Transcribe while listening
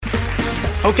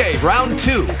Okay, round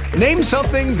two. Name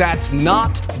something that's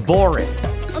not boring.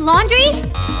 A laundry?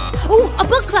 Ooh, a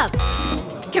book club.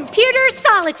 Computer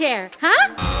solitaire,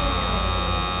 huh?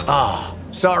 Ah,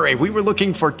 sorry, we were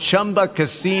looking for Chumba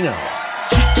Casino.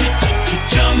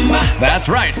 That's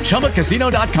right,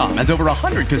 ChumbaCasino.com has over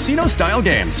 100 casino-style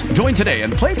games. Join today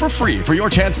and play for free for your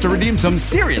chance to redeem some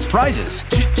serious prizes.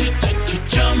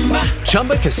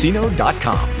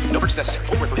 ChumbaCasino.com. No purchase necessary.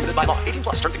 Void where prohibited by law. 18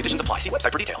 plus. Terms and conditions apply. See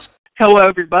website for details. Hello,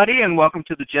 everybody, and welcome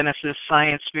to the Genesis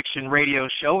Science Fiction Radio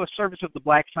Show, a service of the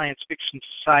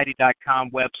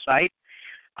BlackScienceFictionSociety.com website.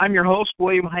 I'm your host,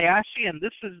 William Hayashi, and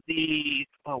this is the,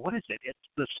 It's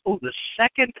the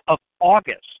 2nd of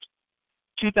August,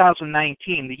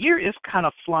 2019. The year is kind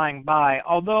of flying by,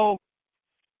 although,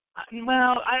 I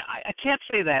can't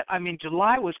say that. I mean,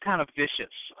 July was kind of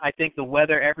vicious. I think the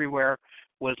weather everywhere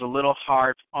was a little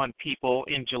hard on people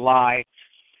in July,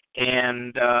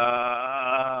 and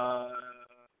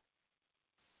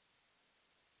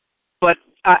but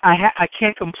I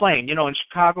can't complain. You know, in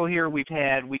Chicago here, we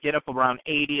get up around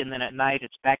 80, and then at night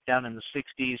it's back down in the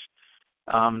 60s.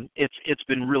 It's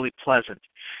been really pleasant.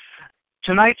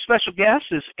 Tonight's special guest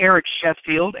is Eric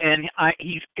Sheffield, and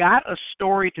he's got a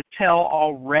story to tell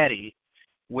already,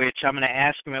 which I'm going to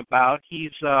ask him about.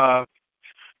 He's got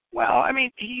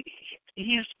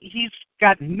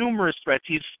numerous threats.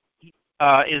 He is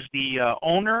the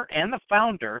owner and the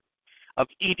founder of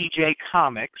EDJ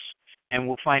Comics, and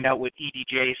we'll find out what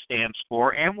EDJ stands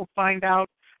for, and we'll find out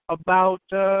about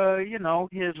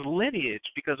his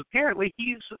lineage, because apparently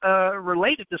he's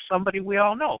related to somebody we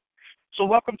all know. So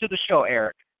welcome to the show,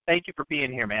 Eric. Thank you for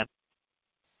being here, man.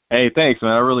 Hey, thanks,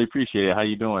 man. I really appreciate it. How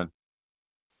you doing?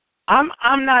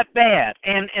 I'm not bad,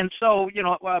 and so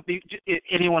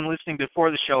anyone listening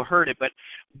before the show heard it,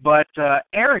 but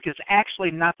Eric is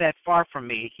actually not that far from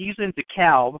me. He's in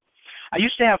DeKalb. I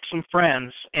used to have some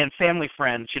friends and family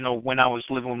friends, when I was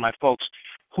living with my folks,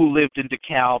 who lived in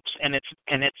DeKalb, and it's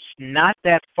not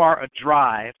that far a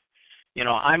drive.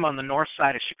 I'm on the north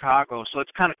side of Chicago, so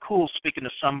it's kind of cool speaking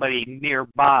to somebody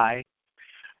nearby.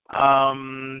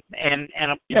 Yeah,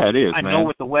 it is. I know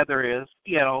what the weather is,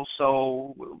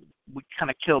 so we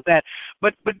kind of killed that.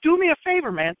 But do me a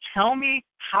favor, man. Tell me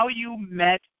how you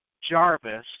met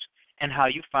Jarvis and how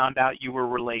you found out you were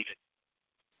related.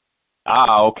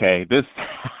 Okay. This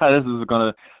is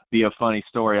gonna be a funny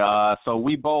story. So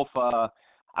we both I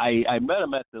met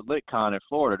him at the LitCon in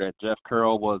Florida that Jeff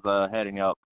Curl was heading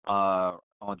up on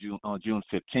June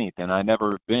 15th, and I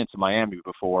never been to Miami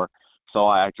before. So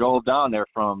I drove down there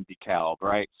from DeKalb,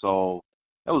 right? So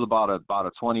it was about a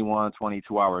 21,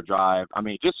 22-hour drive. I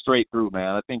mean, just straight through,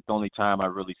 man. I think the only time I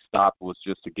really stopped was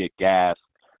just to get gas.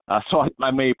 So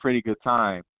I made pretty good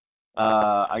time.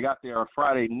 I got there on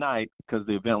Friday night because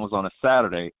the event was on a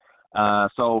Saturday.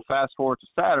 So fast forward to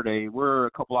Saturday, we're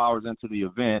a couple hours into the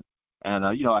event, and,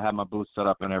 I had my booth set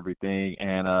up and everything,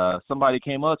 and somebody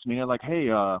came up to me and like,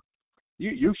 hey,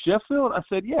 you Sheffield? I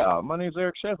said, yeah, my name's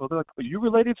Eric Sheffield. They're like, are you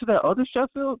related to that other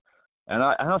Sheffield? And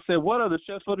I said, what other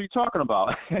Sheffield are you talking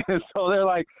about? And so they're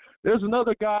like, there's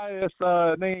another guy that's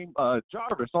named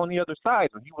Jarvis on the other side,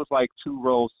 and he was like 2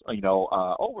 rows,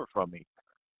 over from me.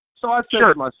 So I said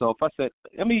to myself,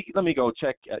 let me go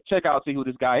check out, see who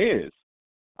this guy is.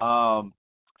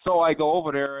 So I go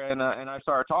over there and I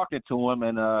started talking to him,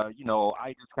 and I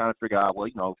just kind of figured out,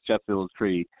 Sheffield is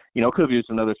pretty, could be just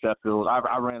another Sheffield.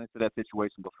 I ran into that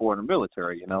situation before in the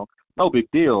military, no big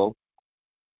deal.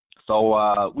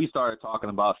 So we started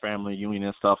talking about family reunion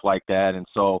and stuff like that, and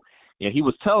so he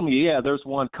was telling me, there's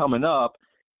one coming up,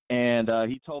 and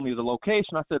he told me the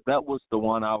location. I said that was the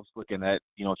one I was looking at,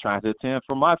 trying to attend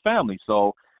for my family.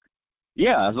 So.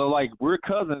 Yeah, so like we're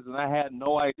cousins, and I had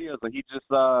no idea. So he just,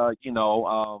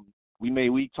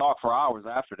 we talked for hours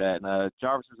after that. And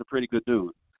Jarvis is a pretty good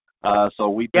dude. So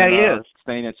we've been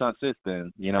staying in touch since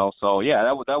then. So yeah,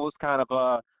 that was kind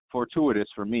of fortuitous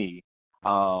for me.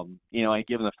 And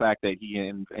given the fact that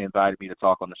he invited me to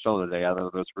talk on the show today, I thought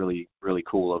it was really, really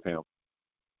cool of him.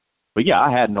 But yeah,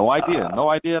 I had no idea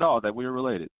at all that we were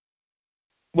related.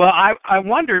 Well, I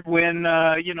wondered when,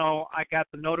 I got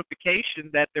the notification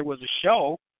that there was a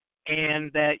show and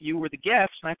that you were the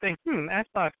guest, and I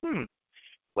thought,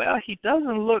 well, he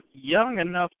doesn't look young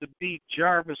enough to be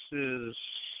Jarvis's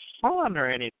son or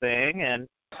anything, and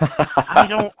I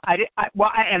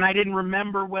didn't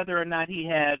remember whether or not he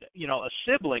had, a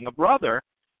sibling, a brother,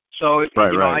 so,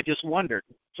 right. I just wondered.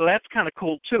 So that's kind of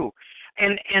cool, too.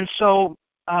 And so,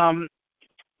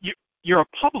 you're a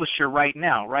publisher right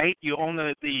now, right? You own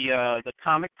the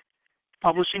comic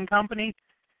publishing company?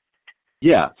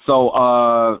 Yeah.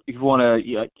 So if you want to,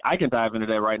 yeah, I can dive into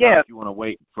that right now if you want to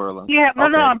wait for a little. Yeah, no,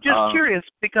 Okay. I'm just curious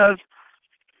because,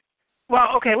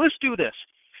 well, okay, let's do this.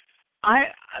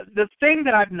 The thing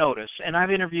that I've noticed, and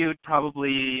I've interviewed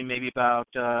probably maybe about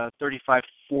 35,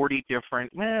 40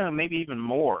 different, well, maybe even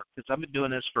more, because I've been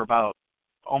doing this for about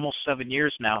almost 7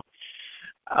 years now.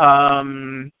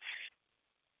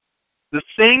 The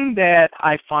thing that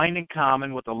I find in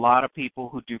common with a lot of people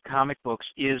who do comic books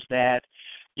is that,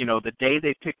 the day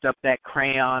they picked up that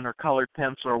crayon or colored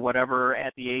pencil or whatever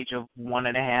at the age of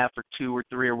 1.5 or 2 or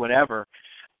 3 or whatever,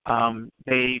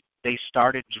 they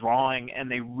started drawing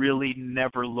and they really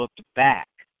never looked back.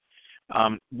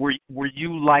 Were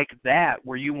you like that?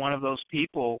 Were you one of those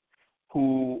people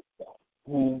who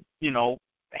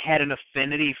had an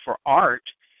affinity for art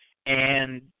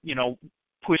and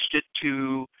pushed it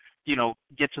to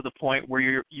get to the point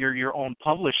where you're your own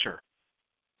publisher?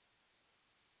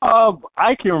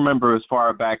 I can remember as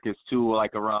far back as to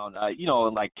like around,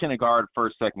 like kindergarten,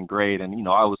 first, second grade, and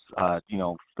I was,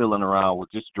 fiddling around with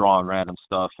just drawing random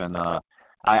stuff, and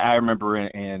I remember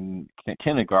in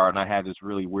kindergarten I had this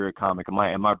really weird comic, and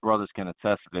my brothers can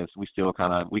attest to this. We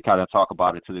kind of talk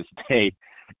about it to this day,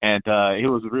 and it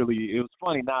was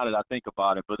funny now that I think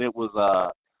about it, but it was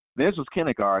this was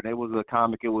kindergarten. It was a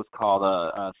comic. It was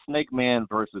called Snake Man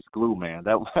versus Glue Man.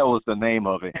 That was the name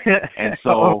of it, and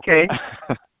so okay.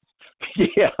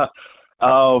 Yeah.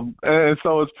 And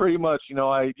so it's pretty much,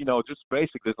 just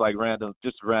basic, just like random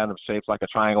shapes, like a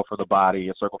triangle for the body,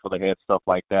 a circle for the head, stuff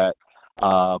like that.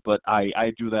 But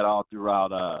I do that all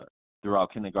throughout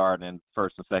kindergarten and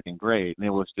first and second grade. And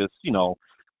it was just,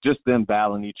 just them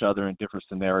battling each other in different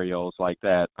scenarios like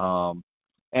that.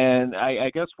 And I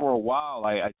guess for a while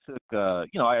I took a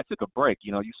break.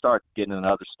 You start getting into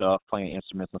other stuff, playing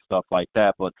instruments and stuff like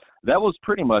that. But that was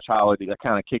pretty much how it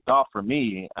kind of kicked off for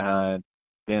me. And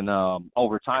then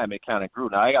over time it kind of grew.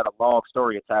 Now I got a long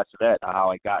story attached to that,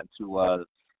 how I got into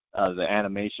the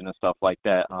animation and stuff like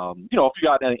that. If you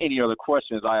got any other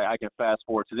questions, I can fast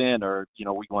forward to then, or we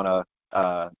want to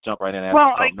jump right in and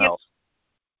ask something else.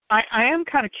 I am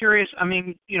kind of curious. I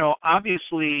mean,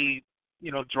 obviously,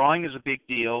 drawing is a big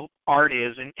deal. Art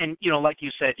is, and like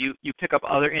you said, you pick up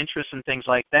other interests and things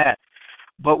like that.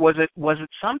 But was it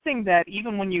something that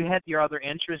even when you had your other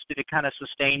interests, did it kind of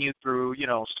sustain you through,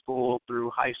 school,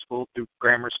 through high school, through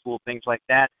grammar school, things like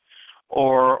that?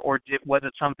 Or was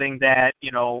it something that,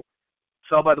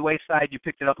 fell by the wayside, you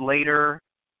picked it up later?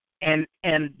 And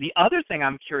the other thing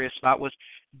I'm curious about was,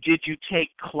 did you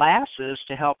take classes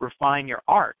to help refine your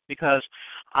art? Because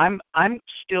I'm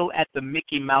still at the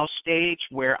Mickey Mouse stage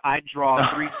where I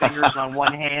draw 3 fingers on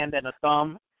one hand and a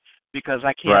thumb because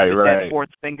I can't put that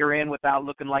 4th finger in without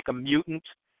looking like a mutant.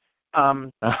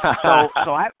 So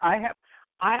I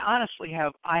honestly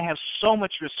have so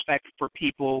much respect for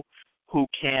people who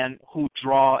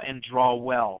draw and draw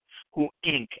well, who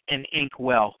ink and ink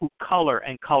well, who color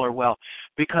and color well,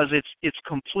 because it's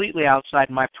completely outside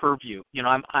my purview.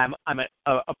 I'm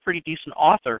a pretty decent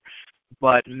author,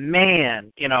 but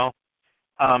man,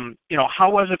 how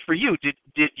was it for you? Did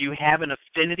you have an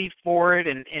affinity for it,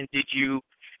 and did you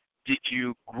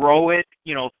grow it,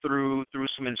 through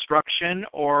some instruction,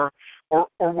 or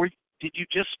did you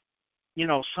just,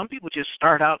 some people just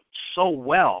start out so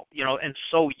well, and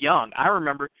so young. I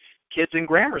remember kids in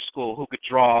grammar school who could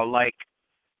draw like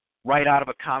right out of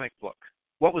a comic book.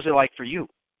 What was it like for you?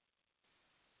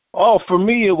 Oh, for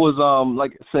me it was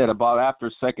like I said, about after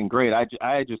second grade,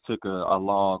 I just took a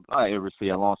long, I ever see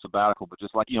a long sabbatical, but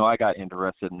just like I got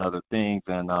interested in other things,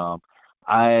 and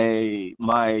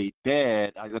my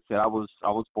dad, like I said, I was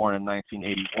born in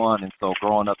 1981, and so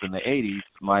growing up in the 80s,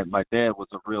 my dad was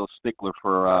a real stickler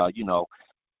for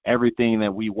everything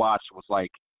that we watched was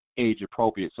like age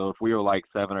appropriate. So if we were like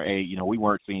 7 or 8, we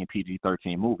weren't seeing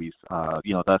PG-13 movies.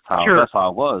 That's how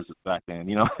it was back then.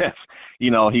 He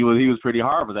was pretty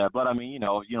hard with that. But I mean,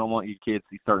 if you don't want your kids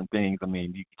to see certain things, I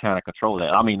mean, you can kind of control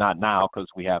that. I mean, not now because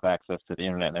we have access to the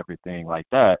internet and everything like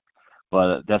that,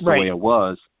 but that's the way it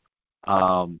was.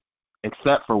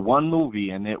 Except for one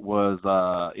movie, and it was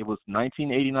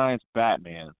 1989's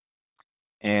Batman.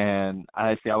 And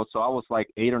I was like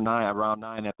 8 or 9, around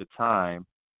 9 at the time,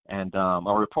 and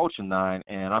or approaching 9.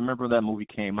 And I remember that movie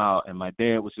came out, and my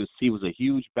dad he was a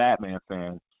huge Batman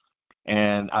fan.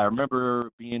 And I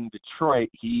remember being in Detroit,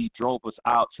 he drove us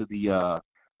out to the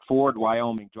Ford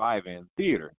Wyoming Drive-In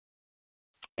Theater,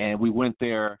 and we went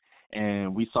there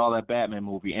and we saw that Batman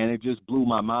movie, and it just blew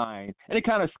my mind. And it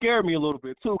kind of scared me a little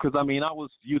bit too, because I mean, I was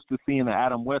used to seeing the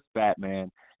Adam West Batman.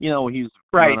 He's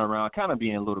running around, kind of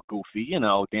being a little goofy,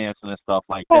 dancing and stuff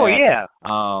like that. Oh yeah.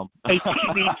 A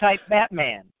TV type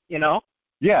Batman.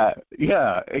 Yeah,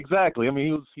 exactly. I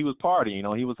mean, he was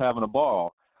partying, he was having a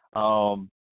ball. Um,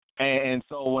 and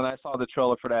so when I saw the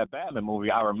trailer for that Batman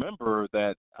movie, I remember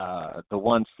that the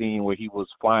one scene where he was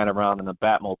flying around in the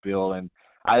Batmobile, and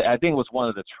I think it was one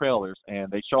of the trailers,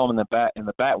 and they show him in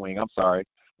the Batwing. I'm sorry,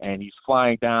 and he's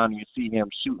flying down, and you see him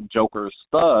shooting Joker's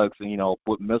thugs, and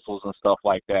with missiles and stuff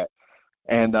like that.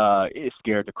 And it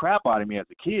scared the crap out of me as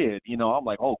a kid. I'm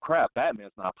like, oh crap,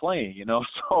 Batman's not playing.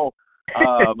 So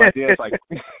my dad's like,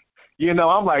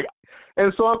 I'm like,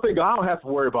 and so I'm thinking I don't have to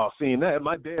worry about seeing that.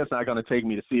 My dad's not going to take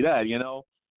me to see that.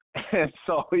 And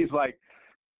so he's like,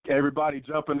 everybody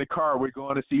jump in the car. We're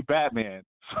going to see Batman.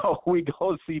 So we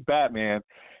go see Batman,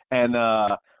 and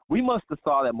we must have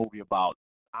saw that movie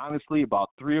honestly about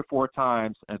 3 or 4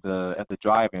 times at the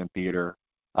drive-in theater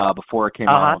before it came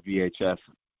out on VHS.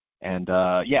 And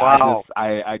yeah, Wow.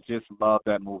 I just love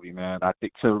that movie, man. I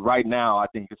think right now, I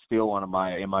think it's still one of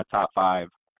in my top 5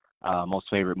 most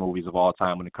favorite movies of all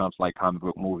time when it comes to like comic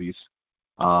book movies.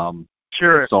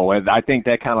 Sure. So I think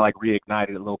that kind of like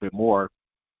reignited a little bit more,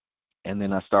 and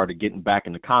then I started getting back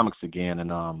into comics again.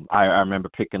 And I remember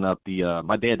picking up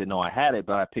my dad didn't know I had it,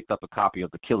 but I picked up a copy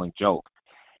of The Killing Joke.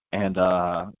 And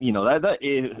that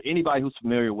if anybody who's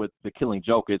familiar with The Killing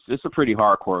Joke, it's a pretty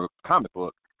hardcore comic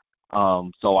book.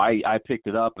 So I picked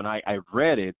it up and I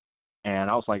read it, and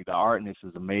I was like, the art in this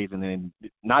is amazing, and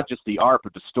not just the art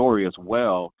but the story as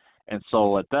well. And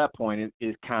so at that point,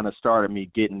 it kind of started me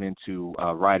getting into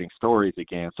writing stories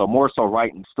again. So more so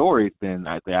writing stories than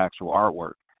the actual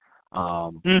artwork.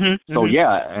 So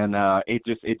yeah, and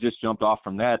it just jumped off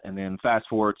from that. And then fast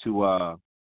forward to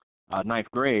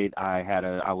ninth grade,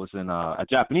 I was in a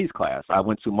Japanese class. I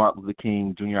went to Martin Luther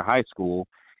King Junior High School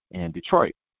in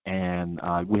Detroit, and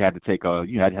we had to take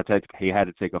he had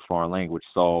to take a foreign language.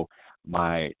 So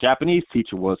my Japanese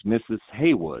teacher was Mrs.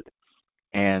 Haywood,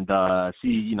 and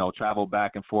she traveled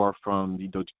back and forth from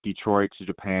Detroit to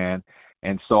Japan.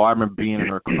 And so I remember being in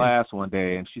her class one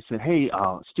day, and she said, "Hey,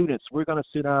 students, we're gonna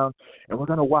sit down and we're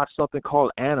gonna watch something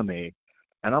called anime."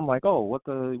 And I'm like, "Oh, what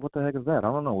the heck is that?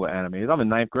 I don't know what anime is. I'm in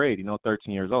ninth grade,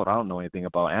 13 years old. I don't know anything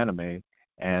about anime."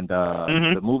 And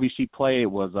the movie she played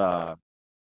was a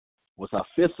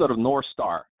Fist of the North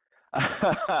Star.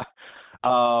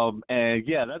 And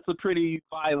yeah, that's a pretty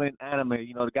violent anime.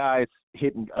 The guys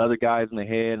hitting other guys in the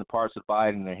head, and the parts of the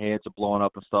body and their heads are blowing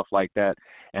up and stuff like that.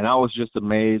 And I was just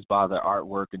amazed by the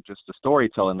artwork and just the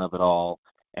storytelling of it all.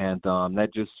 And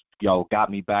that just got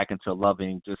me back into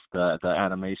loving just the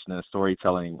animation and the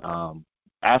storytelling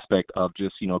aspect of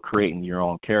just creating your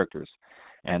own characters.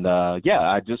 And yeah,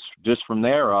 I just from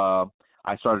there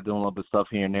I started doing a little bit of stuff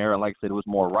here and there. And like I said, it was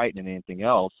more writing than anything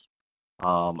else.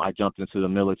 I jumped into the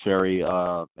military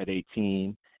at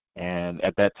 18, and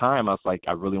at that time I was like,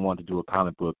 I really wanted to do a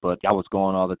comic book, but I was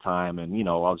going all the time, and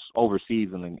I was overseas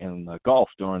in the Gulf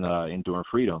during Enduring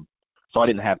Freedom, so I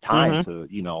didn't have time to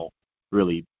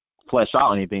really flesh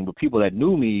out anything. But people that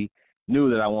knew me knew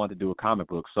that I wanted to do a comic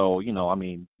book, so I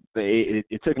mean,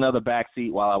 it took another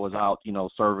backseat while I was out,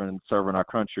 serving our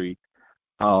country.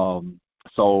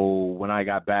 So when I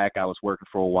got back, I was working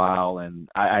for a while, and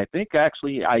I think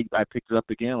actually I picked it up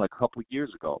again like a couple of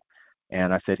years ago.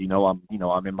 And I said, I'm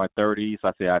in my 30s.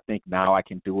 I said, I think now I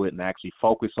can do it and actually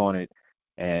focus on it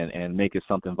and make it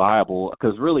something viable.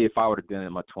 Because really, if I would have done it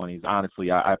in my 20s,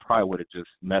 honestly, I probably would have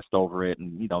just messed over it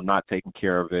and, not taken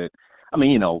care of it. I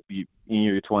mean, in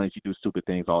your 20s, you do stupid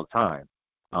things all the time.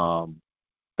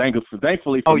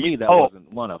 Thankfully for me, that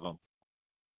wasn't one of them.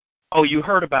 Oh, you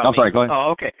heard about I'm sorry, go ahead.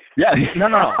 Oh, okay. Yeah.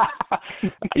 No.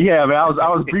 Yeah, man, I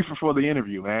was brief before the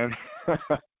interview, man.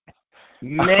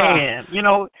 Man,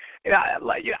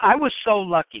 I was so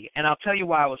lucky, and I'll tell you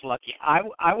why I was lucky.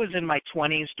 I was in my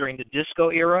 20s during the disco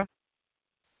era,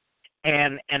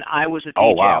 and I was a DJ.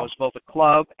 Oh, wow. I was both a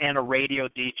club and a radio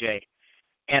DJ.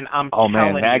 And I'm telling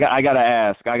you. I gotta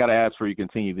ask before you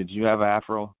continue. Did you have an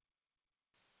afro?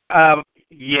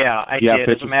 Yeah, I did.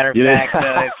 Pictures? As a matter of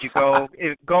fact,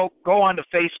 if you go onto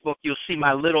Facebook, you'll see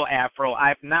my little afro.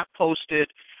 I've not posted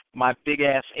my big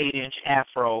ass 8-inch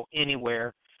afro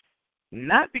anywhere.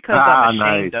 Not because I'm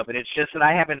ashamed of it. It's just that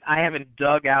I haven't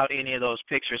dug out any of those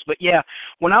pictures. But yeah,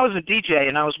 when I was a DJ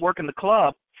and I was working the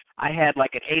club, I had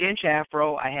like an 8-inch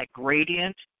afro. I had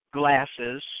gradient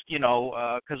glasses,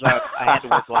 because I had to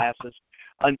wear glasses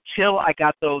until I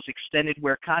got those extended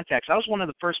wear contacts. I was one of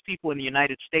the first people in the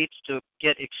United States to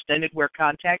get extended wear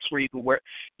contacts where you could wear,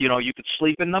 you could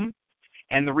sleep in them.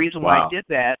 And the reason why I did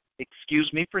that,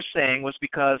 excuse me for saying, was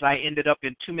because I ended up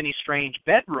in too many strange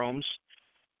bedrooms,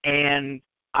 and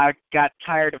I got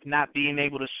tired of not being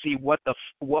able to see what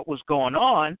was going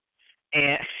on,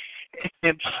 and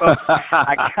And so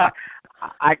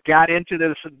I got into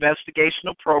this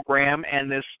investigational program,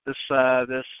 and this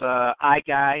eye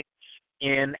guy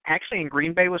actually in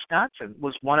Green Bay, Wisconsin,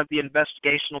 was one of the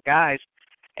investigational guys,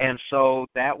 and so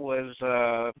that was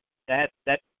that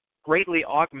greatly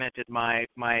augmented my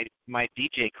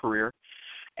DJ career.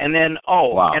 And then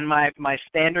Wow. and my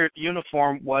standard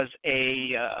uniform was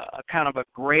a kind of a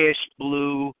grayish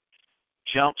blue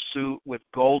jumpsuit with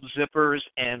gold zippers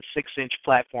and 6-inch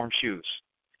platform shoes.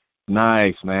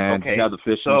 Nice, man. Okay, You have the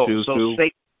fishing shoes too?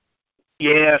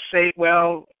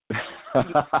 Well,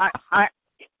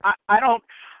 I don't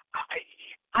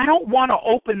I don't want to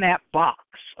open that box.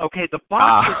 Okay, the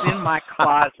box is in my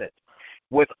closet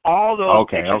with all those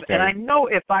pictures, and I know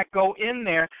if I go in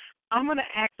there, I'm going to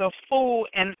act a fool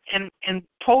and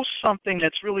post something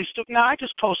that's really stupid. Now, I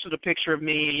just posted a picture of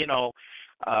me,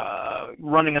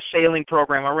 running a sailing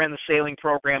program. I ran the sailing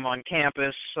program on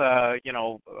campus,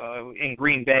 in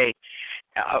Green Bay.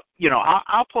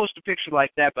 I'll post a picture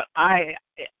like that, but I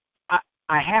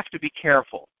have to be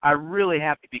careful. I really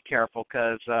have to be careful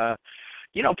because,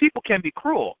 people can be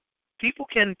cruel. People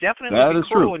can definitely be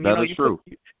cruel. That is true.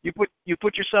 You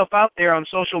put yourself out there on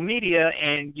social media,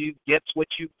 and you get what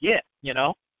you get.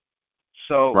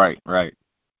 So right.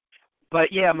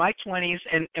 But yeah, my 20s,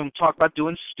 and talk about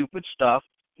doing stupid stuff.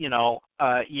 The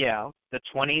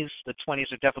 20s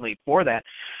are definitely for that.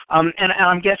 And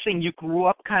I'm guessing you grew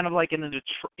up kind of like in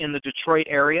the Detroit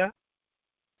area.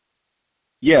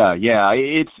 Yeah.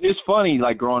 It's funny,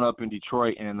 like growing up in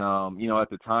Detroit, and at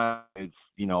the time, it's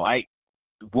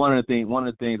one of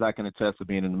the things I can attest to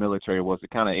being in the military was it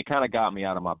kind of got me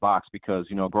out of my box because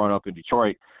growing up in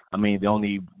Detroit, I mean the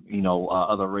only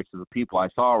other races of people I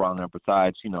saw around there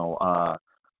besides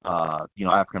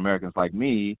African Americans like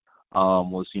me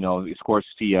was of course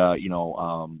see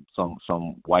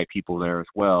some white people there as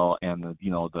well, and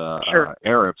the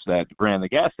Arabs that ran the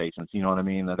gas stations. You know what I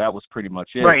mean? That was pretty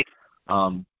much it. Right.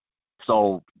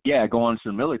 So yeah, going to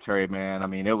the military, man. I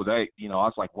mean, it was I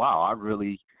was like, wow, I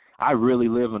really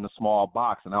live in a small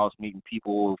box, and I was meeting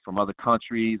people from other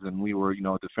countries, and we were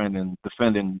defending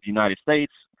the United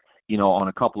States, on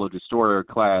a couple of destroyer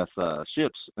class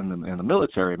ships in the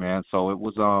military, man. So it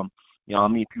was I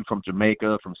meet people from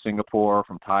Jamaica, from Singapore,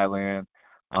 from Thailand,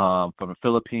 from the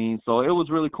Philippines. So it was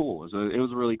really cool. It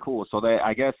was really cool. So that,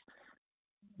 I guess,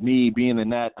 me being in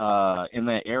that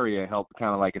area helped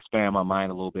kind of like expand my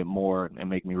mind a little bit more and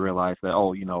make me realize that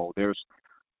there's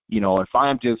if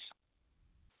I'm just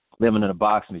living in a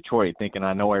box in Detroit thinking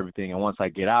I know everything, and once I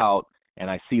get out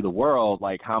and I see the world,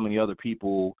 like how many other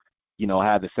people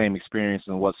have the same experience,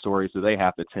 and what stories do they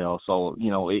have to tell? So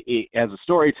it as a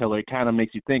storyteller, it kind of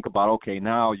makes you think about, okay,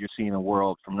 now you're seeing the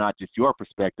world from not just your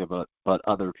perspective but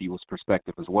other people's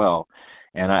perspective as well.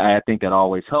 And I think that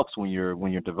always helps when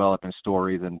you're developing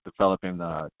stories and developing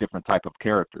different type of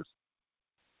characters.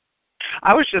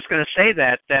 I was just going to say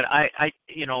that I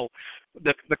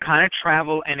the kind of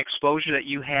travel and exposure that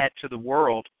you had to the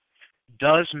world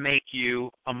does make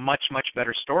you a much, much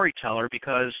better storyteller,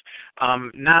 because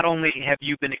not only have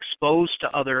you been exposed to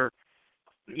other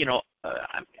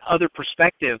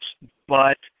perspectives,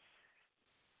 but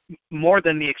more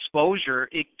than the exposure,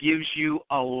 it gives you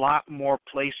a lot more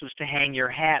places to hang your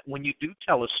hat when you do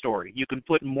tell a story. You can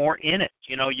put more in it.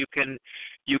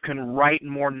 You can write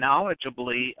more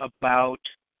knowledgeably about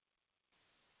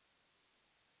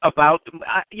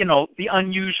the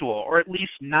unusual, or at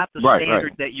least not the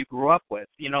standard that you grew up with.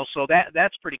 So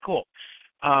that's pretty cool.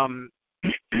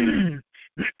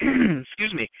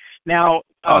 Excuse me. Now,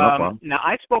 no problem. Now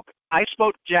I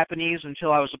spoke Japanese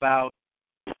until I was about,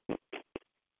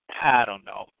 I don't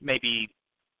know, maybe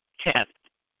 10,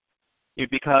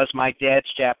 because my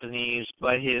dad's Japanese,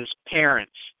 but his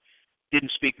parents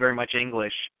didn't speak very much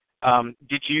English.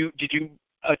 Did you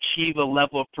achieve a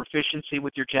level of proficiency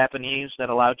with your Japanese that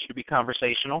allowed you to be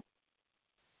conversational?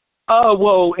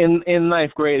 Well, in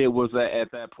ninth grade, it was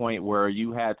at that point where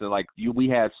you had to we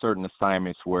had certain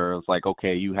assignments where it was like,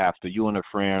 okay, you and a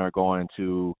friend are going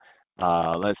to,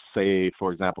 let's say,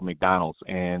 for example, McDonald's,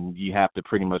 and you have to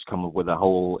pretty much come up with a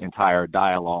whole entire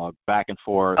dialogue back and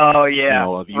forth. Oh yeah,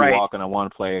 if you walk into one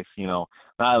place, now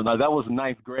that was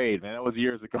ninth grade, man. That was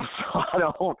years ago.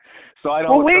 So I don't.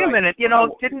 Well, wait a minute.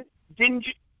 Didn't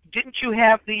you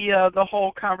have the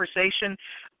whole conversation?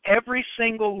 Every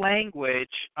single language,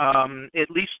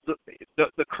 at least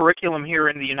the curriculum here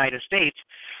in the United States,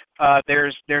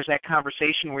 there's that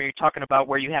conversation where you're talking about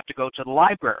where you have to go to the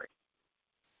library.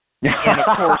 And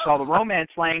of course, all the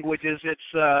Romance languages,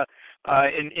 it's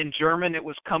in German it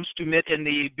was "Kommst du mit in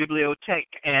die Bibliothek,"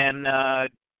 and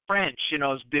French,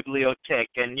 is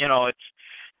Bibliothèque, and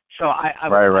So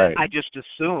Right. I just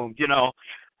assumed,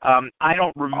 I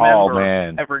don't Oh remember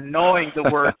man. ever knowing the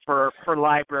word for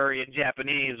library in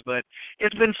Japanese, but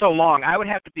it's been so long. I would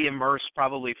have to be immersed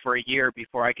probably for a year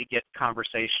before I could get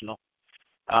conversational.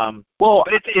 Well,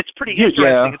 but it's pretty interesting.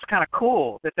 yeah. It's kind of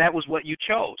cool that was what you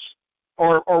chose,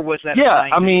 or was that Yeah,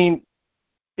 assigned I to you? mean,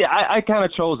 yeah, I kind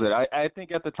of chose it. I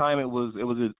think at the time it was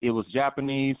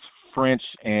Japanese, French,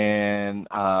 and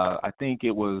I think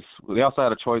it was they also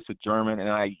had a choice of German and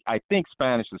I think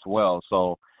Spanish as well.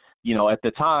 So, at the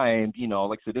time,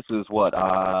 like I said, this is what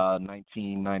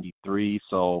 1993.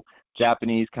 So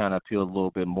Japanese kind of appealed a little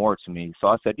bit more to me. So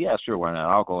I said, yeah, sure, why not?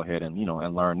 I'll go ahead and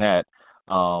and learn that.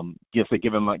 Just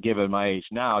given my age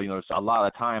now, there's a lot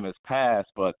of time has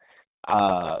passed, but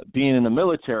being in the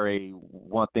military,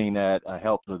 one thing that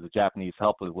helped with the Japanese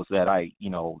help was that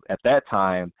at that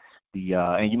time,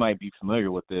 and you might be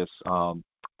familiar with this,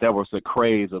 there was a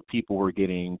craze of people were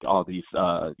getting all these,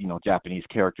 Japanese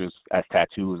characters as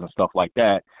tattoos and stuff like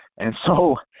that. And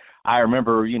so I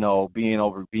remember, being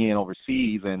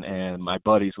overseas and my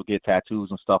buddies would get tattoos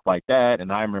and stuff like that.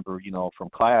 And I remember, from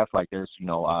class, like there's,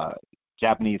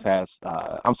 Japanese has,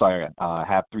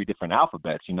 have 3 different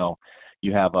alphabets. You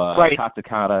have Right.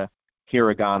 katakana,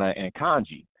 hiragana, and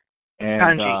kanji.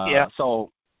 And Kanji, yeah.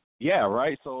 so, yeah,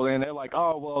 right. So then they're like,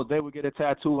 oh, well, they would get a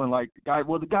tattoo and like,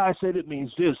 the guy said it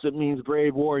means this. It means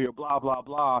brave warrior, blah, blah,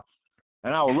 blah.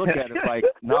 And I would look at it like,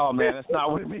 no, man, that's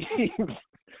not what it means.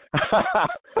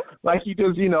 Like you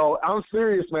just, I'm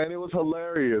serious, man. It was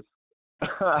hilarious.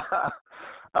 But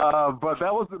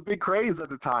that was a big craze at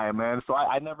the time, man. So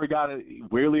I never got it.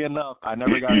 Weirdly enough, I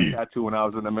never got a tattoo when I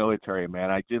was in the military,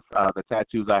 man. I just the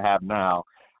tattoos I have now,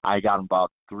 I got them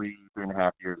about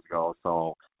 3.5 years ago.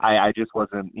 So I just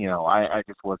wasn't, I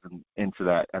just wasn't into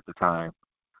that at the time.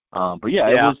 But yeah,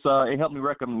 Yeah. it was. It helped me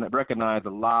recognize a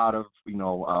lot of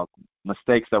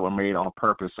mistakes that were made on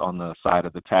purpose on the side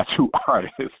of the tattoo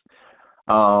artist.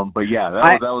 But yeah,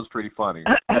 that was pretty funny.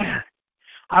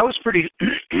 I was pretty,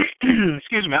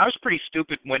 excuse me, I was pretty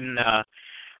stupid when I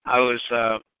was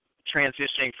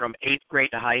transitioning from 8th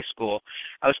grade to high school.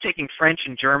 I was taking French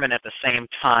and German at the same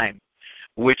time,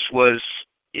 which was,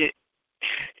 it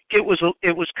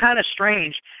was kind of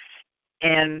strange.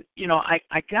 And, I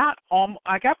got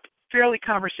fairly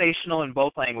conversational in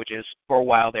both languages for a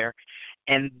while there.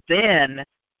 And then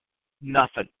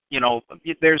nothing.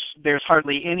 There's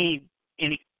hardly any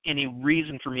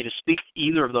reason for me to speak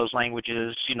either of those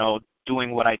languages,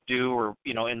 doing what I do or,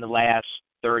 in the last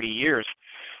 30 years.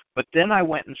 But then I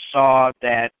went and saw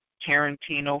that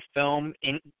Tarantino film,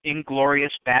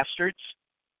 Inglourious Bastards.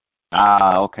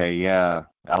 Ah, okay, yeah.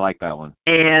 I like that one.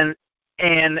 And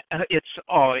I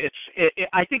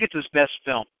think it's his best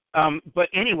film. But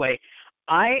anyway,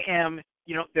 I am,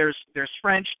 there's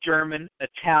French, German,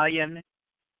 Italian,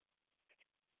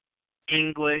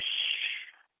 English.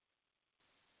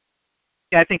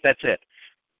 Yeah, I think that's it.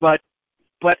 But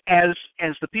as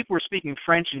the people were speaking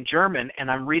French and German, and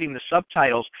I'm reading the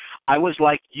subtitles, I was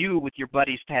like you with your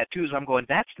buddy's tattoos. I'm going,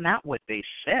 that's not what they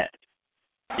said.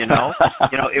 It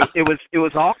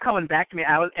was all coming back to me.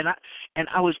 I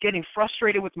was getting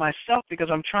frustrated with myself because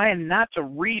I'm trying not to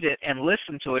read it and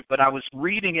listen to it, but I was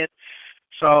reading it.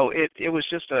 So it was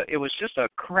just a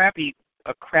crappy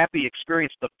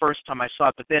experience the first time I saw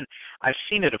it, but then I've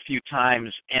seen it a few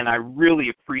times, and I really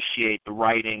appreciate the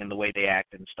writing and the way they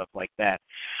act and stuff like that.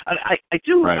 I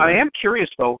do. Right. I am curious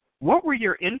though. What were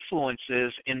your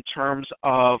influences in terms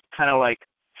of kind of like,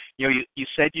 you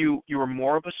said you were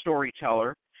more of a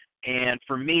storyteller, and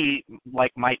for me,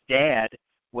 like my dad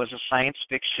was a science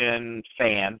fiction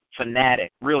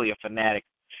fanatic, really a fanatic,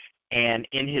 and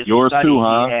in his Yours study too,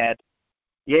 huh?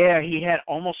 he had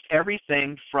almost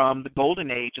everything from the golden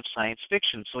age of science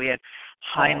fiction. So he had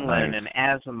Heinlein and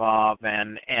Asimov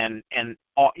and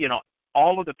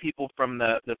all of the people from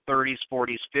the 30s,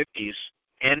 40s, 50s,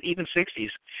 and even 60s.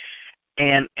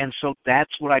 And so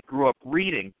that's what I grew up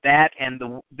reading. That and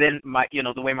the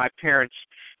way my parents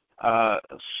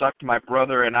sucked my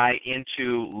brother and I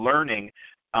into learning.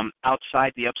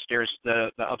 Outside the upstairs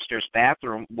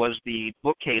bathroom was the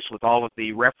bookcase with all of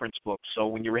the reference books. So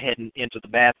when you were heading into the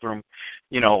bathroom,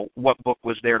 what book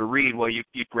was there to read? Well, you'd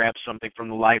grab something from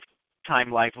the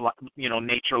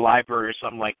Nature Library or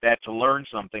something like that to learn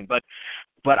something. But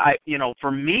I,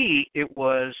 for me, it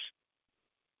was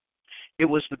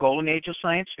the golden age of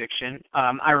science fiction.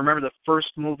 I remember the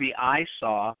first movie I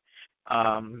saw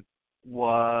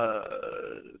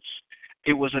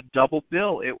was a double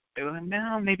bill.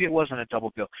 Maybe it wasn't a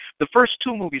double bill. The first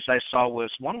 2 movies I saw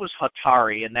one was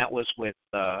Hatari, and that was with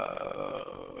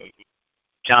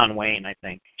John Wayne, I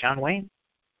think. John Wayne?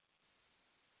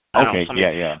 I don't know,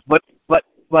 Okay, yeah. but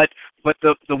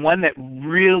the one that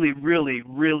really, really,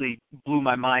 really blew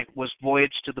my mind was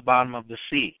Voyage to the Bottom of the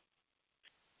Sea.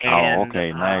 Oh, And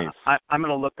okay, nice. I'm going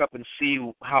to look up and see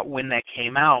when that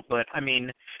came out. But I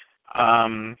mean,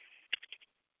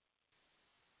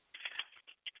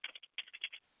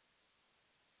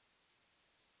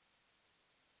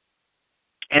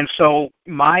 and so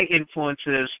my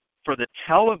influences for the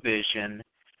television,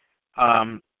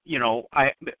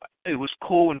 it was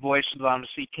cool when Voyage to the Bottom of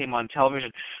the Sea came on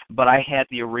television, but I had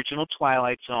the original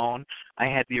Twilight Zone. I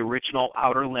had the original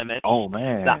Outer Limits. Oh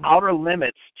man. The Outer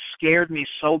Limits scared me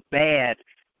so bad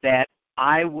that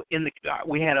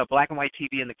we had a black and white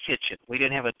TV in the kitchen. We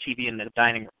didn't have a TV in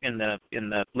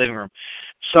the living room.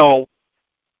 So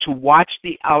to watch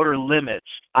the Outer Limits,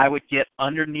 I would get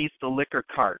underneath the liquor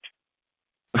cart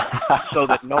so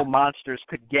that no monsters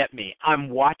could get me. I'm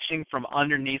watching from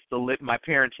underneath my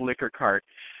parents' liquor cart.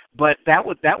 But that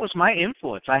was my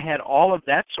influence. I had all of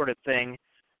that sort of thing,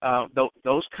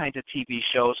 those kinds of TV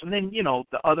shows. And then,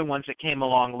 the other ones that came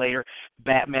along later,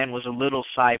 Batman was a little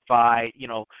sci-fi,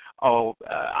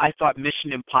 I thought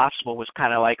Mission Impossible was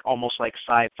kind of almost like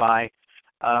sci-fi,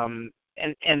 and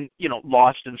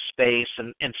Lost in Space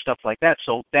and stuff like that.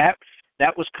 So that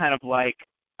was kind of like,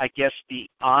 I guess, the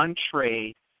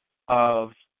entree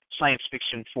of science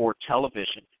fiction for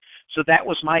television. So that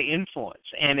was my influence,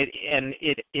 and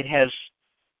it's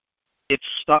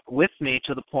stuck with me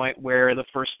to the point where the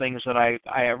first things that I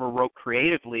ever wrote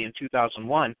creatively in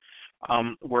 2001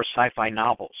 were sci-fi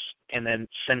novels, and then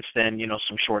since then,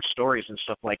 some short stories and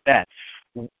stuff like that.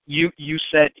 You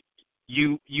said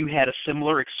you had a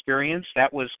similar experience.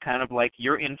 That was kind of like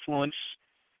your influence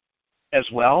as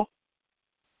well.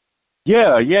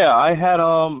 Yeah. I had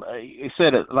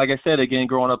like I said again,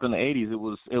 growing up in the '80s,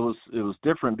 it was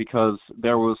different because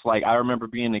there was I remember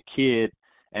being a kid,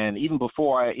 and even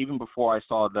before I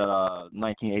saw the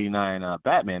 1989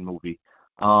 Batman movie,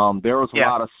 there was a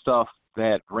lot of stuff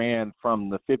that ran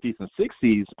from the 50s and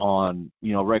 60s on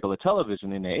regular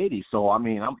television in the '80s. So I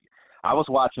mean, I was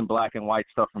watching black and white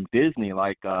stuff from Disney,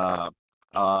 like the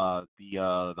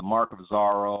Mark of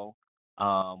Zorro.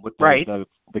 With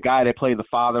the guy that played the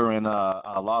father in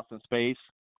Lost in Space.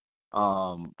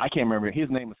 I can't remember, his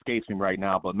name escapes me right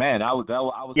now, but man, I was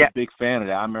a big fan of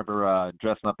that. I remember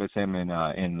dressing up as him in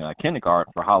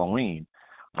kindergarten for Halloween.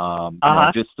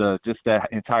 Just that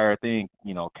entire thing,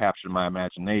 captured my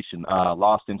imagination.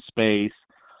 Lost in Space.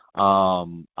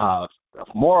 More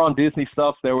on Disney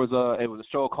stuff. It was a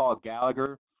show called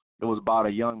Gallagher. It was about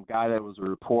a young guy that was a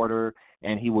reporter,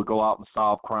 and he would go out and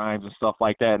solve crimes and stuff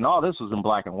like that. And all this was in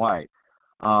black and white.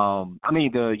 I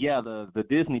mean, the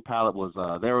Disney palette was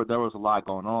there was a lot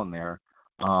going on there.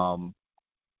 And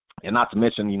not to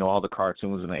mention, all the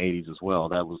cartoons in the '80s as well.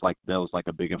 That was like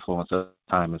a big influence at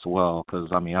the time as well.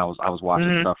 Because I mean, I was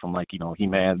watching stuff from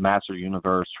He-Man, Master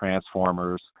Universe,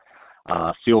 Transformers,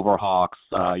 Silverhawks,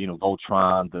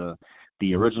 Voltron,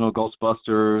 the original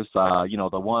Ghostbusters,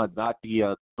 the one, not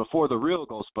the before the real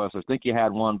Ghostbusters. I think you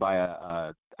had one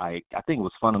by I think it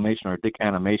was Funimation or Dick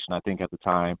Animation, I think, at the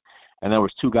time, and there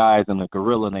was two guys and a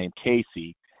gorilla named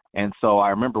Casey. And so I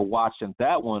remember watching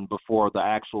that one before the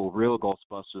actual real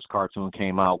Ghostbusters cartoon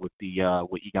came out with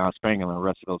with Egon Spengler and the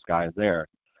rest of those guys there.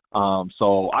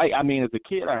 So I mean, as a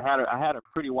kid, I had a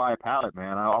pretty wide palette,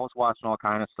 man. I was watching all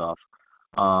kind of stuff.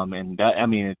 And that, I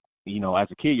mean,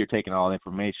 as a kid, you're taking all the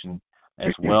information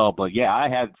as well. But yeah, I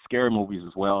had scary movies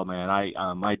as well, man.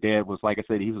 My dad was, like I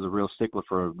said, he was a real stickler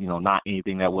for not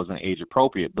anything that wasn't age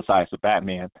appropriate besides the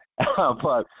Batman.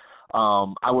 But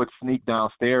I would sneak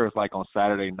downstairs on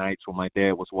Saturday nights when my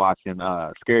dad was watching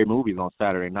scary movies on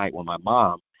Saturday night with my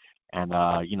mom, and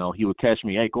he would catch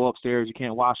me, hey, go upstairs, you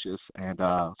can't watch this. And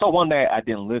so one day I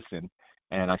didn't listen,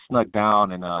 and I snuck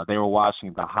down, and they were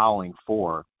watching The Howling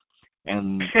 4.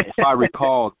 And if I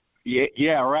recall,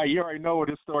 yeah, right. You already know where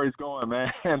this story's going,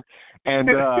 man. And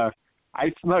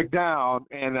I snuck down,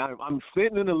 and I'm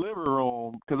sitting in the living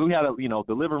room because we had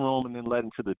the living room and then led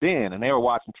into the den, and they were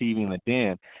watching TV in the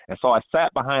den. And so I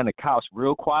sat behind the couch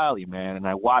real quietly, man, and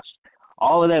I watched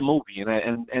all of that movie.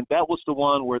 And that was the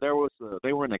one where they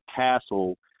were in a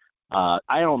castle.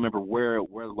 I don't remember where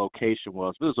the location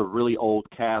was, but it was a really old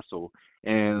castle.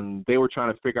 And they were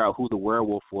trying to figure out who the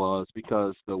werewolf was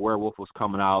because the werewolf was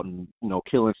coming out and,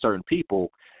 killing certain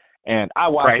people. And I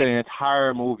watched that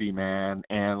entire movie, man.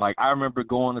 And, I remember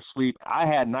going to sleep. I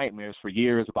had nightmares for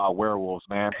years about werewolves,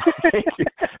 man.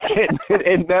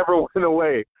 it never went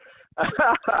away.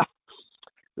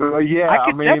 Yeah, I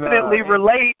could definitely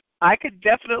relate. I could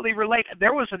definitely relate.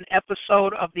 There was an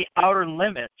episode of The Outer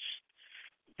Limits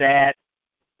that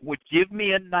would give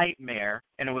me a nightmare,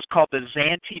 and it was called the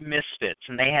Zanti Misfits,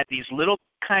 and they had these little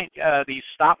these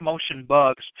stop motion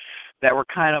bugs that were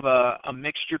kind of a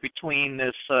mixture between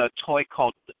this toy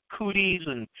called Cooties,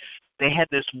 and they had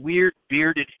this weird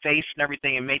bearded face and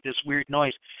everything, and made this weird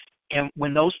noise. And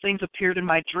when those things appeared in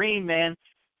my dream, man,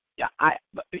 I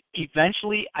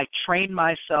eventually I trained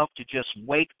myself to just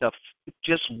wake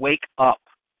up,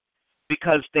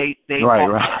 because they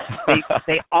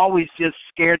always just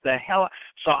scared the hell out.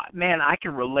 So, man, I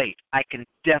can relate. I can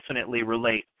definitely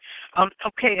relate.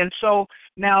 Okay, and so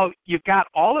now you've got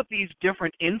all of these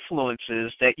different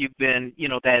influences that you've been,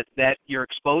 that you're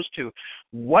exposed to.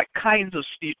 What kinds of,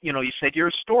 you said you're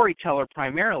a storyteller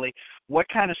primarily. What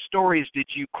kind of stories did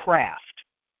you craft?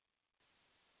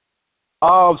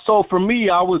 So for me,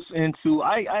 I was into.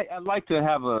 I like to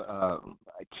have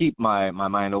keep my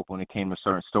mind open when it came to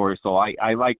certain stories. So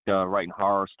I liked writing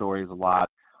horror stories a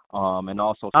lot, and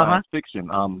also science fiction.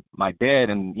 My dad,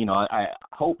 and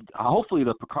hopefully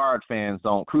the Picard fans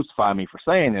don't crucify me for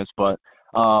saying this, but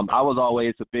I was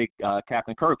always a big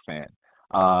Captain Kirk fan.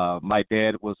 My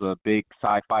dad was a big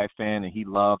sci-fi fan, and he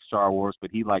loved Star Wars, but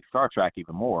he liked Star Trek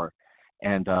even more.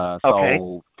 And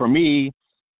so for me,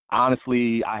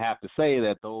 honestly, I have to say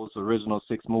that those original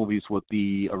 6 movies with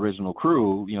the original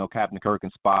crew, Captain Kirk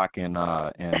and Spock and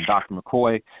Dr.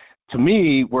 McCoy, to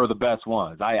me were the best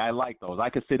ones. I like those. I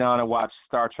could sit down and watch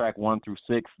Star Trek 1 through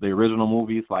 6, the original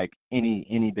movies, like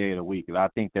any day of the week. I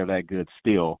think they're that good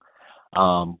still,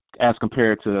 as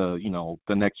compared to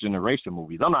the Next Generation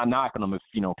movies. I'm not knocking them if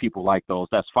people like those.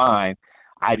 That's fine.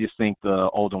 I just think the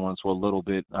older ones were a little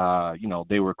bit,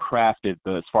 they were crafted,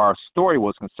 as far as story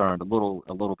was concerned, a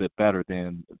little bit better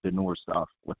than the newer stuff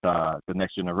with the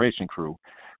Next Generation crew.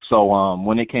 So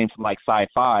when it came to like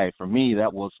sci-fi, for me,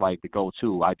 that was like the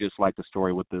go-to. I just liked the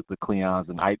story with the Klingons,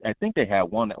 and I think they had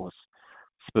one that was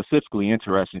specifically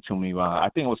interesting to me. I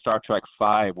think it was Star Trek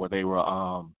V, where they were,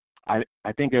 I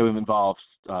think it involved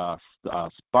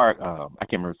Spark, I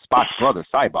can't remember, Spock's brother,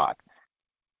 Cybok.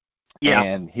 Yeah.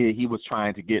 And he was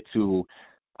trying to get to,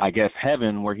 I guess,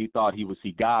 heaven, where he thought he would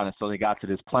see God. And so they got to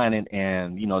this planet,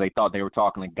 and, they thought they were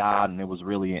talking to God, and it was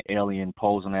really an alien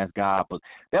posing as God. But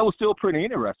that was still pretty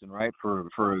interesting, right, for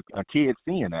a kid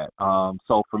seeing that.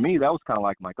 So for me, that was kind of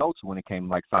like my go-to when it came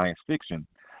to, like, science fiction.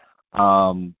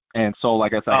 And so,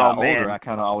 like as I got older, I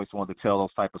kind of always wanted to tell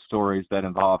those type of stories that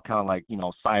involve kind of like,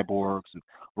 cyborgs and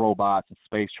robots and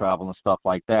space travel and stuff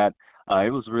like that.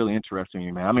 It was really interesting to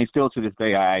me, man. I mean, still to this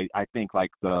day, I think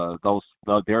like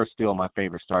they're still my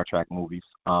favorite Star Trek movies.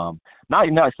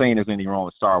 Not saying there's anything wrong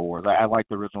with Star Wars. I like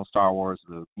the original Star Wars.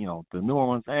 The newer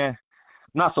ones,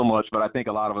 not so much. But I think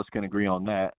a lot of us can agree on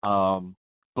that.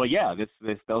 But yeah,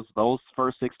 those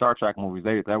first 6 Star Trek movies,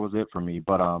 that was it for me.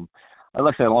 But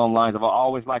like I said, along the lines of I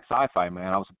always liked sci-fi,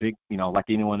 man. I was a big, like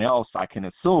anyone else,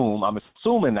 I'm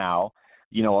assuming now,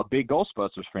 a big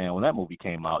Ghostbusters fan when that movie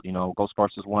came out.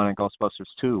 Ghostbusters 1 and Ghostbusters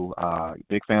 2,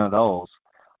 big fan of those.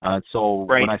 So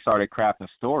when I started crafting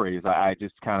stories, I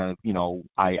just kind of,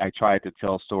 I tried to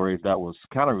tell stories that was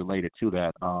kind of related to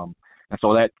that. And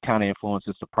so that kind of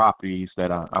influences the properties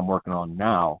that I'm working on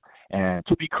now. And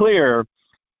to be clear,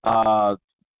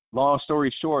 long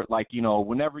story short, like,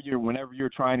 whenever you're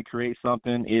trying to create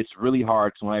something, it's really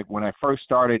hard. So when I first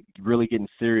started really getting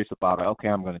serious about it, okay,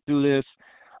 I'm going to do this.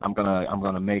 I'm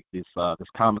gonna make this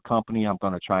comic company. I'm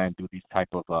gonna try and do these type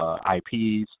of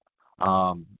IPs.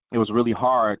 It was really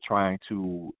hard trying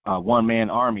to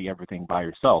one-man army everything by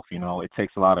yourself. It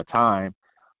takes a lot of time.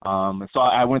 And so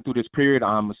I went through this period.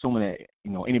 I'm assuming that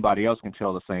anybody else can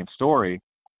tell the same story,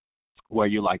 where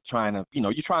you're like trying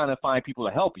to find people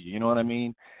to help you. You know what I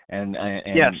mean? And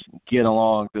yes. Get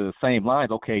along the same lines.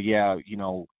 Okay, yeah,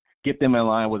 get them in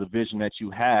line with the vision that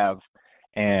you have.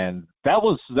 And that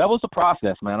was a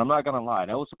process, man. I'm not gonna lie,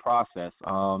 that was a process.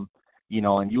 And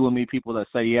you will meet people that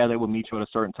say, yeah, they would meet you at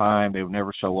a certain time, they would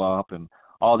never show up, and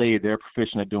they're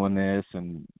proficient at doing this,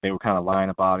 and they were kind of lying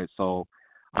about it. So,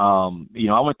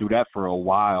 I went through that for a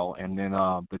while, and then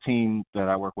the team that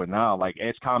I work with now, like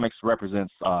Edge Comics,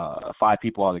 represents 5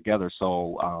 people altogether.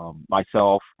 So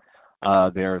myself,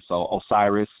 there's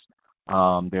Osiris.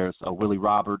 There's Willie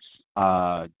Roberts,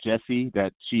 Jessie,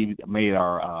 that she made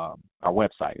our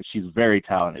website. She's very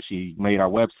talented. She made our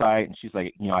website, and she's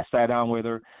like, I sat down with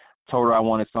her, told her I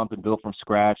wanted something built from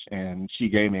scratch, and she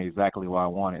gave me exactly what I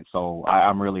wanted. So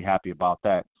I'm really happy about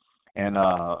that. And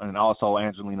also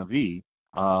Angelina V.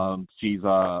 She's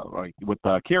with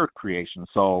Character Creation.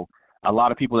 So a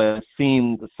lot of people that have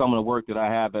seen some of the work that I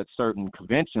have at certain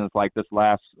conventions, like the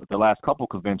last couple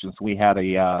conventions, we had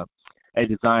a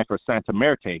design for Santa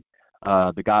Muerte,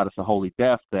 the goddess of holy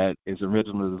death, that is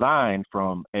originally designed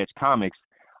from Edge Comics.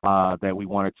 that we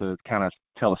wanted to kind of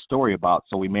tell a story about.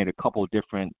 So we made a couple of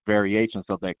different variations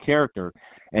of that character,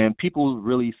 and people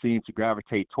really seemed to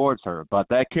gravitate towards her. But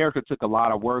that character took a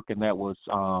lot of work, and that was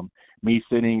me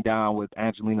sitting down with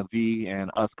Angelina V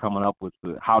and us coming up with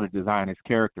how to design his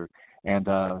character. And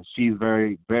she's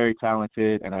very, very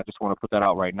talented, and I just want to put that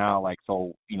out right now, like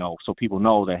so people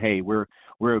know that hey, we're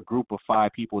a group of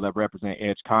 5 people that represent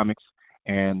Edge Comics,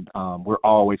 and we're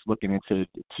always looking into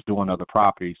doing other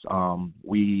properties. I'm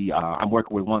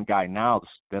working with one guy now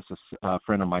that's a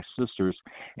friend of my sister's,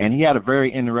 and he had a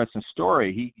very interesting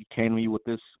story. He came to me with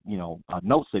this,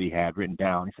 notes that he had written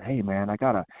down. He said, "Hey man, I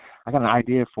got an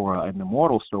idea for an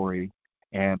immortal story,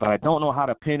 but I don't know how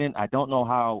to pin it. I don't know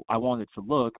how I want it to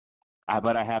look,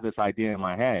 but I have this idea in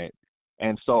my head."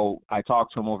 And so I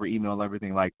talked to him over email and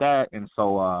everything like that, and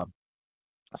so.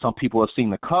 Some people have seen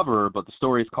the cover, but the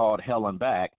story is called Hell and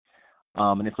Back,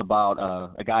 and it's about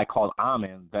a guy called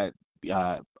Amen that,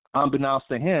 unbeknownst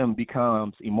to him,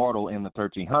 becomes immortal in the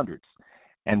 1300s.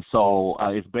 And so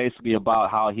it's basically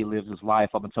about how he lives his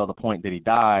life up until the point that he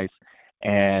dies,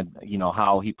 and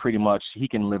how he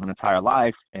can live an entire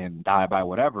life and die by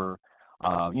whatever,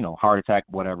 heart attack,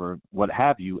 whatever, what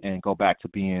have you, and go back to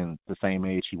being the same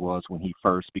age he was when he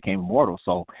first became immortal.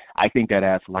 So I think that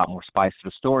adds a lot more spice to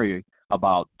the story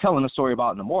about telling a story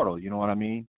about an immortal, you know what I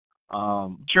mean?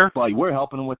 Sure. But we're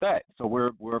helping him with that. So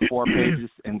we're 4 pages,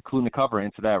 including the cover,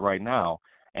 into that right now.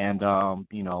 And, I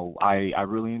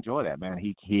really enjoy that, man.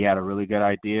 He had a really good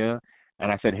idea.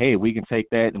 And I said, hey, we can take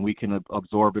that and we can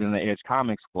absorb it in the Edge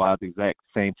Comics, while at the exact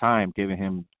same time giving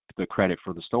him the credit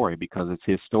for the story, because it's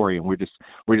his story and we're just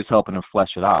helping him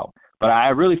flesh it out. But I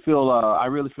really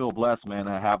feel blessed, man.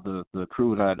 I have the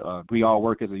crew that we all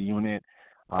work as a unit.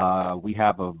 We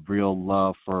have a real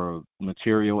love for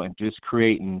material and just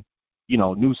creating,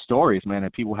 new stories, man,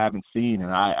 that people haven't seen.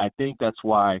 And I think that's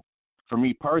why, for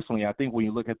me personally, I think when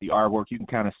you look at the artwork, you can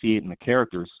kind of see it in the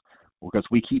characters, because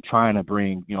we keep trying to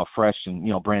bring, fresh and,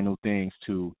 brand new things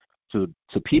to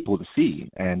people to see.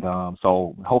 And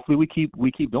so hopefully we keep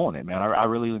doing it, man. I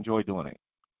really enjoy doing it.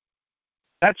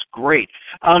 That's great.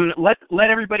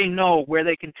 Let everybody know where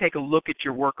they can take a look at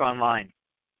your work online.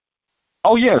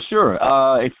 Oh yeah, sure.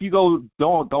 If you go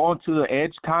on to the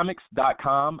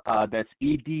edgecomics.com, that's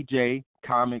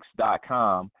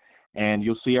edjcomics.com, and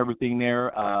you'll see everything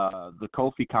there. The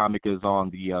Ko-fi comic is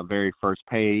on the very first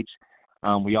page.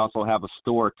 We also have a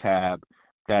store tab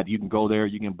that you can go there.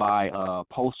 You can buy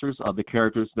posters of the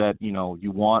characters that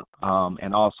you want,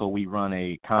 and also we run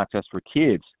a contest for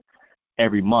kids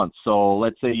every month. So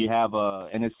let's say you have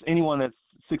and it's anyone that's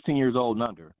 16 years old and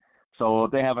under. So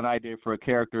if they have an idea for a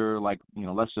character, like,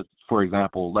 let's just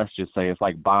say it's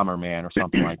like Bomberman or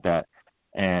something like that,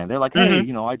 and they're like, hey,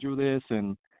 I drew this,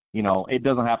 and, it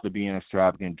doesn't have to be an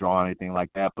extravagant drawing or anything like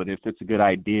that, but if it's a good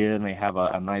idea and they have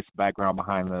a nice background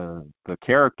behind the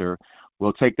character,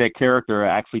 we'll take that character,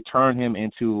 actually turn him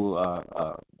into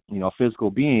a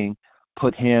physical being,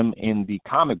 put him in the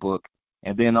comic book,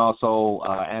 and then also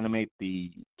animate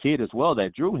the kid as well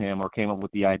that drew him or came up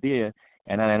with the idea,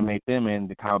 and animate them in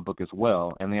the comic book as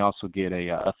well. And they also get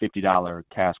a $50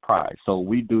 cash prize. So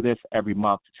we do this every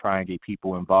month to try and get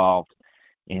people involved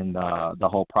in the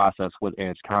whole process with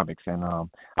Edge Comics. And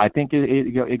I think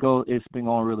it's been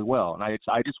going really well. And I'm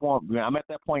at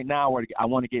that point now where I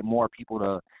want to get more people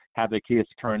to have their kids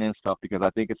turn in stuff, because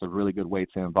I think it's a really good way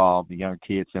to involve the young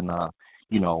kids in the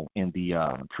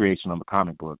creation of a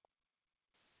comic book.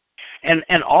 And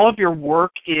all of your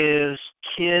work is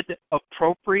kid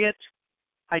appropriate,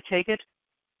 I take it?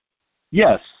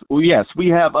 Yes. Well, yes. We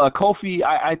have Ko-fi.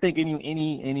 I think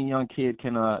any young kid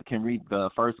can read the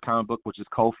first comic book, which is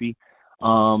Ko-fi.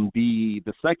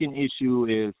 The second issue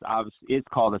is obviously it's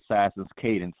called Assassin's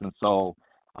Cadence, and so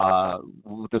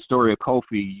with the story of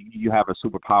Ko-fi, you have a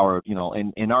superpower.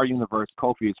 In our universe,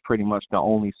 Ko-fi is pretty much the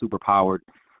only superpowered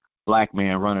black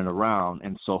man running around,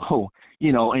 and so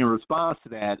in response to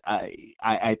that,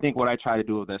 I think what I try to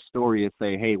do with that story is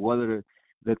say, hey, what are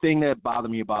the thing that bothered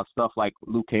me about stuff like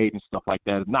Luke Cage and stuff like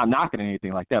that, not knocking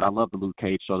anything like that. I love the Luke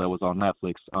Cage show that was on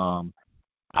Netflix.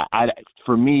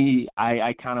 For me,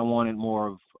 I kind of wanted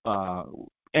more of,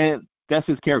 and that's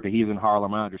his character. He's in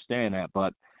Harlem. I understand that,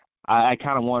 but I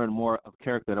kind of wanted more of a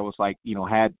character that was like,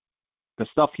 had the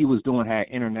stuff he was doing had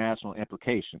international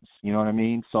implications. You know what I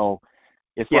mean? So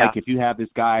it's like if you have this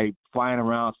guy flying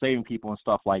around saving people and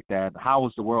stuff like that, how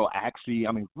is the world actually?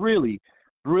 I mean, really,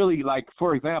 like,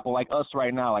 for example, like us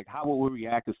right now, like how would we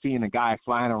react to seeing a guy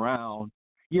flying around,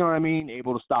 you know what I mean,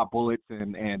 able to stop bullets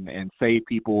and save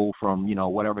people from,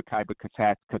 whatever type of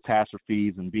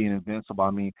catastrophes and being invincible?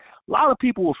 I mean, a lot of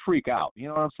people will freak out, you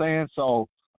know what I'm saying? So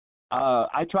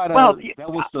I try to. Well, That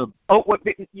was the. oh,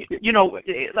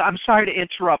 I'm sorry to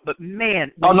interrupt, but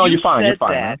man, Oh when no, you you're fine. You're said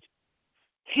fine, that, man.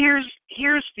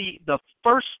 here's the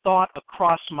first thought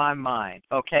across my mind.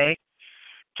 Okay,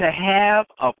 to have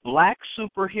a black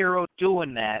superhero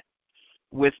doing that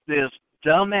with this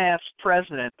dumbass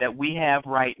president that we have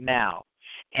right now,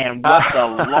 and what the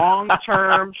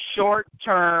long-term,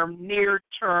 short-term,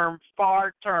 near-term,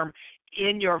 far-term,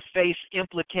 in-your-face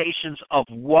implications of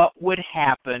what would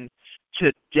happen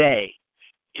today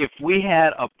if we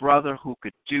had a brother who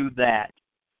could do that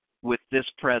with this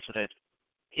president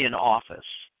in office.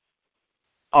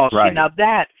 Oh, see, Right. now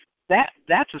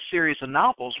that's a series of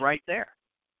novels right there.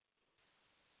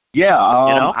 Yeah,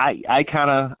 You know? I kind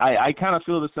of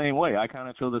feel the same way. I kind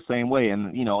of feel the same way,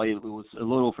 and it was a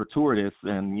little fortuitous,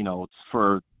 and it's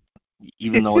for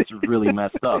even though it's really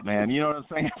messed up, man. You know what I'm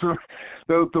saying? For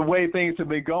the way things have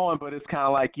been going, but it's kind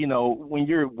of like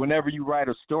whenever you write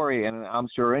a story, and I'm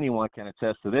sure anyone can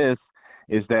attest to this,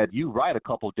 is that you write a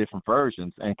couple different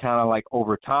versions, and kind of like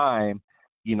over time,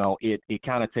 it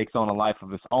kind of takes on a life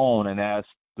of its own, and as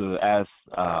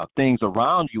things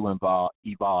around you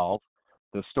evolve,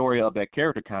 the story of that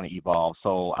character kind of evolves.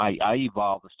 So I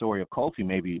evolved the story of Kofi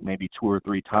maybe 2 or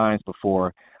 3 times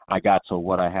before I got to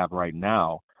what I have right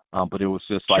now. But it was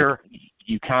just like Sure.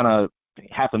 you kind of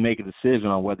have to make a decision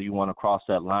on whether you want to cross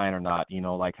that line or not.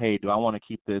 Like, hey, do I want to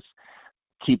keep this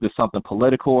something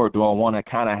political, or do I want to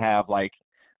kind of have like,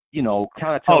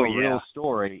 kind of tell a real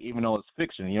story, even though it's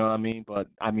fiction, you know what I mean? But,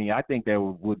 I think there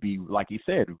would be, like you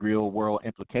said, real-world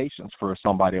implications for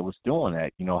somebody that was doing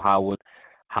that.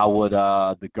 How would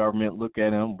the government look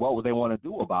at him? What would they want to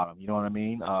do about him? You know what I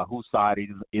mean? Whose side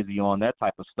is he on? That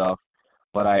type of stuff.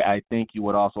 But I think you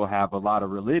would also have a lot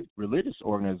of religious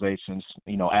organizations,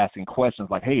 asking questions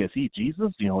like, hey, is he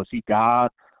Jesus? Is he God?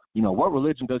 What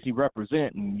religion does he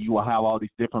represent? And you will have all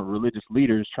these different religious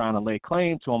leaders trying to lay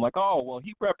claim to him, like, oh, well,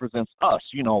 he represents us,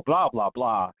 blah, blah,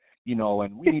 blah,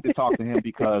 and we need to talk to him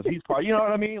because he's part, you know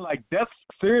what I mean? Like, that's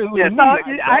seriously, I know.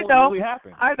 Really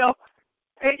happen. I know.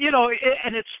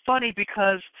 And it's funny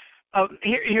because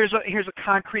here's a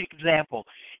concrete example.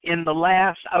 I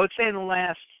would say in the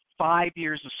last 5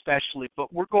 years especially,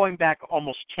 but we're going back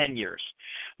almost 10 years.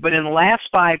 But in the last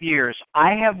 5 years,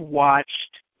 I have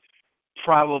watched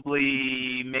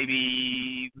probably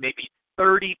maybe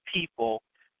 30 people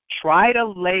try to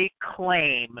lay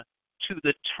claim to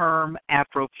the term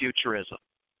Afrofuturism.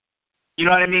 You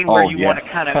know what I mean? Where you want to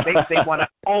kind of, they want to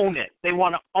own it. They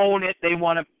want to own it. They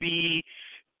want to be,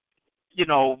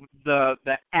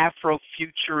 the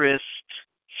Afrofuturist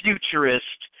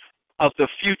of the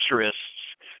futurists,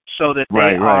 so that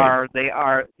they are the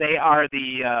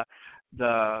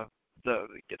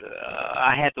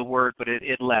I had the word, but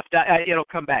it left. It'll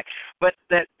come back. But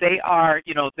that they are,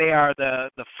 they are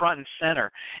the front and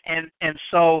center. And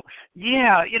so,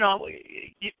 yeah,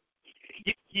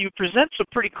 you present some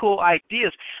pretty cool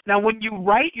ideas. Now, when you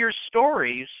write your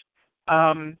stories,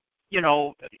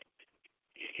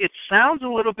 it sounds a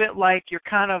little bit like you're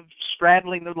kind of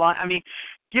straddling the line. I mean,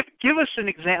 give us an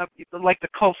example, like the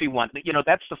Kofi one.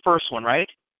 That's the first one, right?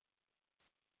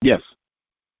 Yes.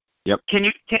 Yep. Can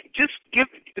you just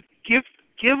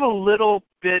give a little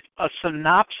bit a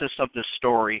synopsis of the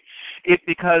story?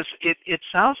 Because it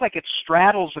sounds like it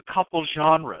straddles a couple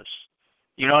genres.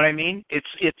 You know what I mean?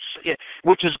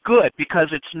 Which is good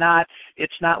because it's not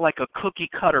like a cookie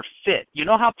cutter fit. You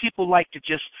know how people like to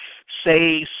just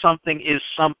say something is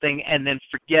something and then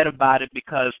forget about it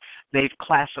because they've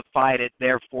classified it,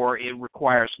 therefore it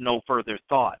requires no further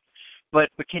thought. But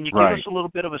can you give us a little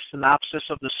bit of a synopsis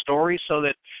of the story so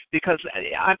that, because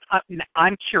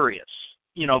I'm curious,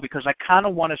 because I kind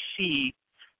of want to see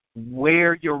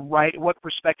where you're what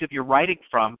perspective you're writing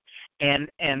from, and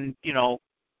I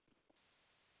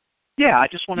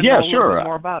just want to know a little bit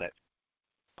more about it.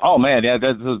 Oh man, yeah,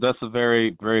 that's a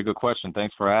very, very good question.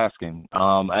 Thanks for asking.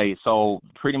 So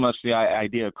pretty much the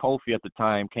idea of Kofi at the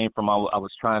time came from I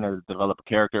was trying to develop a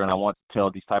character and I wanted to tell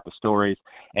these type of stories,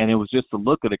 and it was just the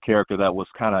look of the character that was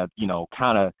kind of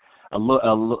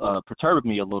perturbed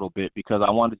me a little bit because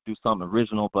I wanted to do something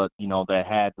original, but that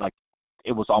had like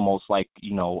it was almost like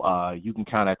you can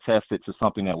kind of test it to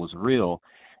something that was real.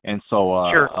 And so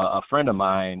a friend of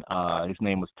mine, his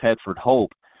name was Tedford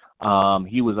Hope.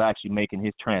 He was actually making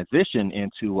his transition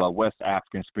into West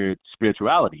African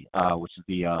spirituality, which is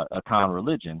the Akan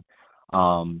religion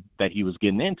that he was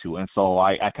getting into. And so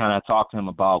I kind of talked to him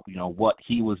about, what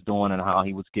he was doing and how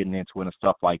he was getting into it and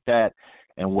stuff like that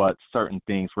and what certain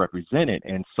things represented.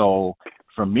 And so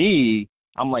for me,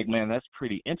 I'm like, man, that's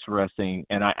pretty interesting.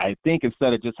 And I think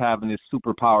instead of just having this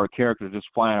superpowered character just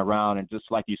flying around and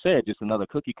just like you said, just another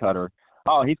cookie cutter,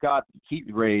 oh, he's got heat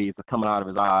rays coming out of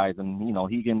his eyes, and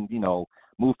he can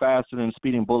move faster than a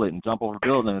speeding bullet and jump over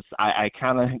buildings. I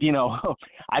kind of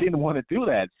I didn't want to do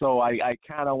that, so I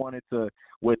kind of wanted to,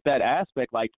 with that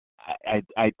aspect, like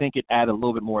I think it added a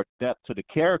little bit more depth to the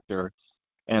character.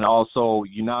 And also,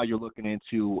 now you're looking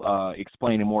into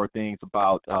explaining more things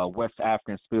about West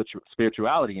African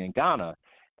spirituality in Ghana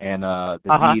and the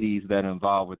deities that are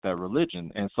involved with that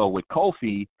religion. And so with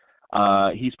Kofi,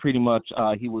 he's pretty much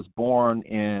he was born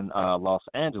in Los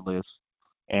Angeles,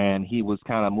 and he was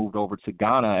kind of moved over to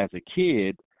Ghana as a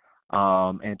kid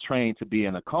and trained to be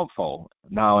an Akomfo.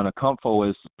 Now, an Akomfo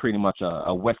is pretty much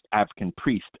a West African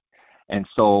priest. And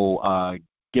so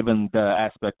given the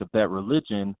aspect of that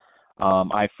religion,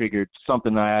 I figured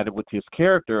something I added with his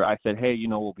character. I said, hey,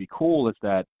 what would be cool is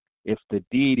that if the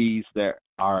deities that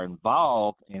are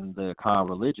involved in the Khan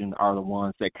religion are the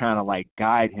ones that kind of like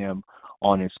guide him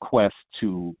on his quest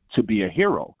to be a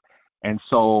hero. And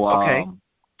so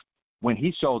when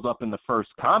he shows up in the first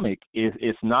comic,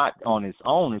 it's not on his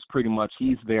own. It's pretty much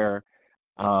he's there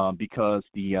because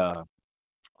the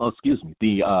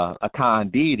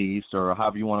Akan deities, or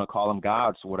however you want to call them,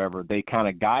 gods or whatever, they kind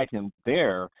of guide him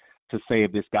there to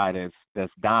save this guy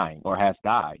that's dying or has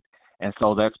died. And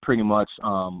so that's pretty much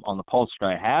on the poster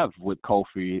I have with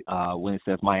Kofi when it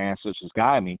says my ancestors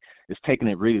guide me, it's taking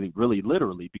it really, really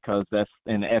literally, because that's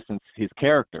in essence his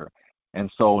character. And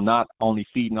so not only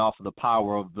feeding off of the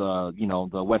power of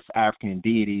the West African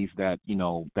deities that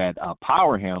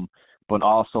power him, but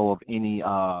also of any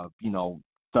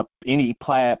any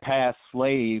past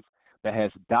slave that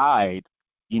has died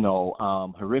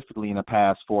horrifically in the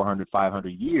past 400, 500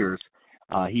 years,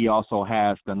 he also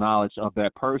has the knowledge of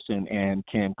that person and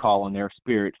can call on their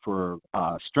spirit for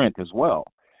strength as well.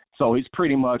 So he's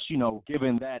pretty much,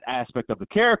 given that aspect of the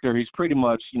character, he's pretty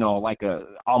much, like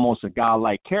almost a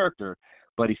godlike character,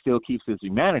 but he still keeps his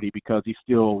humanity because he's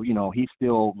still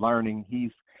learning.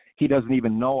 He doesn't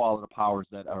even know all of the powers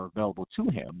that are available to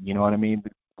him. You know what I mean?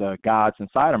 The gods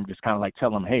inside him just kind of like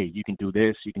tell him, hey, you can do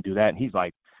this, you can do that. And he's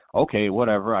like, okay,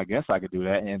 whatever, I guess I could do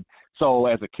that. And so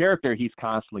as a character, he's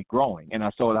constantly growing. And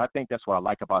so I think that's what I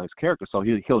like about his character. So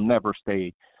he'll never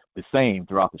stay the same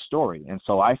throughout the story. And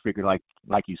so I figured, like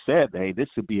you said, hey, this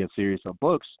could be a series of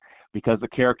books because the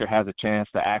character has a chance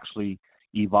to actually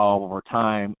evolve over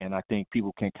time. And I think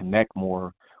people can connect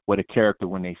more with a character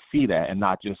when they see that, and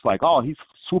not just like, oh, he's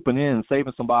swooping in,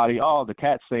 saving somebody, oh, the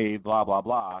cat saved, blah, blah,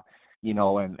 blah,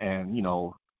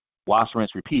 and wash,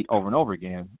 rinse, repeat over and over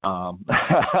again. So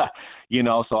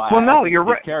you're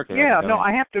right. Yeah, no,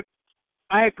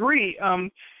 I agree.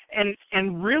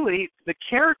 And really, the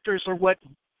characters are what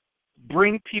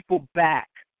bring people back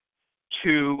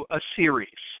to a series.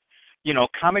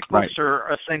 Comic books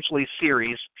are essentially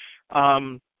series.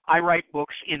 I write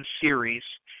books in series.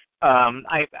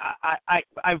 I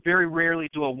very rarely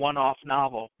do a one-off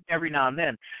novel, every now and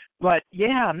then. But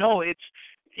yeah, no,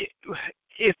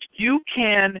 if you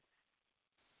can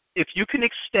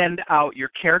extend out your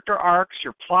character arcs,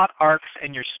 your plot arcs,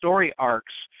 and your story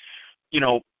arcs,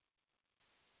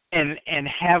 and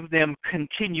have them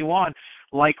continue on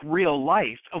like real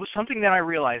life. It was something that I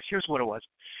realized. Here's what it was.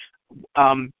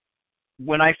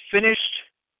 When I finished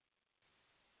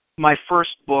my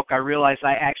first book, I realized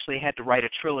I actually had to write a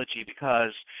trilogy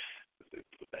because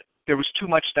there was too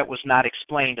much that was not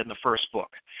explained in the first book.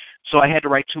 So I had to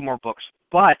write 2 more books.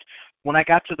 But when I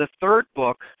got to the third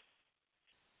book,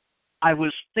 I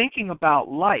was thinking about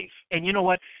life. And you know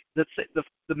what? The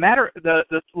matter,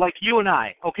 like you and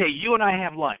I, okay, you and I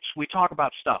have lunch. We talk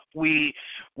about stuff. We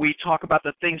talk about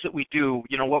the things that we do,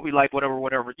 what we like, whatever,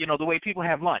 the way people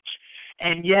have lunch.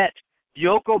 And yet,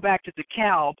 you'll go back to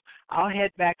DeKalb, I'll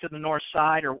head back to the north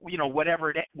side, or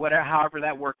whatever, however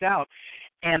that worked out,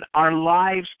 and our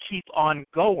lives keep on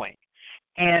going.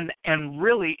 And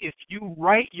really, if you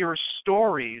write your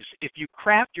stories, if you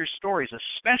craft your stories,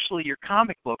 especially your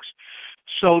comic books,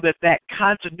 so that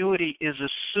continuity is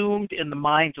assumed in the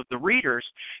minds of the readers,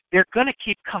 they're going to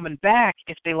keep coming back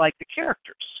if they like the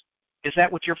characters. Is that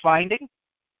what you're finding?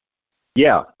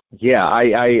 Yeah,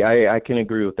 I can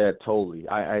agree with that totally.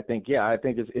 I think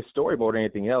it's storyboard or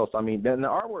anything else. I mean, then the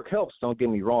artwork helps. Don't get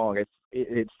me wrong.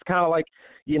 It's kind of like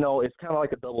it's kind of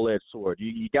like a double-edged sword.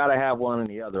 You got to have one and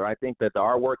the other. I think that the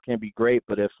artwork can be great,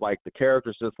 but if like the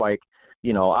character's just like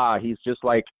he's just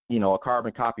like a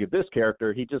carbon copy of this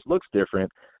character, he just looks different.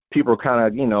 People are kind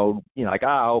of like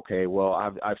okay, well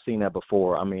I've seen that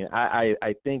before. I mean,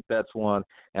 I think that's one.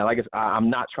 And like I'm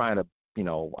not trying to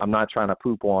I'm not trying to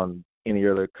poop on any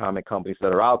other comic companies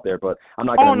that are out there, but I'm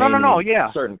not going to name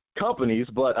any certain companies,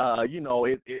 but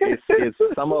it's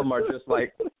some of them are just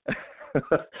like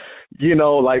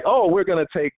like, oh, we're going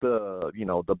to take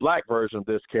the black version of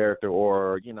this character,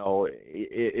 or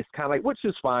it's kind of like, which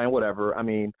is fine, whatever. I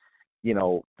mean,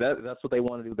 that's what they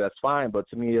want to do, that's fine, but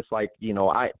to me it's like,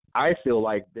 I feel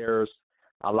like there's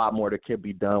a lot more that could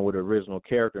be done with the original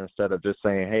character instead of just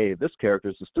saying, hey, this character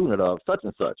is a student of such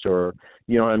and such, or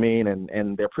you know what I mean,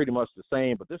 and they're pretty much the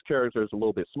same, but this character is a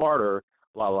little bit smarter,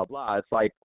 blah blah blah. It's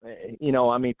like, I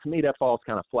mean, to me that falls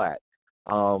kind of flat.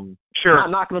 Sure. Not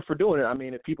knocking them for doing it. I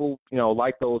mean, if people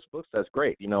like those books, that's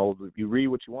great. You read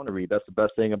what you want to read. That's the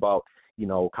best thing about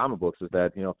comic books, is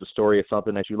that if the story is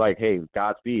something that you like, hey,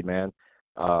 Godspeed, man.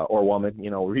 Or woman,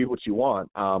 read what you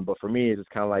want. But for me, it's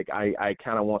kind of like I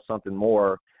kind of want something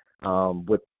more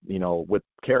with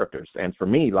characters. And for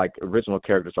me, like, original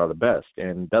characters are the best.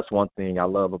 And that's one thing I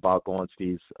love about going to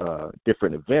these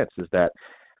different events, is that,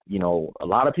 a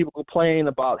lot of people complain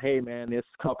about, hey, man, this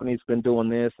company's been doing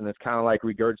this, and it's kind of like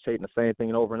regurgitating the same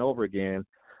thing over and over again.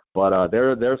 But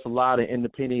there's a lot of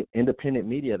independent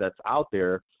media that's out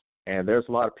there, and there's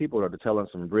a lot of people that are telling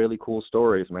some really cool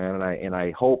stories, man. And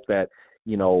I hope that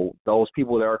those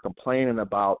people that are complaining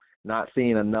about not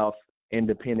seeing enough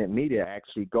independent media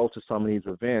actually go to some of these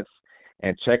events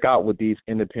and check out what these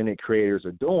independent creators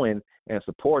are doing and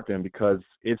support them, because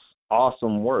it's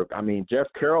awesome work. I mean, Jeff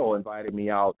Carroll invited me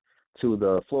out to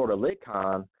the Florida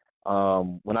LitCon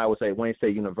when I was at Wayne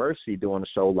State University doing the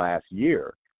show last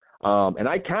year. And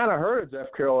I kind of heard of Jeff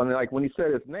Carroll, and like when he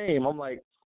said his name, I'm like,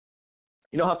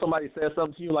 how somebody says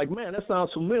something to you like, man, that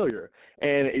sounds familiar.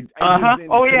 And it didn't connect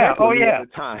with me at the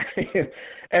time.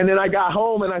 And then I got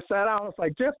home and I sat down. I was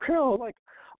like, Jeff Carroll, like,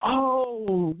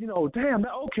 oh, damn,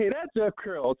 okay, that's Jeff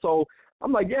Carroll. So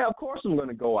I'm like, yeah, of course I'm going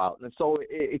to go out. And so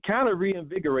it kind of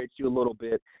reinvigorates you a little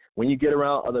bit when you get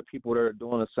around other people that are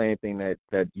doing the same thing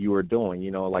that you are doing.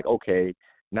 Like, okay,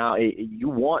 now you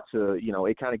want to,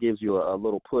 it kind of gives you a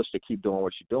little push to keep doing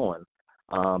what you're doing.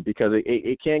 Because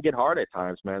it can get hard at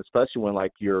times, man, especially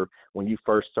when you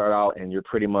first start out and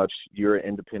you're an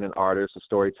independent artist, a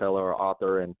storyteller, or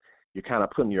author, and you're kind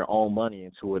of putting your own money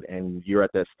into it, and you're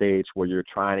at that stage where you're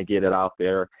trying to get it out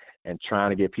there and trying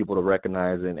to get people to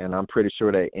recognize it. And I'm pretty sure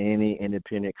that any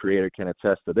independent creator can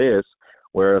attest to this,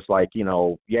 where it's like,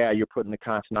 yeah, you're putting the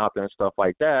content out there and stuff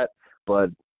like that, but,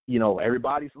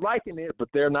 everybody's liking it, but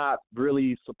they're not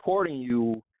really supporting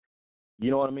you, you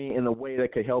know what I mean, in a way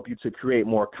that could help you to create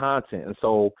more content. And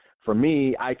so for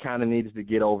me, I kind of needed to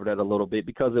get over that a little bit,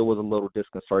 because it was a little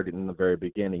disconcerting in the very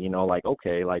beginning, like,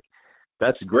 okay, like,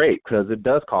 that's great, because it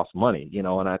does cost money, and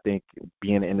I think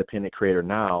being an independent creator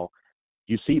now,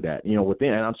 you see that,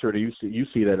 within, and I'm sure that you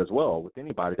see that as well with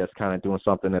anybody that's kind of doing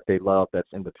something that they love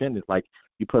that's independent. Like,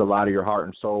 you put a lot of your heart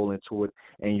and soul into it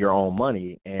and your own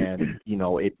money, and,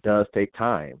 it does take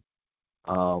time.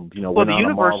 Well, the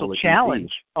universal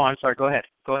challenge. Oh, I'm sorry. Go ahead.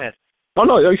 Oh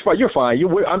no, you're fine.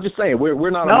 I'm just saying we're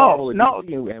not a Marvel,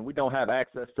 and we don't have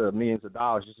access to millions of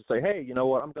dollars just to say, hey, you know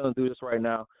what, I'm going to do this right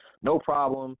now, no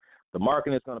problem. The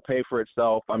marketing is going to pay for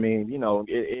itself. I mean,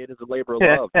 it is a labor of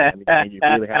love, and you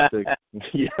really have to,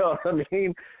 you know what I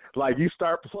mean? Like, you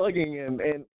start plugging,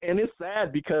 and it's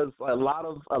sad, because a lot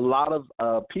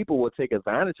of people will take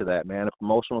advantage of that, man. The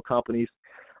promotional companies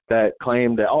that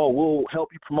claim that, oh, we'll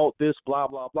help you promote this, blah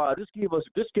blah blah. Just give us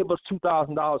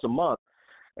 $2,000 a month.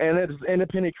 And as an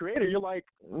independent creator, you're like,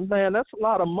 man, that's a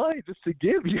lot of money just to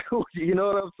give you. You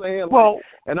know what I'm saying? Well, like,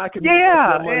 and I can make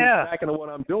that money back into what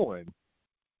I'm doing.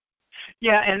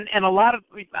 Yeah, and a lot of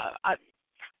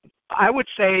I would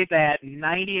say that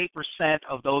 98%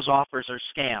 of those offers are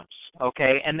scams.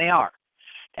 Okay, and they are.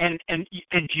 And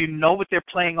you know what they're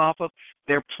playing off of?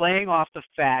 They're playing off the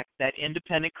fact that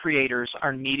independent creators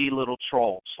are needy little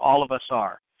trolls. All of us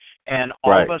are, and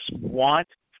all of us want,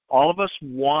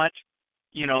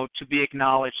 to be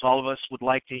acknowledged. All of us would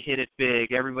like to hit it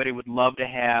big. Everybody would love to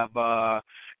have, a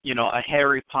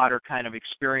Harry Potter kind of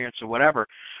experience or whatever.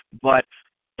 But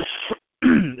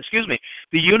excuse me,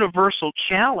 the universal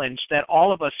challenge that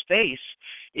all of us face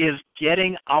is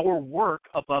getting our work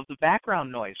above the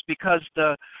background noise, because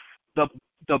the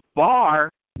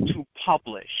bar to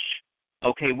publish,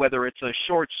 okay, whether it's a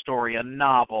short story, a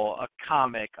novel, a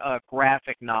comic, a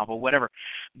graphic novel, whatever,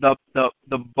 the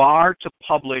bar to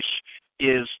publish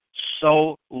is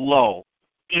so low.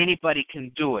 Anybody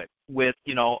can do it with,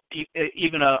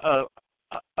 even a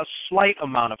slight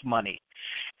amount of money.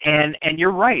 And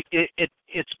you're right. It's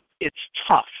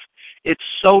tough. It's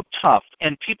so tough,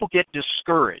 and people get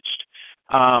discouraged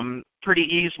pretty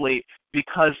easily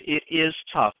because it is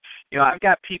tough. I've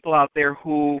got people out there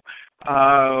who,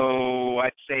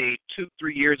 I'd say 2-3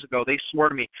 years ago, they swore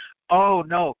to me, oh,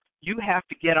 no, you have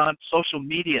to get on social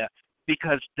media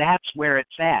because that's where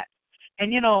it's at.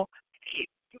 And,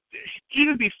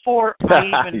 even before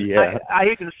I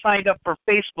even signed up for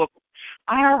Facebook,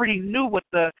 I already knew what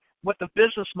the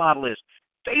business model is.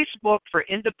 Facebook for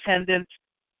independent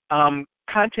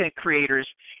content creators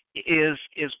is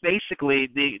basically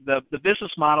the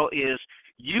business model is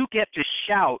you get to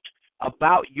shout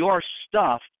about your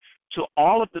stuff to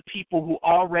all of the people who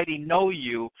already know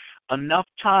you enough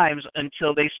times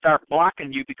until they start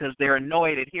blocking you because they're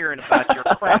annoyed at hearing about your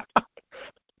crap.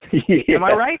 Yeah. Am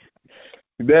I right?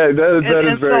 That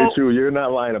is very true. You're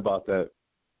not lying about that.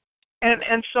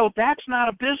 And so that's not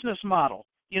a business model,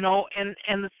 and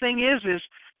the thing is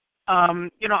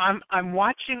I'm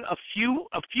watching a few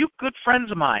good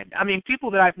friends of mine. I mean, people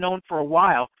that I've known for a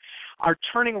while are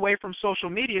turning away from social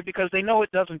media because they know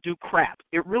it doesn't do crap.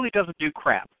 It really doesn't do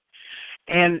crap.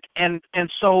 And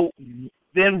so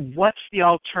then what's the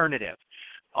alternative?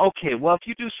 Okay, well, if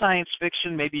you do science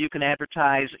fiction, maybe you can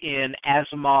advertise in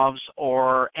Asimov's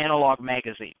or Analog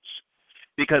magazines,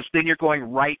 because then you're going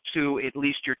right to at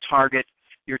least your target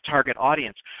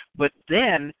audience. But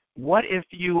then what if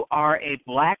you are a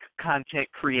black content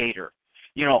creator?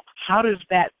 How does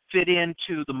that fit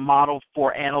into the model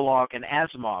for Analog and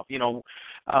Asimov?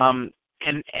 And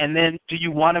then do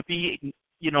you want to be,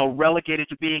 relegated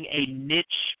to being a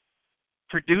niche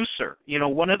producer?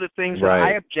 One of the things that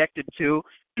I objected to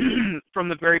from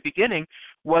the very beginning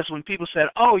was when people said,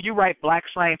 oh, you write black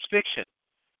science fiction.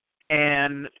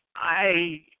 And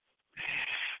I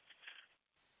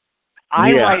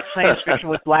write science fiction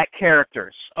with black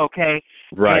characters, okay?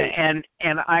 Right. And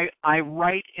I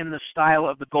write in the style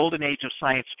of the golden age of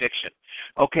science fiction,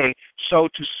 okay? So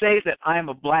to say that I'm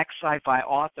a black sci-fi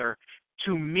author,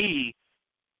 to me,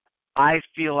 I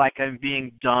feel like I'm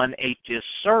being done a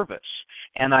disservice.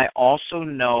 And I also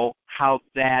know how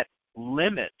that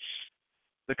limits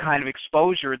the kind of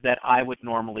exposure that I would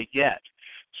normally get.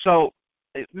 So,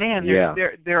 man,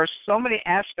 there are so many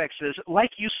aspects of this.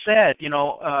 Like you said,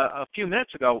 a few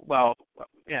minutes ago,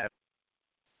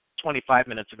 25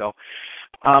 minutes ago,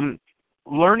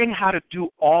 learning how to do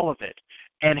all of it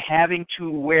and having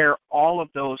to wear all of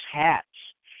those hats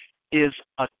is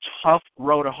a tough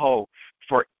row to hoe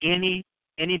for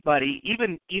anybody.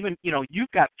 Even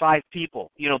you've got 5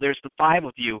 people. There's the 5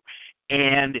 of you,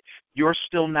 and you're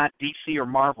still not DC or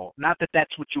Marvel. Not that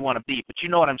that's what you want to be, but you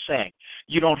know what I'm saying.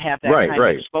 You don't have that kind of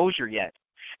exposure yet.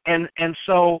 And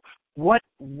so what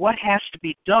has to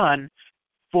be done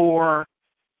for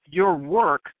your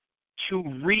work to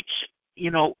reach,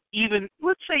 even,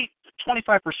 let's say,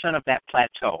 25% of that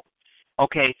plateau,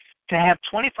 okay? To have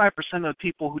 25% of the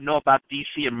people who know about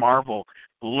DC and Marvel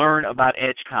learn about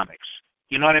Edge Comics.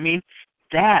 You know what I mean?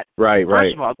 That,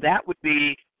 first of all, that would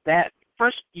be, that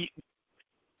first,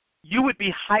 you would be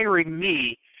hiring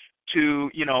me to,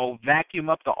 vacuum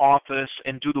up the office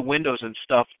and do the windows and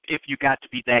stuff if you got to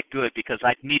be that good, because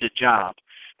I'd need a job,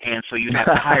 and so you'd have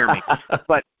to hire me.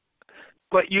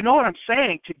 But you know what I'm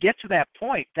saying? To get to that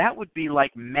point, that would be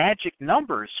like magic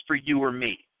numbers for you or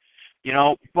me.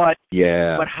 But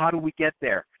how do we get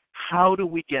there? How do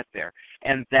we get there?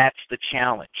 And that's the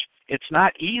challenge. It's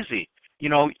not easy.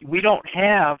 We don't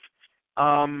have,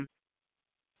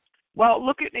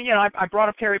 look at, I brought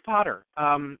up Harry Potter.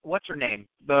 What's her name?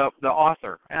 The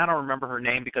author. And I don't remember her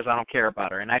name because I don't care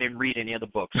about her, and I didn't read any of the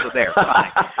books, so there,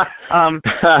 fine.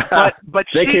 But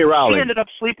she ended up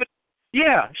sleeping.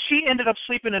 Yeah, she ended up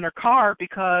sleeping in her car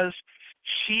because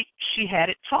she had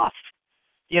it tough.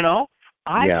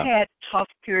 I've had tough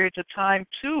periods of time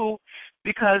too,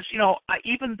 because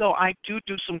even though I do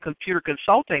some computer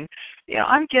consulting,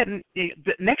 I'm getting,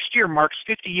 next year marks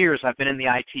 50 years I've been in the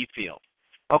IT field.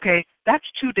 Okay, that's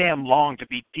too damn long to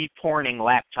be deporting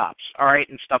laptops, all right,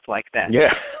 and stuff like that.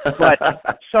 Yeah.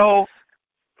 But so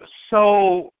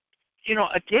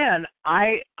again,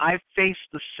 I face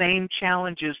the same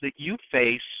challenges that you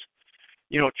face.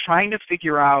 Trying to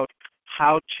figure out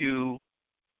how to,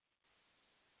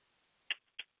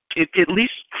 at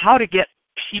least how to get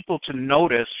people to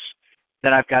notice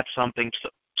that I've got something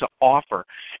to offer.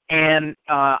 And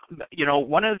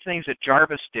one of the things that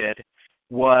Jarvis did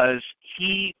was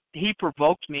he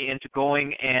provoked me into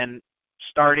going and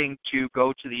starting to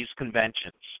go to these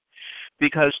conventions,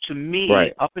 because to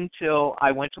me, up until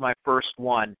I went to my first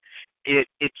one, it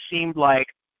seemed like,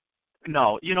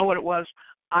 no, you know what it was?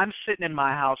 I'm sitting in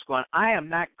my house going, I am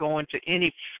not going to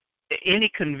any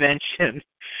convention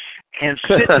and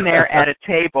sitting there at a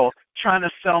table trying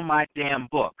to sell my damn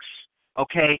books.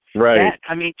 Okay? Right.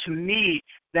 To me,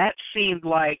 that seemed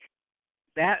like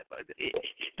I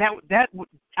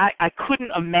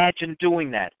couldn't imagine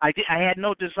doing that. I had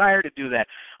no desire to do that.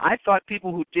 I thought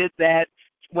people who did that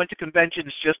went to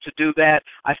conventions just to do that.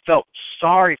 I felt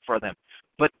sorry for them.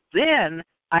 But then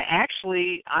I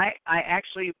actually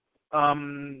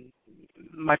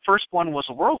my first one was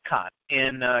a WorldCon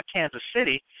in Kansas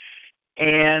City,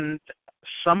 and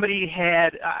somebody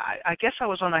had I guess I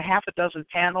was on a half a dozen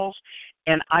panels,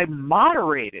 and I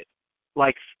moderated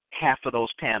like half of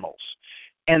those panels.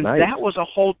 And Nice. that was a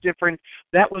whole different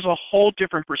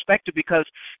perspective because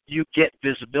you get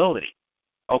visibility.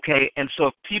 Okay? And so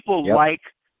if people Yep. like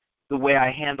the way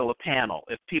I handle a panel,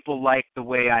 if people like the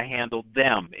way I handle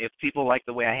them, if people like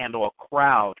the way I handle a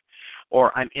crowd,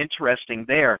 or I'm interesting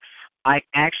there, I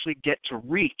actually get to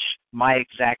reach my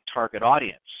exact target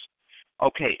audience.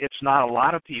 Okay, it's not a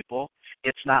lot of people.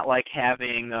 It's not like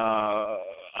having a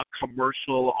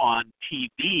commercial on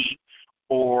TV,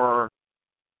 or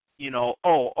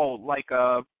like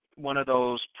one of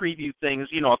those preview things,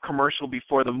 a commercial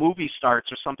before the movie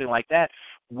starts or something like that,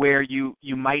 where you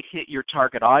might hit your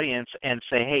target audience and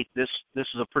say, hey, this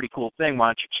is a pretty cool thing. Why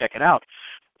don't you check it out?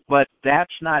 But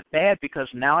that's not bad, because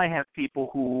now I have people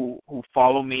who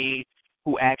follow me,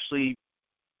 who actually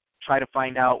try to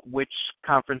find out which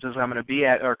conferences I'm going to be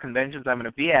at or conventions I'm going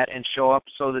to be at and show up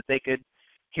so that they could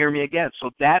hear me again. So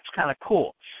that's kind of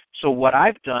cool. So what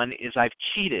I've done is I've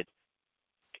cheated,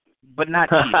 but not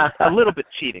cheating, a little bit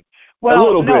cheating. Well, a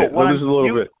little no, bit. Just a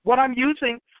little bit. What I'm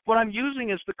using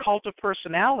is the cult of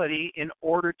personality in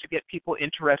order to get people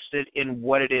interested in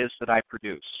what it is that I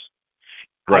produce.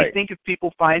 Right. I think if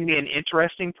people find me an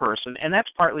interesting person, and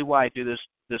that's partly why I do this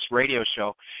radio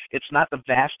show. It's not the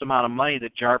vast amount of money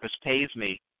that Jarvis pays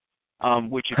me,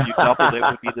 which if you doubled it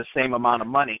would be the same amount of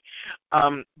money.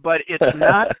 But it's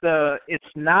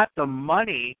not the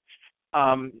money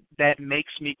that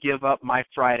makes me give up my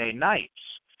Friday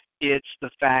nights. It's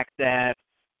the fact that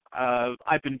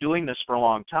I've been doing this for a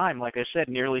long time, like I said,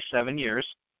 nearly 7 years.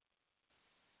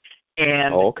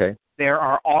 And okay. there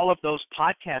are all of those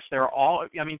podcasts.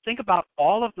 Think about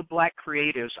all of the black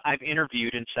creatives I've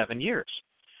interviewed in 7 years.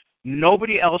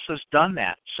 Nobody else has done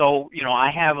that. So, I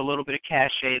have a little bit of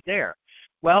cachet there.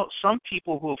 Well, some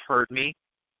people who have heard me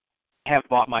have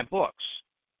bought my books.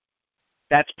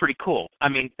 That's pretty cool.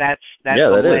 That's a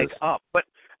leg up. But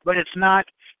it's not,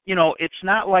 it's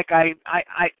not like I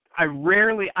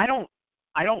don't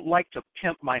like to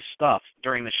pimp my stuff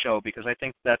during the show, because I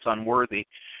think that's unworthy.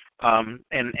 And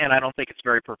I don't think it's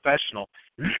very professional.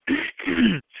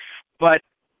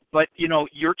 But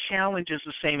your challenge is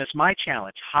the same as my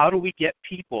challenge. How do we get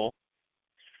people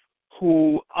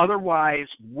who otherwise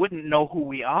wouldn't know who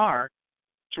we are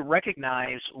to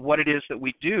recognize what it is that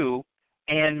we do,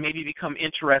 and maybe become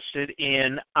interested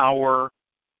in our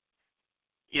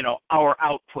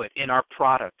output, in our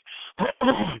product?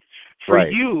 For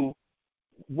right. you,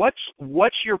 what's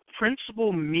your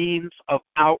principal means of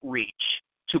outreach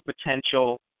to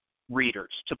potential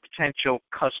readers, to potential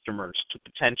customers, to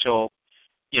potential,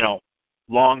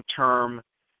 long-term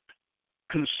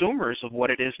consumers of what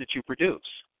it is that you produce?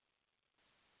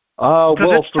 Well,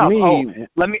 it's for tough. me,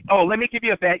 let me give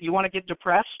you a bet. You want to get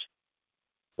depressed?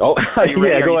 oh, Are you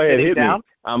ready? yeah, go ahead, hit down? me.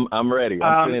 I'm ready.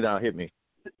 I'm sitting down. Hit me.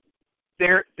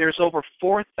 There's over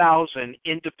 4,000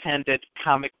 independent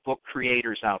comic book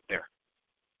creators out there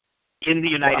in the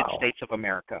United States of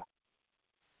America.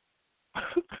 How?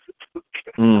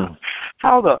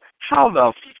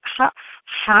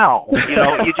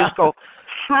 You just go,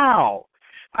 how?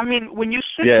 When you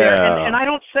sit there, and I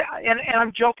don't say, and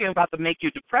I'm joking about the make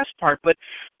you depressed part, but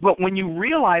when you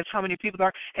realize how many people there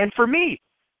are, and for me,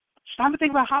 stop and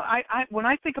think about how when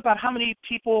I think about how many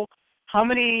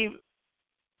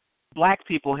black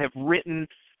people have written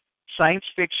science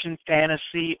fiction,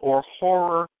 fantasy, or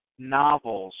horror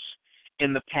novels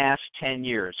in the past 10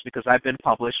 years, because I've been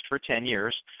published for 10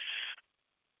 years,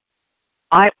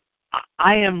 I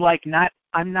am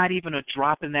I'm not even a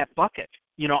drop in that bucket.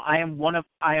 I am one of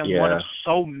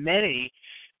so many.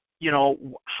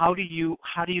 How do you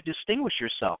distinguish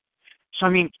yourself?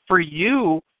 So for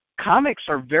you, comics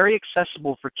are very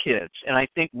accessible for kids, and I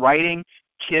think writing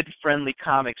kid-friendly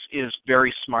comics is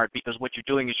very smart, because what you're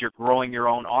doing is you're growing your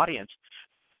own audience.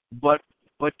 But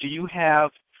do you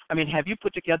have you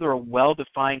put together a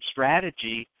well-defined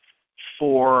strategy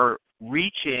for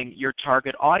reaching your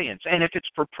target audience? And if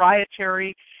it's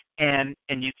proprietary and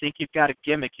you think you've got a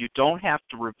gimmick, you don't have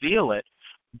to reveal it,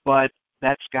 but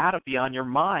that's got to be on your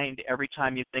mind every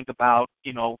time you think about,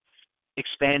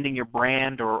 expanding your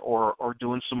brand or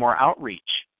doing some more outreach.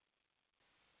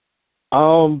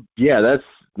 Yeah,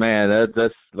 Man,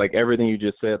 that's like everything you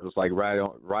just said was like right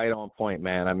on point,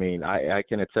 man. I mean, I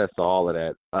can attest to all of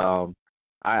that.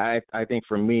 I think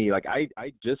for me, like I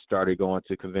just started going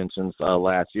to conventions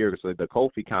last year. So the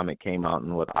Kofi comic came out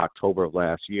in October of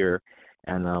last year,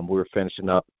 and we were finishing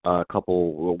up a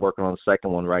couple. We're working on the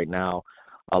second one right now,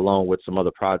 along with some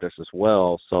other projects as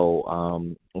well.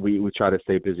 So we try to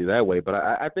stay busy that way. But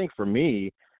I think for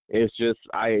me, it's just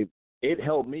it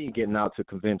helped me getting out to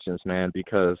conventions, man,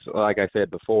 because like I said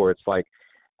before, it's like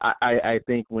I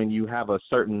think when you have a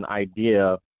certain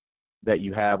idea that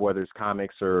you have, whether it's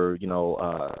comics or,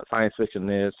 science fiction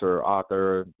this or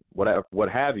author, whatever, what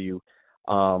have you,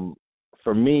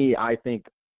 for me, I think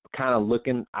kind of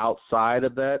looking outside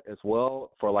of that as well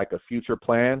for like a future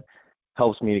plan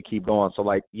helps me to keep going. So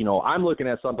like, I'm looking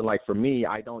at something like, for me,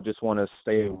 I don't just want to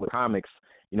stay with comics.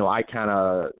 I kind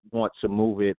of want to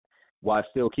move it while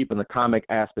still keeping the comic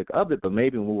aspect of it, but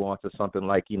maybe move on to something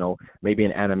like, maybe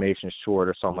an animation short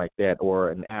or something like that,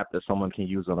 or an app that someone can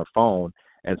use on their phone.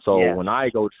 And so when I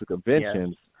go to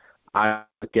conventions, I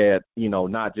look at,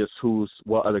 not just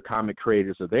what other comic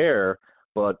creators are there,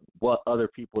 but what other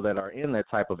people that are in that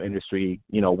type of industry,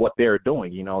 what they're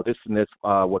doing. This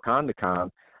WakandaCon,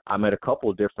 I met a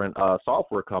couple of different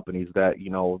software companies that,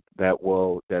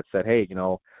 that said, hey,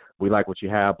 we like what you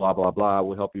have, blah, blah, blah.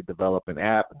 We'll help you develop an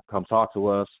app. Come talk to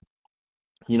us.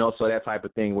 So that type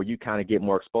of thing where you kind of get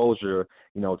more exposure,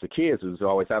 to kids who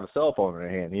always have a cell phone in their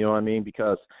hand, you know what I mean?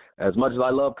 Because as much as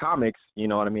I love comics, you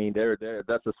know what I mean,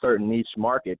 that's a certain niche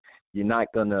market. You're not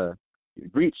going to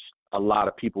reach a lot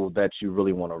of people that you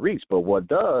really want to reach. But what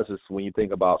does is when you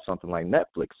think about something like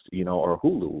Netflix, or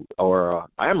Hulu or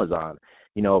Amazon,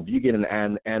 if you get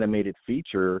an animated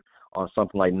feature on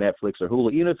something like Netflix or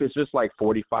Hulu, even if it's just like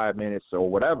 45 minutes or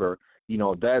whatever,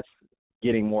 that's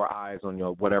getting more eyes on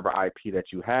whatever IP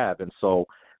that you have. And so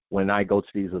when I go to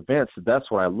these events,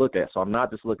 that's what I look at. So I'm not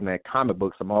just looking at comic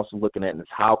books. I'm also looking at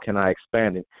how can I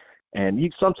expand it. And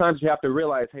sometimes you have to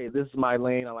realize, hey, this is my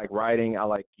lane. I like writing. I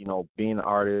like, being an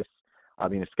artist. I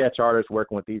mean, a sketch artist,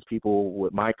 working with these people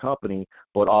with my company,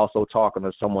 but also talking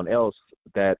to someone else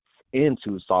that's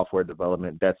into software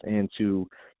development, that's into,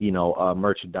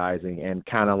 merchandising, and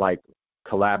kind of like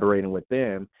collaborating with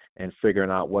them and figuring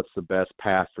out what's the best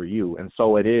path for you. And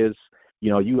so it is,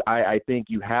 I think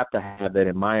you have to have that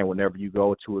in mind whenever you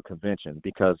go to a convention,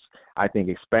 because I think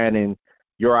expanding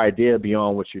your idea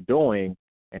beyond what you're doing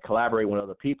and collaborate with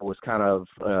other people is kind of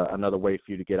another way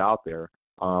for you to get out there.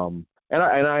 And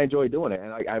I enjoy doing it.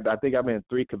 And I think I've been in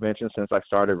 3 conventions since I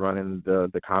started running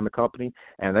the comic company,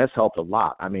 and that's helped a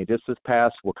lot. I mean, this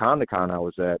past WakandaCon I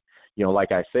was at,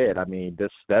 like I said, I mean,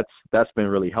 that's been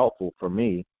really helpful for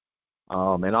me.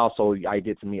 And also I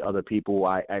get to meet other people.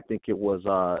 I think it was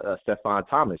Stefan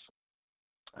Thomas.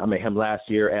 I met him last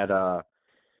year at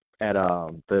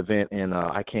the event in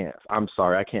I'm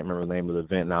sorry, I can't remember the name of the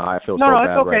event now. I feel so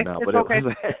bad right now. But it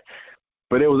was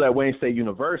But it was at Wayne State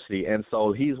University, and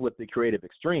so he's with the Creative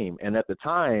Extreme. And at the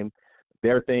time,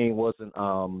 their thing wasn't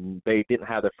they didn't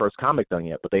have their first comic done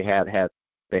yet, but they had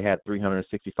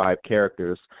 365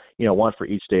 characters, one for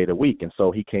each day of the week. And so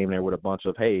he came there with a bunch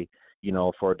of, hey,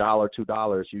 for $1,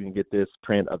 $2, you can get this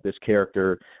print of this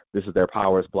character. This is their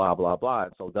powers, blah, blah, blah.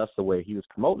 And so that's the way he was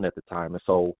promoting at the time. And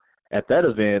so at that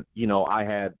event, I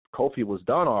had Kofi was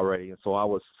done already, and so I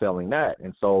was selling that.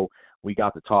 And so we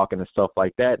got to talking and stuff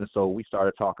like that. And so we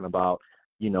started talking about,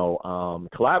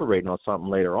 collaborating on something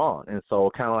later on. And so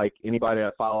kind of like anybody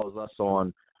that follows us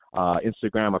on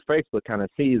Instagram or Facebook kind of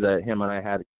sees that him and I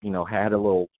had a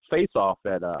little face-off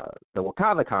at the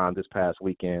WakandaCon this past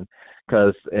weekend,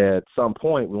 because at some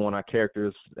point we want our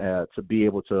characters to be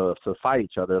able to fight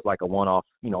each other. It's like a one-off,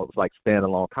 it's like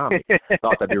standalone comic.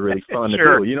 Thought that'd be really fun to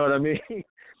do. You know what I mean?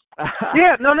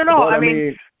 Yeah, no. But, I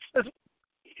mean,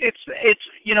 it's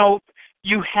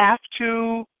you have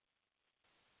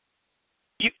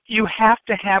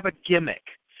to have a gimmick,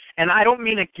 and I don't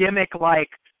mean a gimmick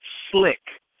like slick,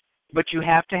 but you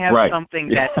have to have something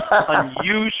that's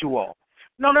unusual.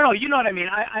 No, you know what I mean.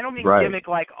 I don't mean gimmick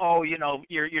like,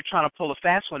 you're trying to pull a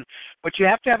fast one, but you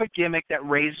have to have a gimmick that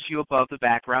raises you above the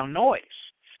background noise.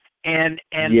 And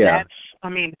that's, I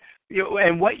mean,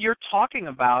 and what you're talking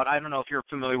about, I don't know if you're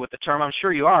familiar with the term, I'm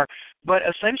sure you are, but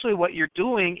essentially what you're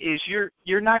doing is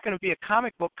you're not going to be a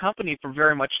comic book company for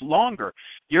very much longer.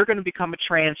 You're going to become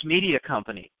a transmedia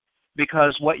company,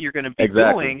 because what you're going to be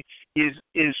doing is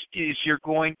you're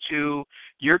going to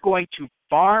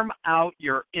farm out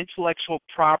your intellectual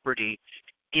property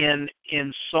in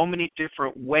so many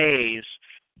different ways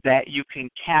that you can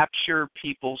capture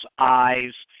people's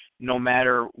eyes no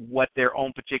matter what their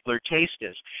own particular taste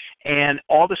is. And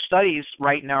all the studies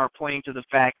right now are pointing to the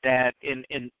fact that in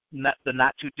the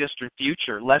not-too-distant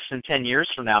future, less than 10 years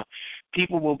from now,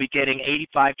 people will be getting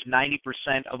 85 to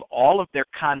 90% of all of their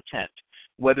content,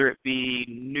 whether it be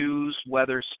news,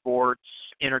 weather, sports,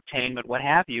 entertainment, what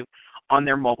have you, on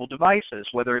their mobile devices,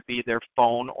 whether it be their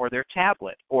phone or their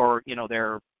tablet or,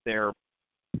 their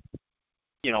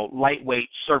lightweight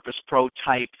Surface Pro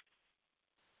type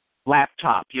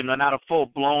laptop, not a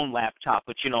full-blown laptop,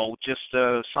 but, just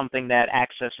something that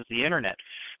accesses the internet.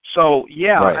 So,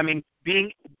 yeah, Right. I mean,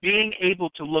 being able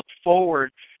to look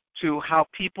forward to how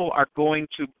people are going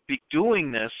to be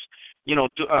doing this,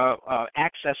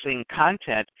 accessing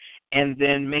content, and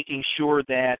then making sure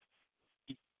that,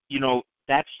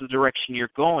 that's the direction you're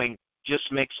going,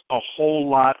 just makes a whole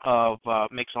lot of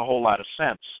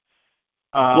sense.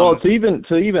 Well, to even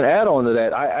add on to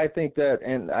that, I think that,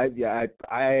 and I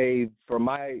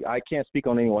can't speak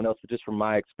on anyone else, but just from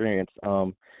my experience,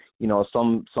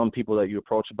 some people that you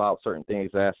approach about certain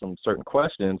things, ask them certain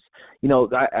questions,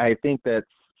 I think that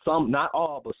some, not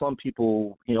all, but some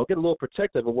people, get a little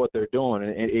protective of what they're doing,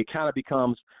 and it kind of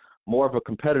becomes more of a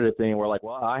competitive thing where, like,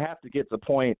 well, I have to get to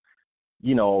point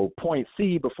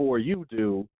C before you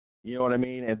do. You know what I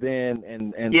mean? And then,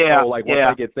 so, like, once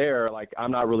I get there, like,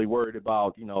 I'm not really worried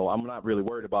about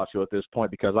you at this point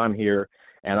because I'm here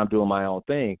and I'm doing my own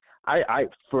thing.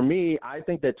 For me, I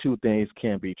think that two things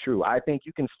can be true. I think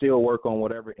you can still work on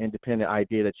whatever independent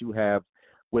idea that you have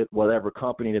with whatever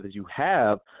company that you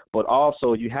have, but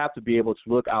also you have to be able to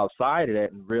look outside of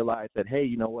that and realize that, hey,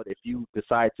 you know what, if you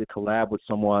decide to collab with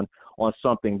someone on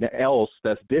something else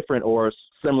that's different or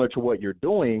similar to what you're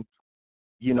doing,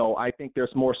 I think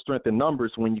there's more strength in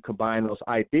numbers when you combine those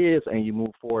ideas and you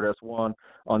move forward as one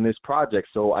on this project.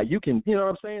 So you can, you know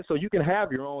what I'm saying? So you can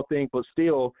have your own thing, but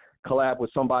still collab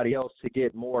with somebody else to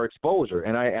get more exposure.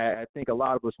 And I think a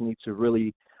lot of us need to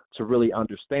really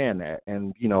understand that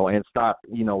and, and stop,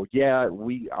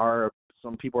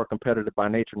 some people are competitive by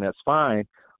nature and that's fine,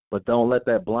 but don't let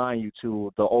that blind you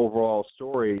to the overall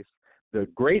stories, the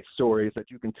great stories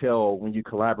that you can tell when you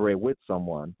collaborate with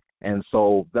someone. And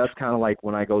so that's kind of like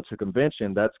when I go to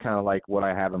convention, that's kind of like what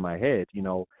I have in my head.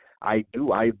 I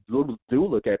do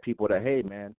look at people that, hey,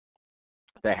 man,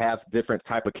 that have different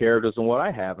type of characters than what I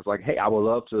have. It's like, hey, I would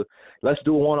love to, let's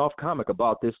do a one-off comic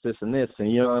about this, and this.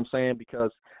 And you know what I'm saying?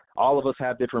 Because all of us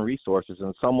have different resources,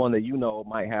 and someone that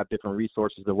might have different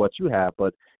resources than what you have.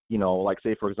 But, like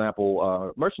say, for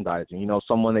example, merchandising,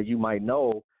 someone that you might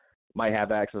know might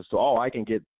have access to, I can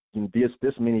get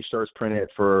this many shirts printed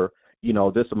for,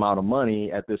 this amount of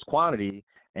money at this quantity,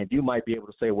 and you might be able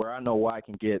to say, I know why I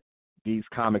can get these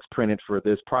comics printed for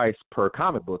this price per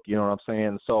comic book, you know what I'm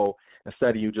saying? So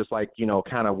instead of you just like,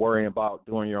 kind of worrying about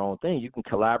doing your own thing, you can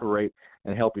collaborate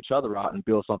and help each other out and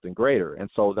build something greater. And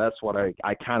so that's what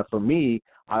I kind of, for me,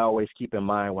 I always keep in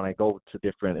mind when I go to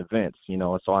different events,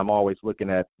 and so I'm always looking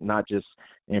at not just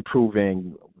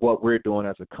improving what we're doing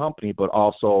as a company, but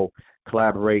also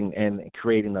collaborating and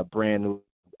creating a brand new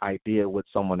idea with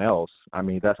someone else. I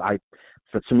mean, to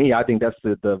me, I think that's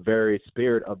the very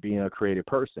spirit of being a creative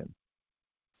person.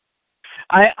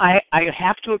 I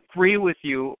have to agree with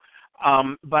you,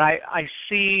 but I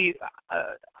see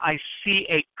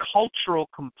a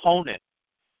cultural component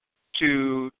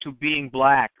to being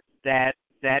black that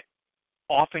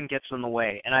often gets in the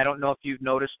way. And I don't know if you've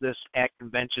noticed this at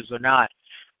conventions or not,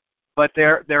 but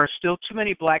there are still too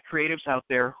many black creatives out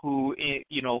there who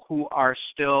are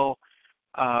still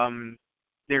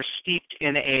they're steeped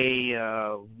in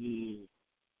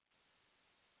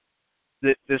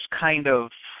this kind of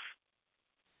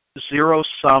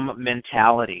zero-sum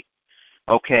mentality,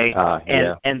 okay?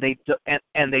 And they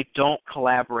don't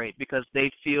collaborate because they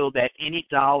feel that any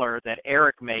dollar that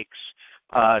Eric makes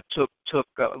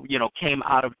came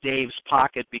out of Dave's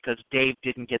pocket because Dave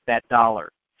didn't get that dollar.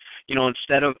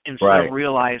 Instead of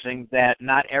realizing that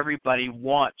not everybody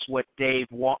wants what Dave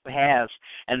has,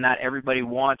 and not everybody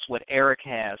wants what Eric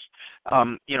has.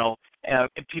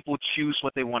 People choose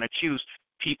what they want to choose.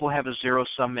 People have a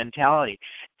zero-sum mentality,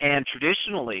 and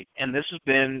traditionally, and this has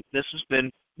been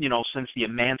since the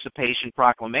Emancipation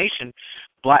Proclamation,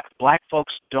 black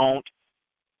folks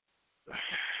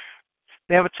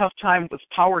they have a tough time with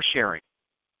power sharing.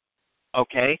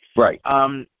 Okay. Right.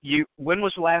 When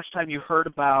was the last time you heard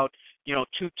about,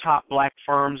 two top black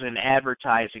firms in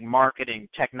advertising, marketing,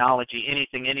 technology,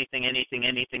 anything?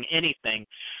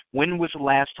 When was the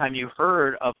last time you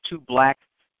heard of two black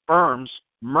firms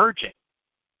merging?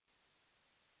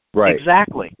 Right.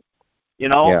 Exactly.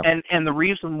 And the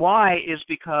reason why is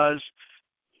because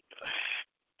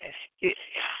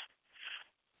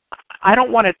I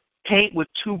don't want to paint with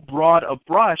too broad a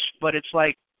brush, but it's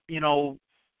like,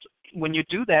 when you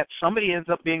do that, somebody ends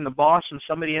up being the boss and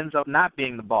somebody ends up not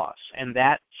being the boss, and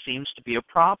that seems to be a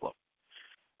problem.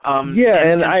 And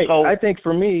so, I think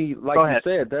for me, like you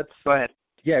said, that's... Go ahead.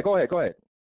 Yeah, go ahead.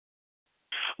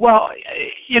 Well,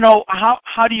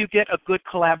 how do you get a good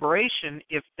collaboration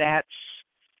if that's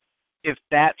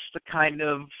the kind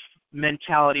of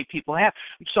mentality people have?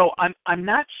 So I'm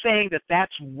not saying that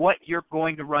that's what you're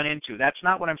going to run into. That's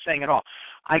not what I'm saying at all.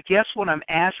 I guess what I'm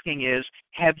asking is,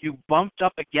 have you bumped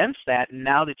up against that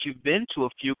now that you've been to a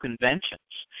few conventions?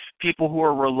 People who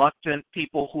are reluctant,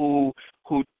 people who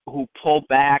pull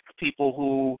back, people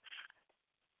who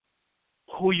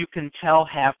you can tell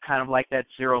have kind of like that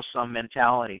zero-sum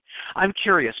mentality. I'm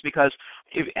curious because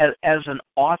as an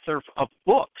author of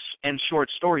books and short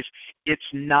stories, it's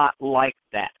not like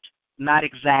that. Not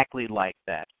exactly like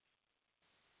that.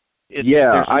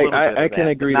 I can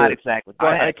agree. Not exactly. Go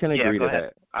ahead. I can agree to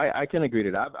that. I can agree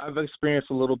to that. I've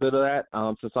experienced a little bit of that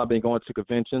since I've been going to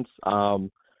conventions.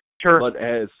 Sure. But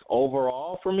as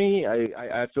overall for me,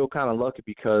 I feel kind of lucky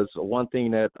because one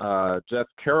thing that Jeff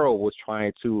Carroll was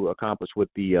trying to accomplish with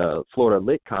the Florida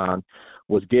LitCon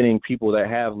was getting people that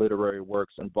have literary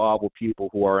works involved with people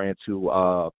who are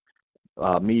into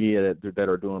media that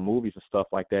are doing movies and stuff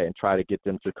like that, and try to get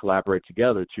them to collaborate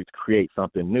together to create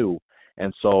something new.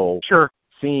 And so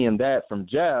seeing that from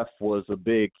Jeff was a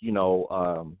big,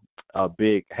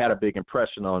 had a big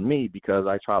impression on me, because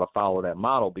I try to follow that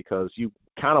model, because you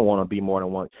kind of want to be more than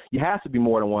one. You have to be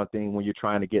more than one thing when you're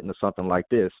trying to get into something like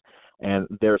this. And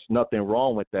there's nothing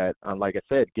wrong with that. Like I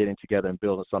said, getting together and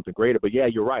building something greater. But yeah,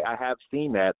 you're right. I have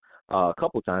seen that a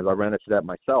couple of times. I ran into that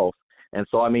myself. And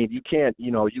so, I mean, you can't,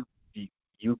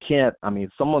 you can't, I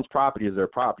mean, someone's property is their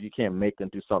property. You can't make them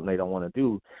do something they don't want to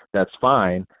do. That's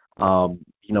fine.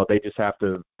 They just have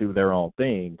to do their own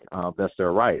thing. That's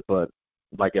their right. But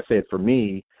like I said, for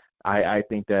me, I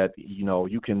think that,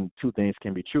 two things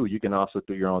can be true. You can also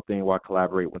do your own thing while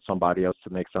collaborate with somebody else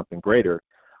to make something greater.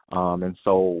 And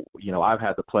so, I've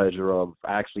had the pleasure of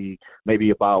actually maybe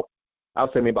about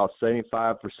 75%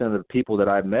 of the people that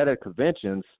I've met at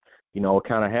conventions,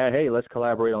 kind of had, hey, let's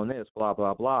collaborate on this, blah,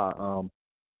 blah, blah.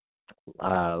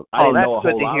 I didn't know a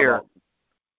whole lot about.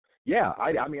 Yeah,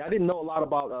 I mean, I didn't know a lot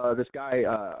about this guy,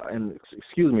 and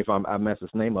excuse me if I mess his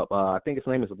name up. I think his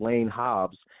name is Lane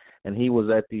Hobbs, and he was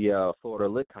at the Florida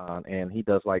LitCon, and he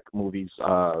does like movies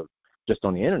just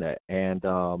on the internet. And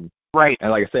right.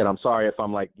 And like I said, I'm sorry if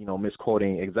I'm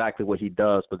misquoting exactly what he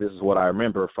does, but this is what I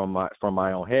remember from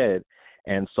my own head.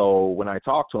 And so when I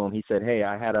talked to him, he said, hey,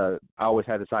 I always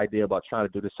had this idea about trying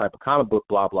to do this type of comic book,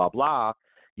 blah, blah, blah.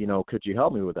 Could you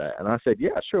help me with that? And I said,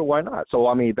 yeah, sure, why not? So,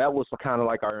 I mean, that was kind of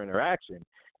like our interaction.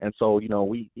 And so,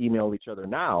 we email each other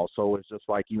now. So it's just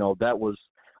like, that was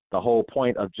the whole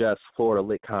point of Jeff's Florida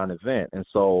LitCon event. And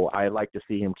so I like to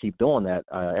see him keep doing that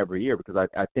every year, because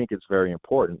I think it's very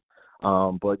important.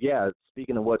 But, yeah,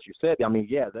 speaking of what you said, I mean,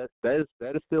 yeah, that is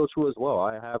still true as well.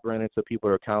 I have run into people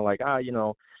that are kind of like, I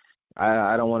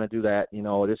don't want to do that.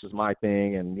 This is my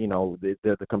thing. And,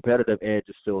 the competitive edge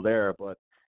is still there. But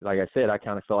like I said, I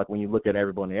kind of feel like when you look at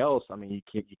everybody else, I mean,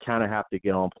 you kind of have to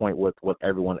get on point with what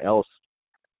everyone else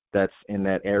that's in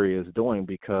that area is doing,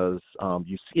 because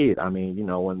you see it. I mean,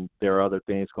 when there are other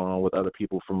things going on with other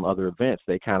people from other events,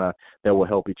 they will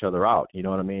help each other out, you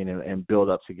know what I mean, and build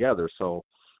up together. So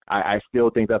I still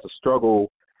think that's a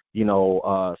struggle,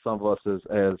 some of us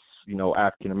as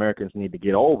African Americans need to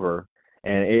get over.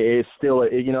 And it's still,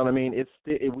 you know what I mean,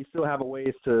 we still have a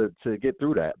ways to get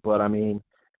through that. But I mean,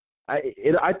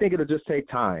 I think it'll just take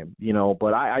time,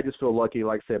 but I just feel lucky.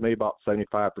 Like I said, maybe about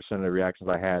 75% of the reactions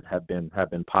I had have been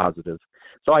positive.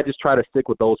 So I just try to stick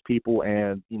with those people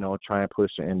and, try and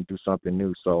push and do something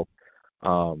new. So,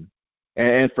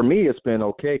 and for me, it's been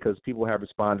okay, because people have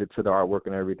responded to the artwork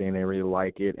and everything. They really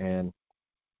like it. And,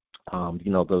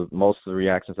 most of the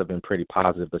reactions have been pretty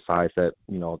positive, besides that,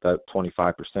 that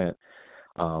 25%.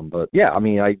 But yeah, I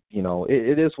mean,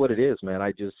 it is what it is, man.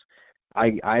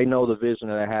 I know the vision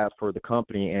that I have for the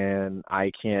company, and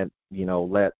I can't,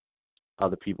 let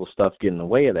other people's stuff get in the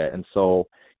way of that. And so,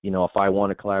 if I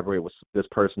want to collaborate with this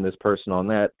person on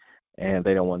that, and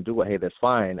they don't want to do it, hey, that's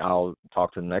fine. I'll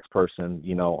talk to the next person,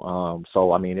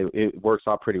 So, I mean, it works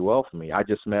out pretty well for me. I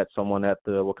just met someone at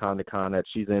the Wakanda Con that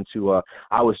she's into.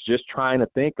 I was just trying to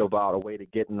think about a way to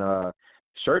get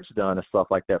shirts done and stuff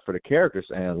like that for the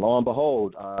characters, and lo and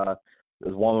behold,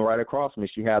 there's one right across from me.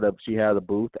 She had a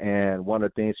booth, and one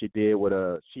of the things she did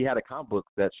she had a comic book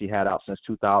that she had out since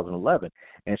 2011,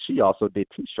 and she also did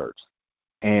T-shirts.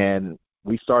 And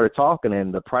we started talking,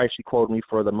 and the price she quoted me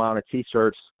for the amount of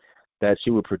T-shirts that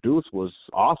she would produce was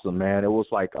awesome, man. It was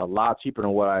like a lot cheaper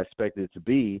than what I expected it to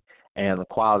be, and the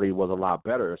quality was a lot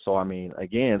better. So, I mean,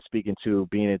 again, speaking to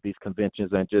being at these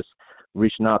conventions and just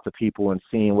reaching out to people and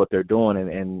seeing what they're doing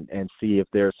and see if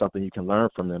there's something you can learn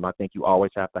from them. I think you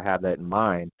always have to have that in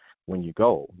mind when you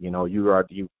go. You know,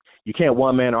 you can't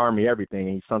one-man army everything.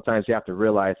 And sometimes you have to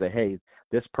realize that, hey,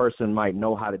 this person might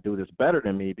know how to do this better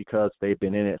than me because they've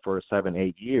been in it for 7,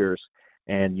 8 years.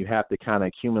 And you have to kind of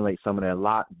accumulate some of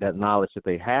that knowledge that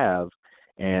they have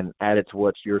and add it to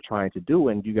what you're trying to do.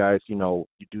 And you guys, you know,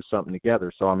 you do something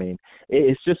together. So, I mean,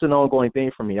 it's just an ongoing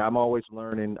thing for me. I'm always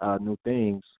learning new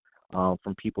things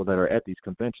from people that are at these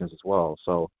conventions as well.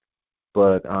 So,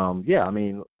 but yeah, I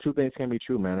mean, two things can be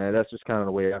true, man. And that's just kind of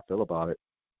the way I feel about it.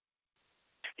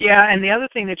 Yeah, and the other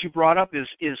thing that you brought up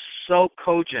is so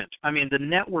cogent. I mean, the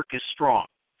network is strong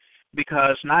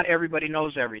because not everybody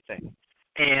knows everything.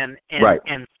 And right.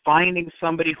 and finding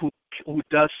somebody who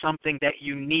does something that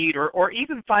you need, or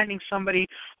even finding somebody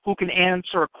who can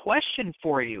answer a question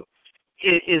for you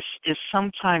is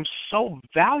sometimes so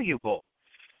valuable.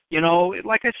 You know,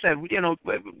 like I said, you know,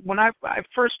 when I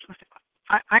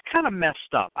kind of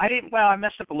messed up. I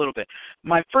messed up a little bit.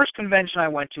 My first convention I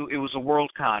went to, it was a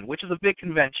World Con, which is a big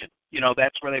convention. You know,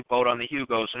 that's where they vote on the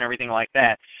Hugos and everything like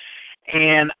that.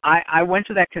 And I went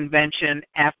to that convention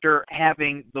after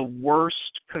having the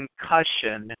worst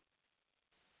concussion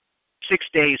 6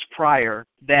 days prior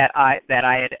that I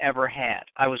had ever had.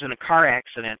 I was in a car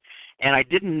accident, and I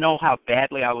didn't know how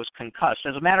badly I was concussed.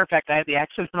 As a matter of fact, I had the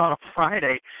accident on a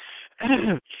Friday,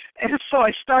 and so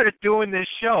I started doing this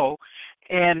show,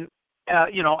 and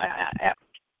you know,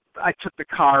 I took the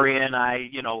car in.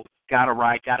 Got a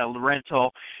ride, got a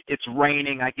rental. It's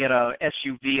raining. I get a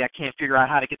SUV. I can't figure out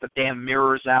how to get the damn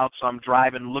mirrors out, so I'm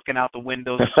driving, looking out the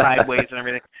windows sideways and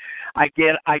everything. I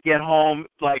get home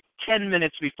like 10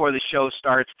 minutes before the show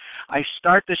starts. I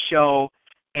start the show,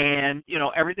 and you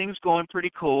know everything's going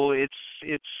pretty cool. It's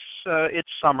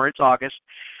summer. It's August,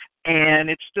 and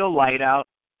it's still light out,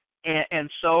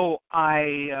 and so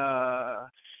I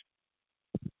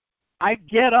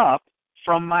get up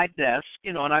from my desk,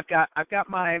 you know, and I've got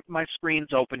my screens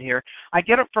open here. I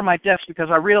get up from my desk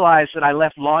because I realize that I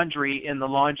left laundry in the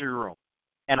laundry room,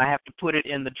 and I have to put it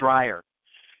in the dryer.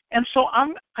 And so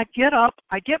I get up,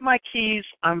 I get my keys,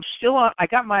 I'm still on, I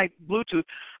got my Bluetooth.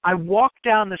 I walk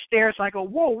down the stairs, and I go,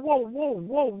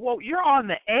 whoa, you're on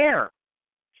the air,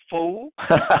 fool,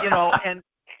 you know, and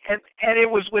it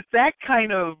was with that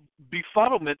kind of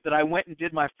befuddlement that I went and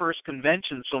did my first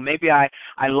convention. So maybe I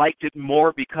liked it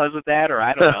more because of that, or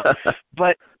I don't know.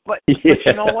 but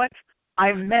you know what?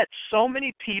 I met so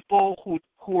many people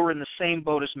who are in the same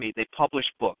boat as me. They publish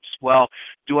books. Well,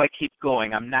 do I keep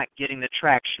going? I'm not getting the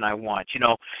traction I want. You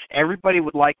know, everybody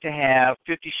would like to have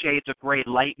 50 Shades of Grey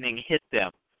lightning hit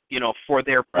them, you know, for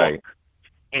their book. Right.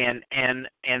 And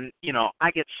you know, I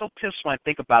get so pissed when I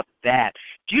think about that.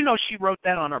 Do you know she wrote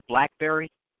that on her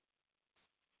BlackBerry?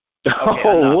 Okay,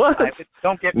 oh, what?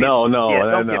 Don't get me. No,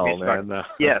 don't no, get me started. man, no.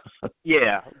 Yes,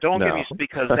 yeah. Don't No. get me,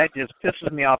 because that just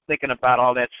pisses me off thinking about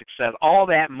all that success, all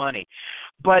that money.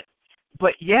 But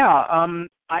yeah,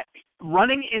 I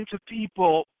running into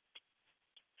people.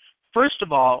 First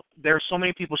of all, there are so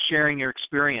many people sharing your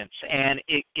experience, and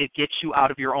it gets you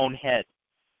out of your own head.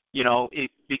 You know,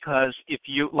 because if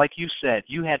you, like you said,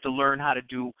 you had to learn how to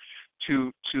do,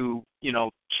 to you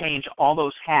know, change all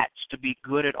those hats to be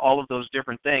good at all of those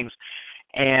different things.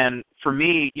 And for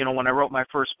me, you know, when I wrote my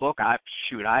first book, I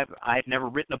had never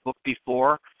written a book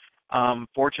before.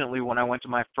 Fortunately, when I went to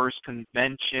my first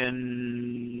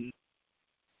convention,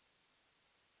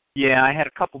 yeah, I had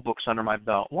a couple books under my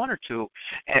belt, one or two,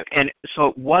 and so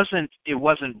it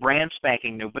wasn't brand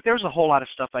spanking new, but there was a whole lot of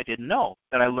stuff I didn't know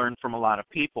that I learned from a lot of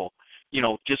people. You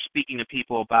know, just speaking to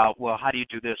people about, well, how do you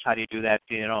do this? How do you do that?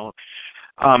 You know,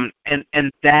 and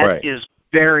that Right. is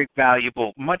very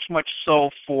valuable, much so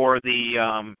for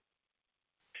the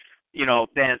you know,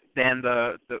 than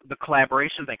the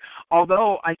collaboration thing.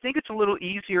 Although I think it's a little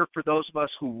easier for those of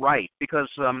us who write, because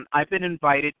I've been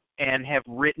invited and have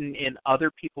written in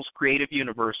other people's creative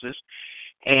universes,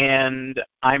 and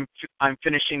I'm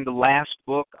finishing the last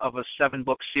book of a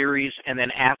 7-book series, and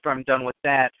then after I'm done with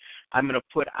that, I'm going to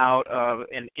put out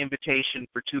an invitation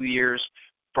for 2 years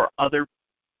for other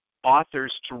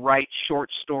authors to write short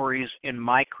stories in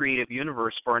my creative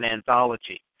universe for an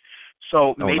anthology.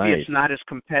 So maybe nice. It's not as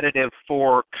competitive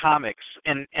for comics,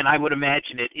 and I would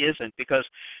imagine it isn't, because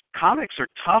comics are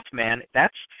tough, man.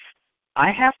 I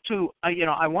have to, you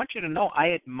know, I want you to know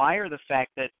I admire the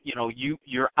fact that, you know,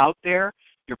 you're out there,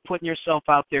 You're putting yourself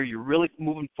out there. You're really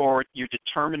moving forward. You're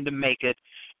determined to make it,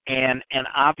 and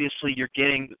obviously you're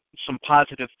getting some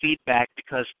positive feedback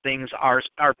because things are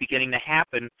beginning to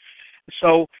happen.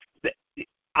 So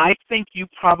I think you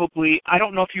probably, I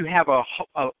don't know if you have a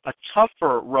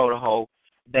tougher row to hoe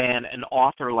than an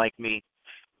author like me,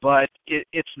 but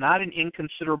it's not an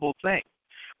inconsiderable thing.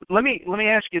 Let me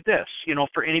ask you this,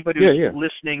 for anybody who's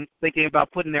listening, thinking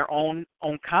about putting their own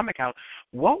comic out,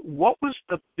 what was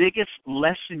the biggest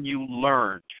lesson you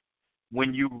learned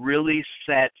when you really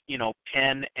set,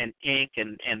 pen and ink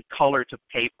and color to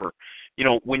paper?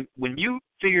 When you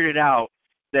figured it out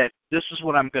that this is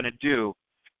what I'm going to do,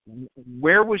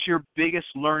 where was your biggest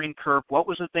learning curve? What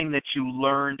was the thing that you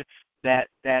learned that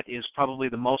is probably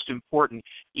the most important,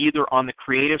 either on the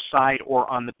creative side or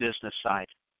on the business side?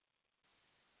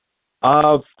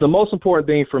 The most important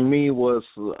thing for me was,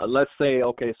 let's say,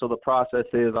 okay, so the process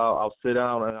is I'll sit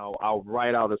down and I'll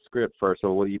write out a script first,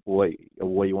 or what you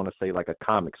want to say, like a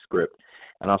comic script,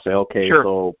 and I'll say, okay, sure.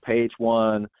 So page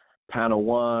 1, panel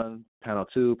 1, panel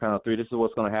 2, panel 3. This is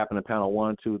what's going to happen in panel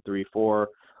 1, 2, 3, 4,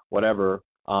 whatever,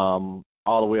 all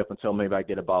the way up until maybe I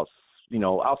get about,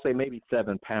 I'll say maybe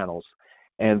 7 panels.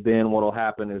 And then what will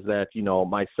happen is that,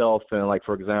 myself and, like,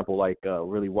 for example, like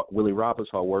Willie Roberts,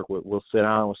 who I work with, we'll sit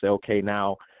down and we'll say, okay,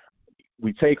 now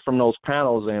we take from those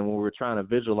panels, and when we're trying to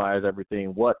visualize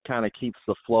everything, what kind of keeps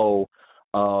the flow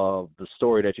of the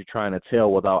story that you're trying to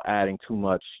tell without adding too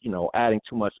much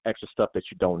extra stuff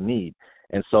that you don't need.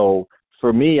 And so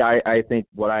for me, I think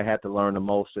what I had to learn the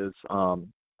most is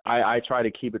I try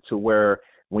to keep it to where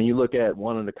when you look at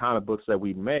one of the comic books that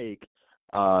we make,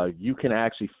 you can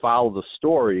actually follow the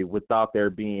story without there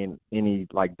being any,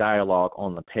 like, dialogue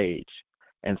on the page.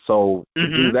 And so to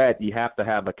do that, you have to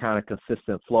have a kind of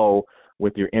consistent flow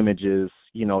with your images.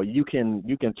 You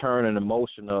can turn an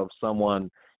emotion of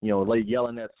someone, like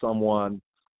yelling at someone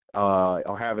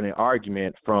or having an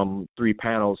argument from 3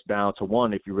 panels down to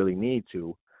 1 if you really need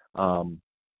to.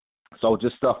 So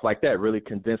just stuff like that, really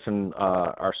condensing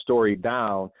our story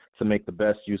down to make the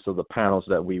best use of the panels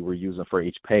that we were using for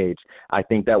each page. I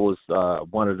think that was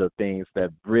one of the things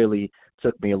that really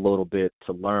took me a little bit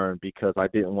to learn, because I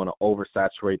didn't want to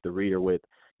oversaturate the reader with,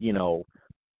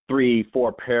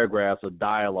 3-4 paragraphs of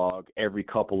dialogue every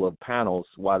couple of panels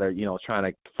while they're,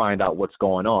 trying to find out what's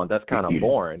going on. That's kind of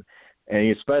boring.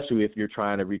 And especially if you're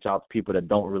trying to reach out to people that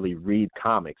don't really read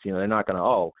comics. They're not going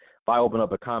to, if I open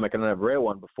up a comic and I've never read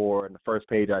one before, and the first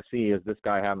page I see is this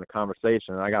guy having a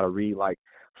conversation, and I got to read like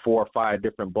 4 or 5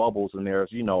 different bubbles, and there's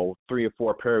 3 or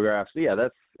 4 paragraphs.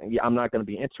 I'm not going to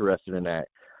be interested in that.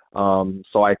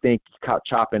 So I think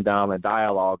chopping down the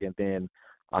dialogue and then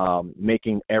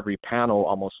making every panel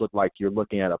almost look like you're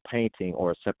looking at a painting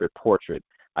or a separate portrait,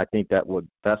 I think that's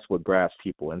what grabs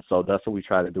people, and so that's what we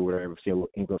try to do with every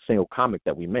single comic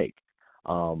that we make.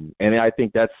 And I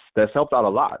think that's helped out a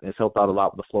lot. It's helped out a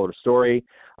lot with the flow of the story.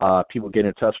 People get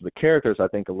in touch with the characters, I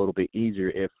think, a little bit easier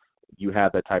if you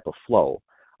have that type of flow.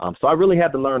 So I really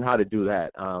had to learn how to do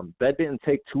that. That didn't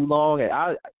take too long.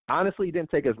 Honestly, it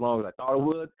didn't take as long as I thought it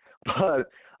would, but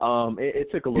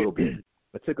it took a little bit.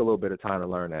 It took a little bit of time to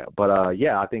learn that. But,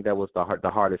 I think that was the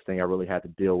hardest thing I really had to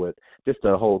deal with, just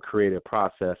the whole creative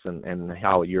process and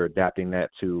how you're adapting that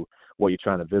to what you're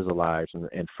trying to visualize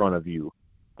in front of you.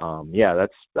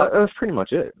 That's pretty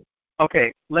much it.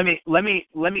 Okay, let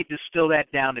me distill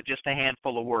that down to just a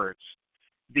handful of words.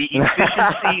 The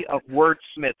efficiency of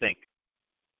wordsmithing.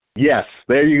 Yes,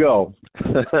 there you go.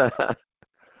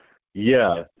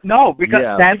 Yeah. No,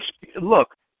 because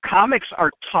look, comics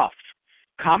are tough.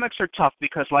 Comics are tough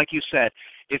because, like you said,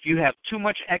 if you have too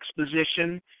much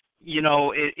exposition,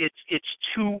 it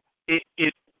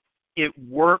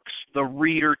works the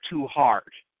reader too hard.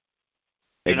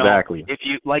 Exactly. If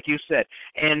you, like you said,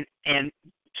 and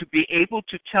to be able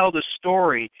to tell the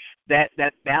story, that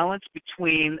balance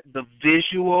between the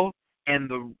visual and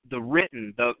the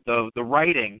written, the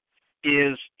writing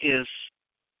is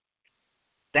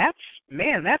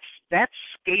that's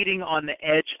skating on the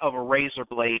edge of a razor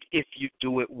blade if you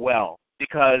do it well,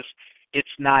 because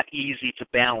it's not easy to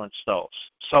balance those.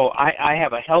 So I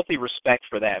have a healthy respect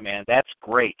for that, man. That's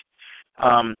great.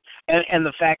 And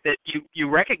the fact that you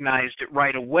recognized it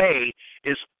right away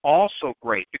is also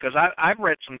great, because I've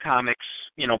read some comics.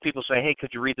 People say, "Hey,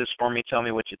 could you read this for me? Tell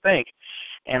me what you think."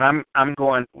 And I'm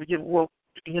going, well,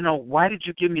 why did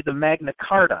you give me the Magna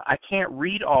Carta? I can't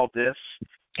read all this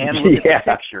and look at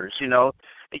the pictures. You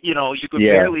could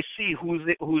barely see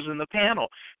who's in the panel.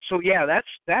 So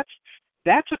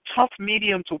that's a tough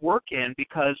medium to work in,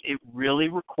 because it really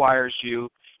requires you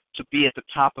to be at the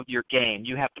top of your game.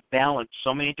 You have to balance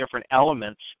so many different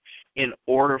elements in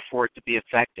order for it to be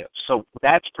effective. So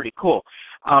that's pretty cool.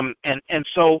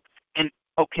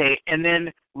 Okay, and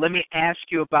then let me ask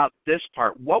you about this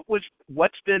part.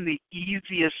 What's been the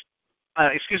easiest?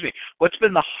 What's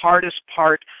been the hardest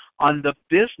part on the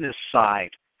business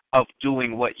side of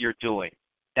doing what you're doing?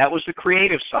 That was the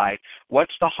creative side.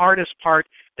 What's the hardest part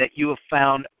that you have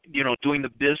found, doing the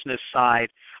business side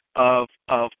of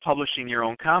publishing your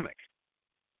own comic?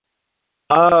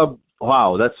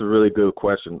 Wow, that's a really good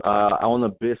question. On the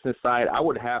business side, I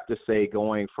would have to say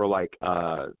going for like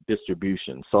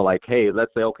distribution. So like, hey,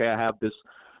 let's say, okay, I have this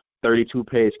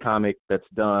 32-page comic that's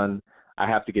done. I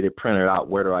have to get it printed out.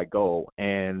 Where do I go?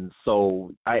 And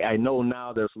so I know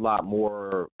now there's a lot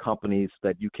more companies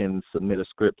that you can submit a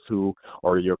script to,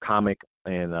 or your comic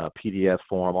in a PDF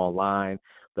form online.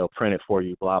 They'll print it for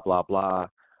you, blah, blah, blah.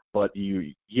 But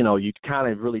you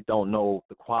kind of really don't know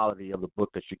the quality of the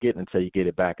book that you're getting until you get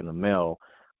it back in the mail.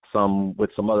 Some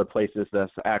other places,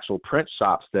 that's actual print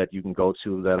shops that you can go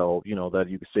to that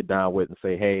you can sit down with and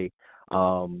say, hey,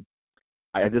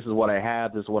 this is what I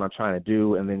have, this is what I'm trying to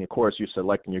do, and then of course you're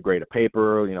selecting your grade of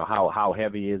paper. How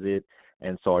heavy is it,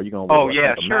 and so are you going to work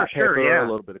with matte paper, a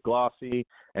little bit of glossy,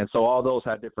 and so all those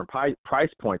have different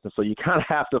price points, and so you kind of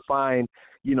have to find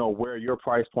where your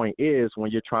price point is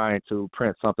when you're trying to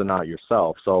print something out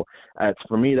yourself. So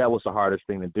for me, that was the hardest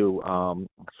thing to do.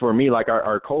 For me, like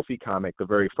our Kofi comic, the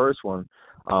very first one,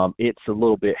 it's a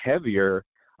little bit heavier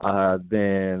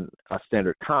than a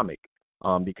standard comic.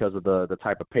 Because of the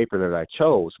type of paper that I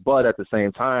chose. But at the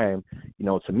same time,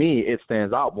 to me, it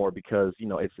stands out more because,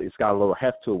 it's got a little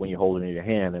heft to it when you hold it in your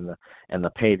hand, and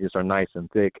the pages are nice and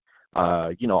thick,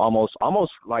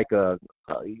 almost like a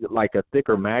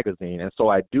thicker magazine. And so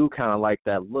I do kind of like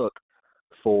that look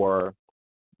for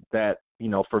that,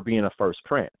 for being a first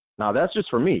print. Now, that's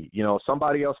just for me.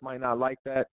 Somebody else might not like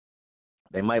that.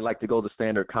 They might like to go the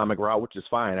standard comic route, which is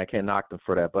fine. I can't knock them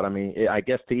for that. But, I mean, I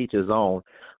guess to each his own.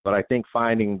 But I think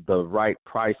finding the right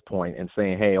price point and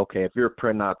saying, hey, okay, if you're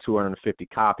printing out 250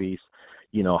 copies,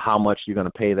 how much you're going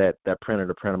to pay that printer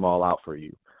to print them all out for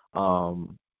you.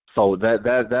 So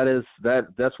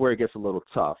that's where it gets a little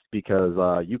tough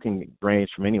because you can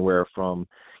range from anywhere from,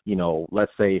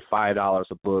 let's say $5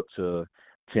 a book to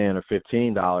 $10 or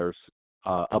 $15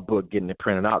 a book getting it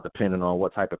printed out, depending on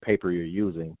what type of paper you're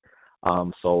using.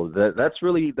 So that's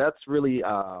really that's really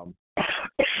hard,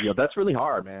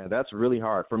 man. That's really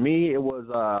hard. For me, it was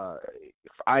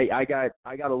I got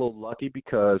a little lucky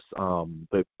because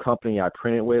the company I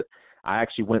printed with, I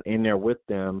actually went in there with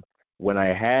them when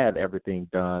I had everything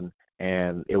done,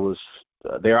 and it was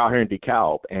they're out here in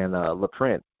DeKalb and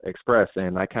LaPrint Express,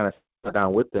 and I kind of sat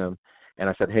down with them and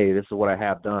I said, hey, this is what I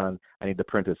have done. I need to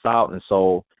print this out, and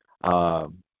so.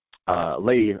 A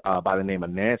lady by the name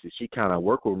of Nancy, she kind of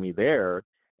worked with me there,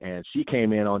 and she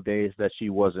came in on days that she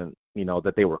wasn't,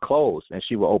 that they were closed, and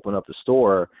she would open up the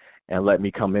store and let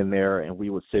me come in there, and we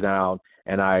would sit down,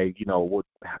 and I, would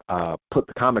put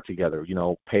the comic together,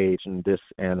 page and this,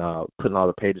 and putting all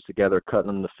the pages together, cutting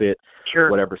them to fit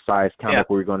whatever size comic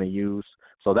we were going to use.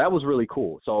 So that was really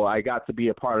cool. So I got to be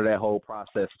a part of that whole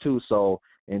process too. So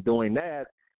in doing that,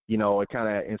 it kind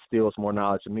of instills more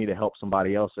knowledge in me to help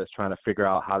somebody else that's trying to figure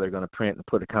out how they're going to print and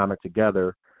put a comic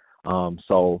together.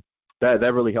 So that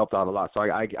really helped out a lot. So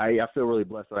I feel really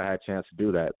blessed that I had a chance to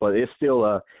do that. But it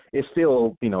still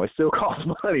costs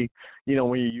money, when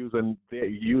you're using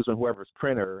whoever's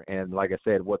printer, and like I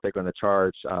said, what they're going to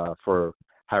charge for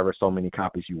however so many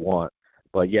copies you want.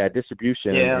 But yeah,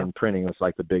 distribution and printing is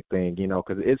like the big thing,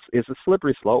 because it's a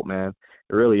slippery slope, man.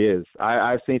 It really is.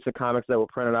 I've seen some comics that were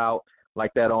printed out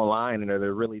like that online, and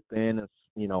they're really thin. It's,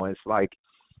 it's like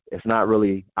it's not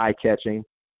really eye-catching.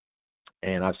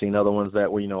 And I've seen other ones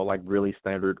that were, like really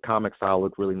standard comic style,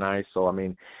 look really nice. So I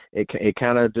mean, it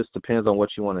kind of just depends on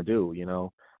what you want to do.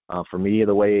 For me,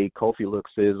 the way Kofi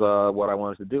looks is what I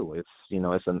wanted to do. It's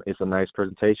it's a nice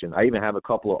presentation. I even have a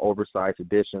couple of oversized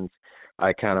editions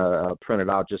I kind of printed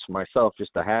out just for myself,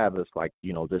 just to have. It's like,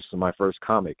 this is my first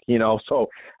comic. So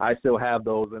I still have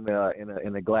those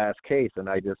in a glass case, and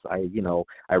I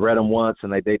read them once,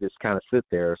 and they just kind of sit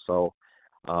there. So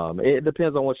it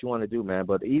depends on what you want to do, man.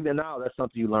 But even now, that's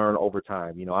something you learn over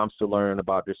time. I'm still learning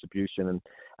about distribution,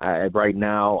 and right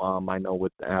now, I know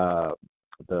with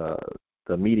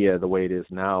the media the way it is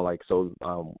now, like, so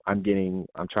I'm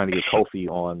trying to get Kofi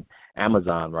on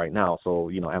Amazon right now, so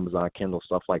Amazon Kindle,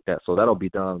 stuff like that. So that'll be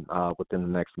done within the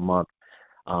next month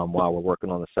while we're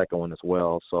working on the second one as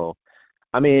well. So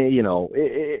I mean,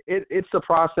 it's a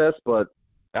process, but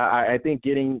I think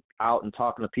getting out and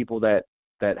talking to people that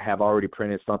that have already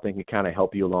printed something can kind of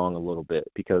help you along a little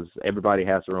bit, because everybody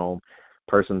has their own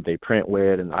person that they print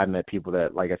with, and I've met people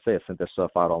that, like I said, sent their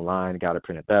stuff out online, got it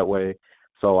printed that way.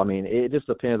 So, I mean, it just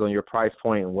depends on your price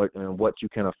point and what you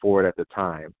can afford at the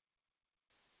time.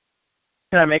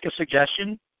 Can I make a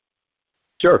suggestion?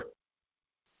 Sure.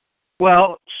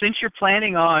 Well, since you're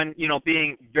planning on,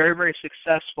 being very, very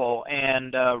successful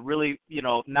and really,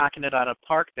 knocking it out of the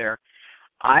park there,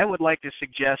 I would like to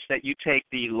suggest that you take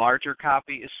some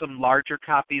larger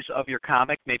copies of your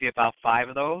comic, maybe about 5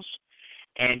 of those,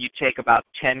 and you take about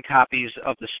 10 copies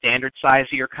of the standard size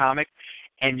of your comic,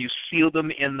 and you seal them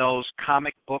in those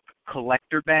comic book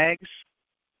collector bags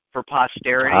for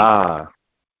posterity.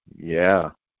 Yeah.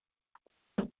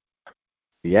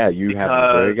 Yeah, you have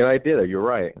a very good idea. You're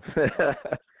right.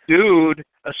 Dude,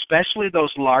 especially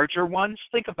those larger ones,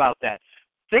 think about that.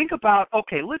 Think about,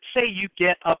 okay, let's say you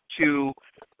get up to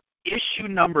issue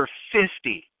number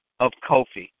 50 of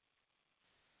Kofi.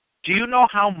 Do you know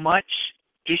how much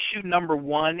issue number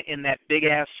 1 in that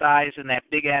big-ass size, in that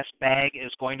big-ass bag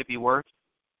is going to be worth?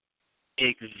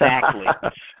 Exactly.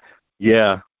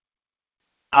 Yeah.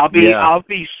 I'll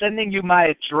be sending you my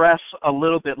address a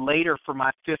little bit later for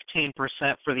my 15%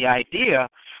 for the idea,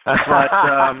 but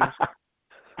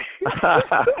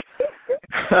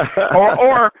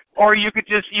or you could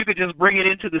just bring it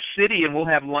into the city and we'll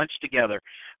have lunch together.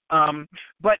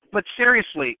 But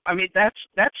seriously, I mean that's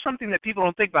something that people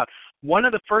don't think about. One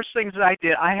of the first things that I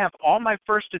did, I have all my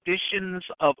first editions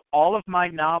of all of my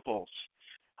novels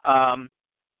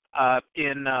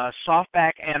in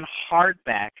softback and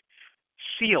hardback,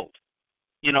 sealed,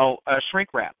 shrink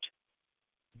wrapped,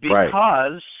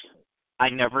 because I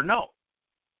never know.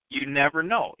 You never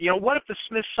know. What if the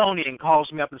Smithsonian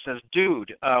calls me up and says,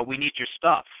 dude, we need your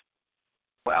stuff?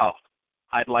 Well,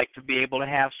 I'd like to be able to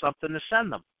have something to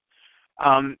send them.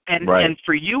 And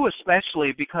for you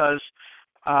especially, because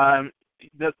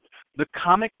the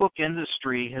comic book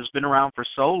industry has been around for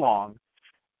so long,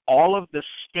 all of the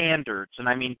standards, and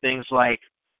I mean things like,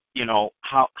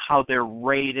 how they're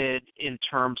rated in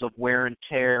terms of wear and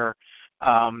tear,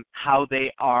 how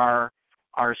they are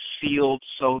sealed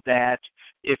so that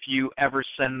if you ever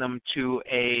send them to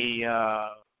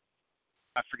I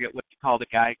forget what you call the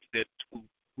guy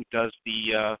who does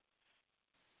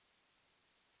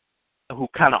who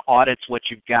kind of audits what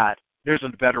you've got. There's a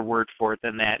better word for it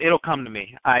than that. It'll come to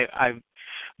me.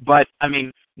 But I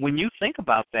mean, when you think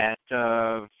about that,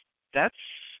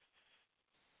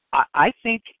 I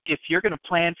think if you're going to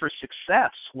plan for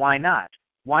success, why not?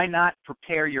 Why not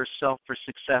prepare yourself for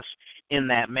success in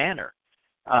that manner?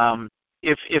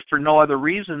 If for no other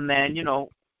reason than,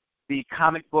 the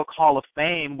Comic Book Hall of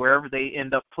Fame, wherever they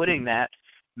end up putting that,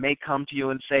 may come to you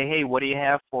and say, hey, what do you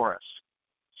have for us?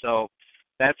 So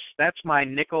that's my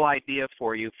nickel idea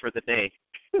for you for the day.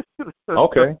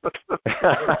 Okay.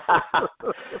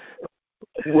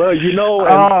 Well,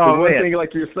 the one thing,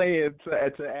 like you're saying,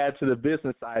 to add to the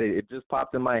business side, it just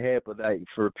popped in my head, but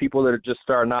for people that are just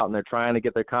starting out and they're trying to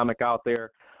get their comic out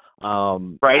there,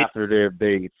 after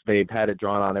they've had it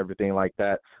drawn on, everything like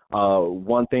that.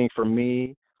 One thing for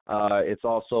me, it's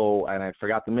also, and I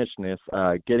forgot to mention this,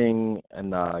 getting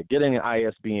an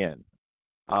ISBN.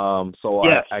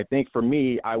 Yes. I think for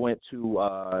me, I went to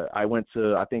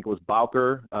I think it was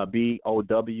Bowker,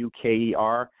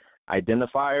 BOWKER,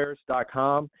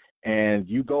 identifiers.com, and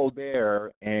you go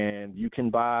there and you can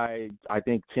buy, I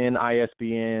think, 10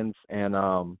 ISBNs and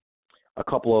a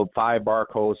couple of 5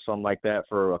 barcodes, something like that,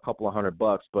 for a couple of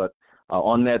 $100. But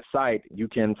on that site, you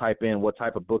can type in what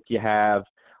type of book you have,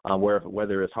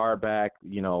 whether it's hardback,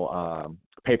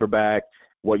 paperback,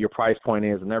 what your price point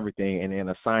is and everything, and then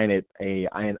assign it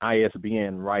an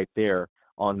ISBN right there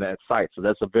on that site. So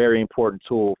that's a very important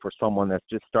tool for someone that's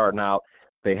just starting out.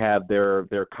 They have their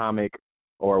comic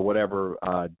or whatever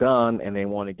done, and they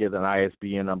want to get an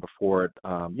ISBN number for it,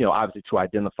 obviously to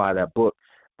identify that book.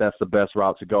 That's the best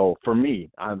route to go. For me,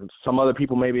 some other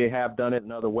people maybe have done it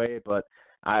another way, but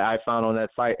I found on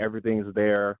that site everything's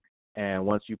there, and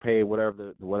once you pay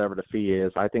whatever the fee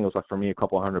is, I think it was like for me a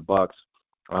couple $100,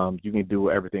 you can do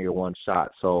everything in one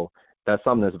shot. So that's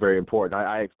something that's very important.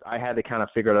 I had to kind of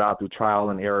figure it out through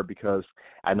trial and error, because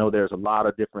I know there's a lot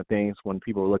of different things when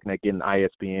people are looking at getting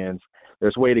ISBNs.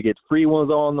 There's a way to get free ones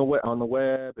on the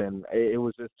web, and it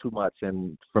was just too much.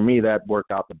 And for me, that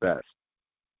worked out the best.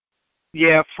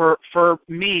 Yeah, for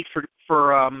me,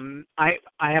 I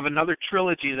have another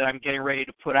trilogy that I'm getting ready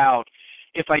to put out.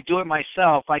 If I do it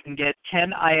myself, I can get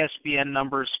 10 ISBN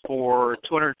numbers for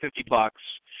 $250,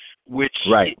 which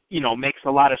makes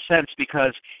a lot of sense,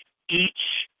 because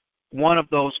each one of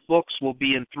those books will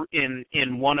be in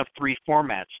one of 3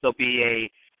 formats. There'll be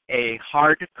a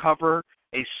hard cover,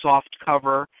 a soft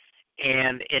cover,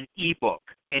 and an ebook,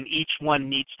 and each one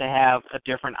needs to have a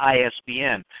different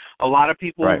ISBN. A lot of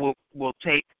people will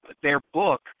take their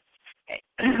book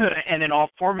and in all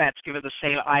formats give it the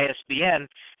same ISBN,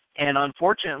 and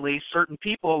unfortunately certain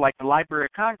people like the Library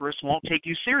of Congress won't take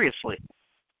you seriously.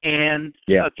 And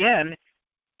again,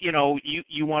 you know,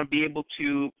 you want to be able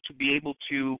to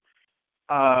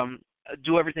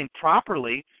do everything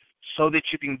properly so that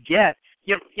you can get,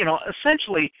 you know,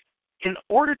 essentially, in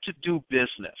order to do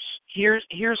business, here's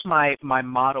my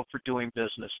motto for doing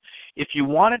business. If you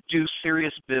want to do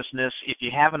serious business, if you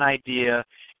have an idea,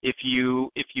 if you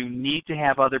need to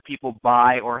have other people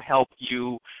buy or help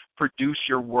you produce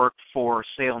your work for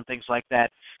sale and things like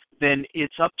that, then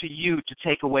it's up to you to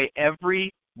take away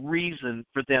every reason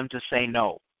for them to say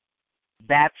no.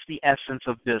 That's the essence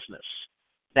of business.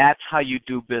 That's how you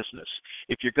do business.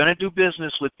 If you're going to do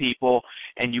business with people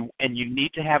and you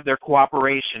need to have their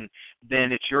cooperation,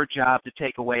 then it's your job to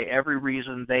take away every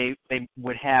reason they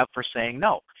would have for saying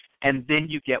no. And then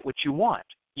you get what you want.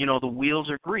 You know, the wheels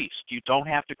are greased. You don't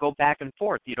have to go back and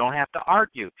forth. You don't have to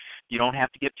argue. You don't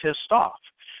have to get pissed off.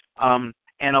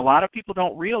 And a lot of people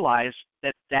don't realize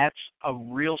that that's a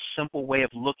real simple way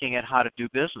of looking at how to do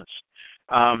business.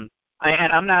 And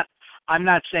I'm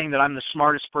not saying that I'm the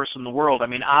smartest person in the world. I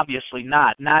mean, obviously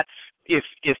not. Not if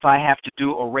I have to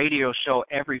do a radio show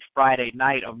every Friday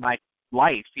night of my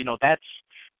life. You know,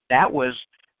 that was,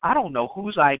 I don't know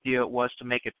whose idea it was to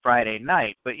make it Friday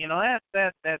night, but you know,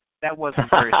 that wasn't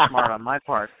very smart on my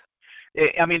part.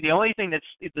 I mean, the only thing that's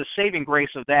the saving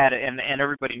grace of that, and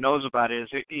everybody knows about it,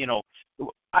 is, you know,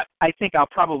 I think I'll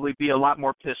probably be a lot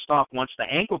more pissed off once the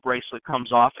ankle bracelet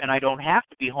comes off and I don't have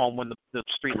to be home when the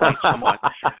street lights come on.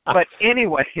 But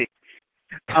anyway,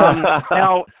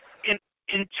 now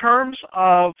in terms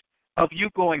of you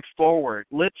going forward,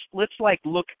 let's like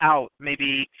look out.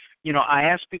 Maybe, you know, I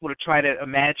ask people to try to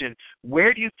imagine,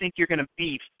 where do you think you're going to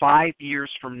be 5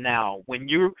 years from now when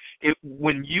you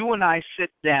and I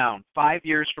sit down 5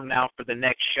 years from now for the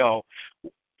next show.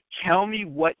 Tell me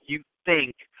what you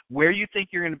think, where you think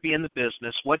you're going to be in the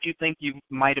business, what you think you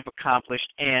might have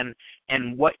accomplished, and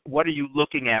what are you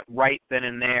looking at right then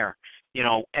and there, you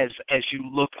know, as you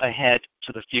look ahead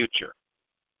to the future.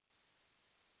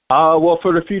 Well,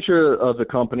 for the future of the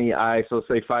company, so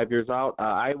say 5 years out,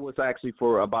 I was actually,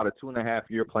 for about a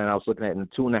 2.5-year plan, I was looking at in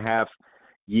 2.5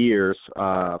 years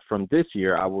from this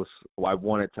year, I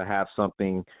wanted to have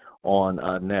something on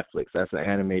Netflix as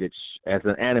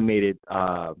an animated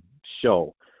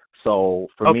show. So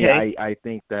for me, I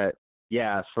think that,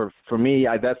 for me,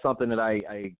 that's something that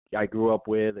I grew up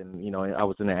with, and you know, I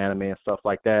was in the anime and stuff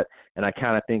like that, and I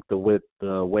kind of think with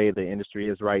the way the industry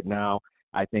is right now,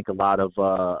 I think a lot of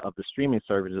the streaming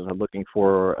services are looking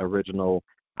for original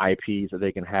IPs that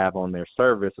they can have on their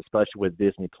service, especially with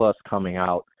Disney Plus coming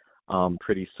out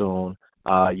pretty soon.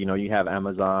 You know, you have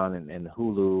Amazon and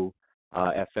Hulu,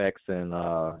 FX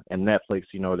and Netflix.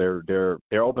 You know,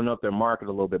 they're opening up their market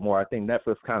a little bit more. I think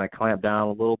Netflix kind of clamped down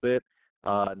a little bit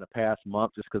in the past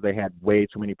month just because they had way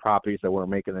too many properties that weren't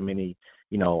making them any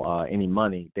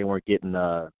money. They weren't getting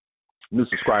new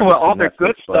subscribers. Well, all their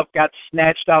good stuff got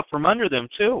snatched out from under them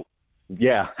too.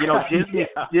 Yeah, you know,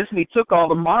 Disney took all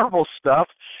the Marvel stuff,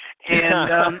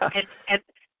 and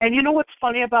and you know what's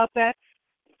funny about that?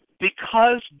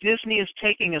 Because Disney is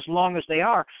taking as long as they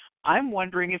are, I'm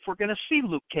wondering if we're going to see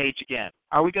Luke Cage again.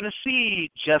 Are we going to see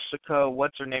Jessica,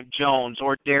 what's her name, Jones,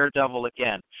 or Daredevil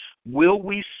again? Will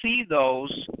we see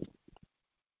those?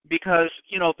 Because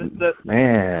you know the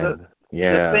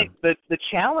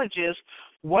challenge is,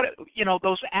 what, you know,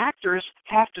 those actors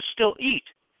have to still eat.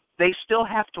 They still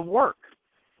have to work.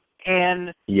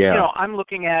 And, you know, I'm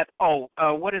looking at,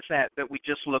 what is that we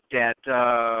just looked at?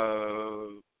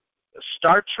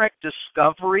 Star Trek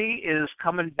Discovery is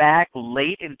coming back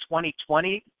late in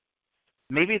 2020.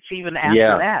 Maybe it's even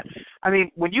after that. I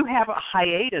mean, when you have a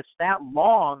hiatus that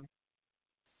long,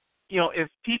 you know, if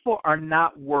people are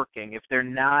not working, if they're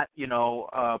not, you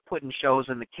know, putting shows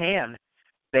in the can,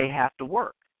 they have to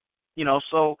work. You know,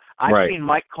 so I've seen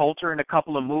Mike Coulter in a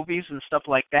couple of movies and stuff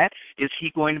like that. Is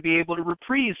he going to be able to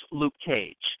reprise Luke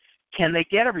Cage? Can they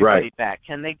get everybody back?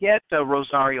 Can they get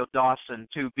Rosario Dawson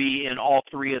to be in all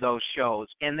three of those shows?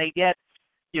 Can they get,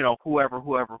 you know, whoever?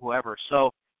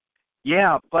 So,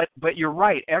 yeah, but you're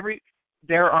right.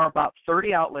 There are about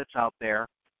 30 outlets out there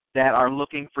that are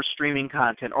looking for streaming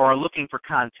content or are looking for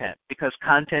content because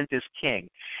content is king.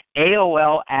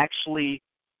 AOL actually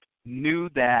knew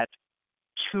that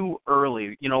too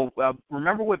early. You know,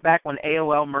 remember back when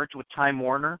AOL merged with Time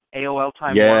Warner? AOL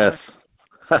Time Warner?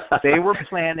 They were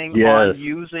planning Yes. on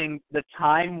using the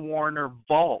Time Warner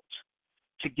vault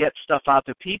to get stuff out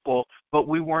to people, but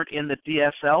we weren't in the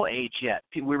DSL age yet.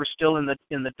 We were still in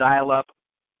the dial-up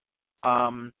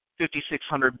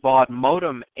 5600 baud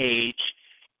modem age,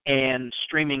 and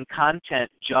streaming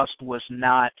content just was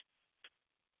not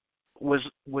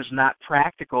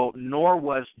practical, nor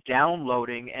was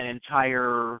downloading an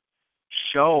entire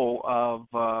show of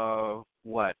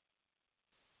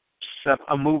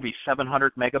a movie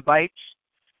 700 megabytes.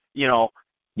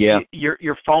 Yeah.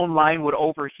 Your phone line would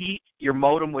overheat, your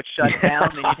modem would shut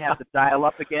down, then you'd have to dial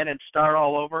up again and start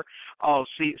all over. Oh,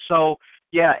 see, so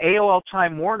yeah, AOL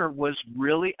Time Warner was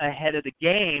really ahead of the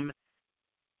game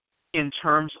in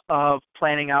terms of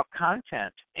planning out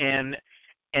content, and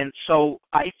so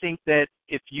I think that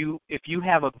if you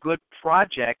have a good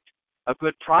product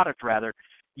rather,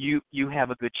 you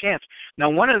have a good chance. Now,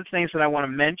 one of the things that I want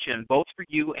to mention, both for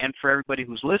you and for everybody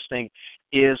who's listening,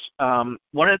 is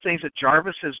one of the things that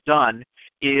Jarvis has done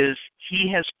is he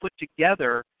has put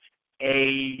together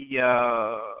an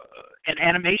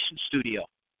animation studio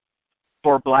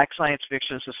for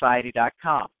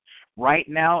BlackScienceFictionSociety.com. Right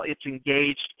now, it's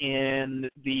engaged in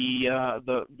the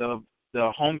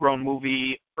homegrown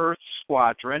movie Earth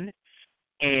Squadron,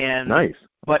 and Nice.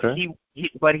 but Okay.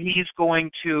 he's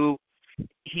going to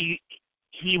he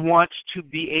wants to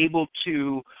be able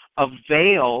to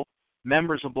avail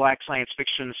members of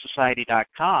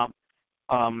BlackScienceFictionSociety.com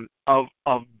of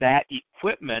that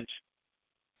equipment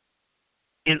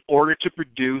in order to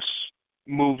produce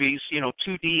movies,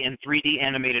 2D and 3D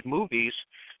animated movies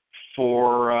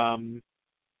for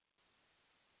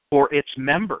its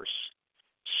members.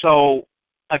 So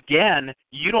again,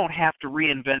 you don't have to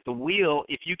reinvent the wheel.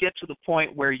 If you get to the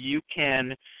point where you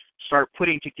can start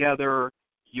putting together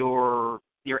your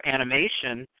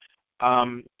animation,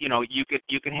 you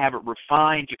could have it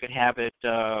refined, you could have it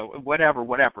whatever.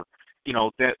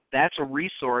 That's a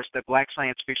resource that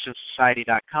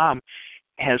BlackScienceFictionSociety.com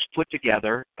has put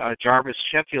together. Jarvis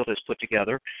Sheffield has put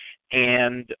together,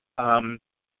 and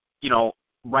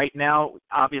right now,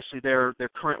 obviously, they're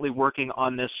currently working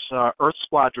on this Earth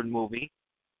Squadron movie,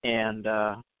 and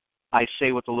I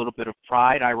say with a little bit of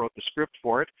pride, I wrote the script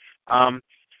for it.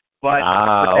 But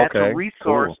that's okay. a resource.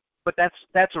 Cool. But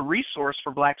that's a resource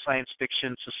for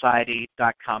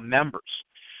BlackScienceFictionSociety.com members.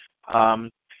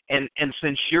 And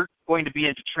since you're going to be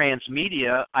into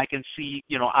transmedia, I can see,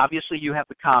 obviously you have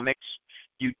the comics.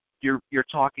 You're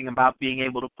talking about being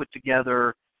able to put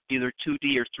together either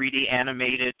 2D or 3D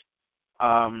animated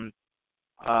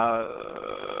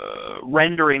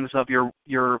renderings of your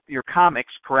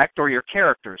comics, correct, or your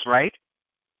characters, right?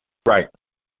 Right.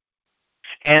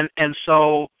 And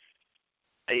so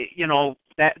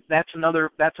that's another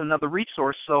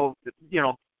resource. So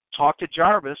talk to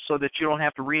Jarvis so that you don't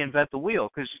have to reinvent the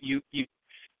wheel, because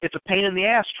it's a pain in the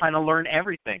ass trying to learn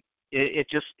everything.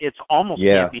 It's almost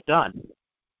can't be done.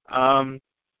 I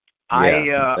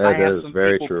have some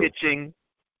people pitching.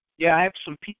 Yeah, I have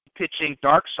some people pitching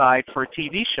Dark Side for a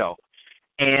TV show,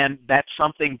 and that's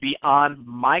something beyond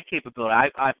my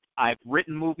capability. I've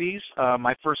written movies.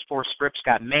 My first 4 scripts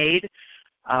got made,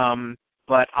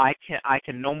 but I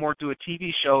can no more do a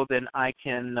TV show than I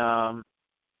can.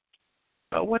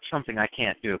 What's something I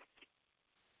can't do?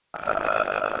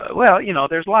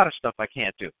 There's a lot of stuff I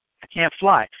can't do. I can't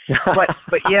fly,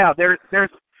 but yeah, there's.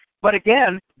 But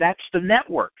again, that's the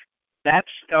network.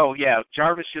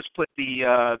 Jarvis just put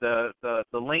the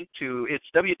link to, it's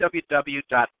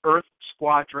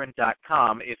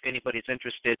www.earthsquadron.com if anybody's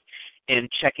interested in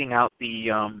checking out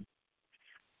the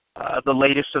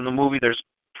latest in the movie. There's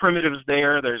primitives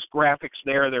there, there's graphics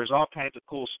there, there's all kinds of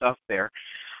cool stuff there.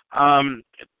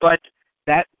 But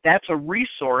that's a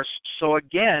resource. So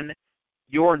again,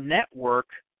 your network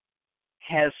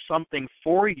has something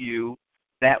for you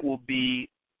that will be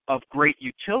of great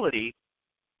utility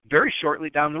very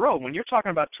shortly down the road. When you're talking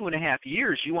about 2.5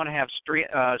 years, you want to have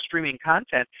streaming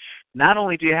content. Not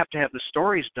only do you have to have the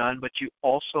stories done, but you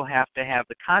also have to have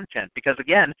the content. Because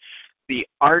again, the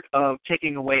art of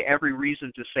taking away every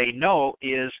reason to say no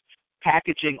is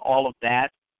packaging all of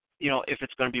that. If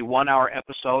it's going to be 1-hour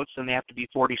episodes, then they have to be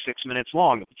 46 minutes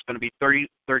long. If it's going to be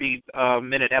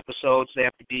 30-minute episodes, they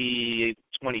have to be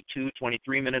 22,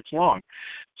 23 minutes long.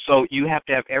 So you have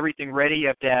to have everything ready. You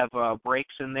have to have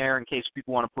breaks in there in case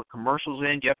people want to put commercials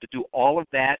in. You have to do all of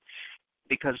that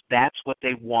because that's what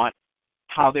they want,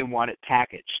 how they want it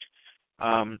packaged.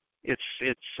 There's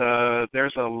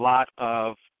a lot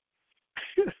of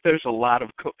there's a lot of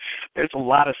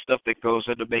stuff that goes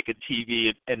into making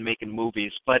TV and making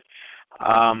movies, but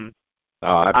I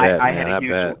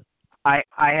bet. I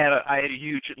had a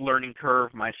huge learning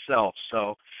curve myself.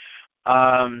 So,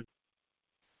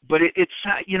 but it's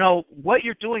what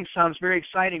you're doing sounds very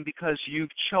exciting because you've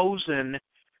chosen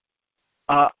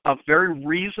a very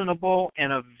reasonable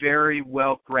and a very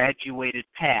well graduated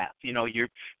path. You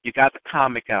got the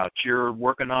comic out. You're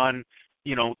working on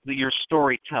your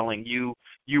storytelling. You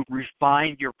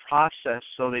refined your process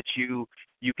so that you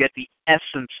get the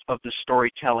essence of the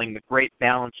storytelling, the great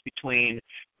balance between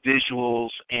visuals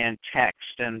and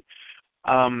text. And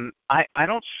I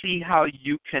don't see how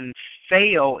you can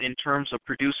fail in terms of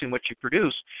producing what you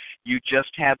produce. You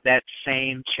just have that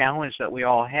same challenge that we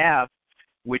all have,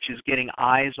 which is getting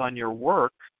eyes on your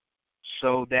work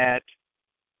so that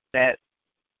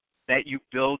you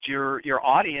build your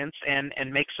audience and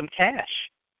make some cash.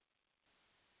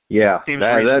 Yeah, Seems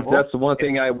that's the one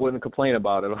thing I wouldn't complain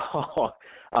about at all.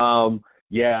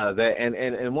 Yeah,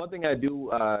 and one thing I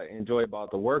do enjoy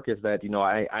about the work is that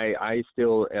I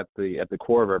still at the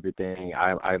core of everything.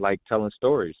 I like telling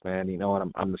stories, man.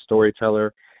 And I'm the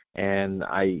storyteller, and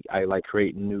I like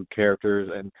creating new characters.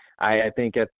 And I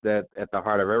think at the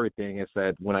heart of everything is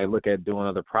that when I look at doing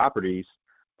other properties,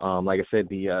 like I said,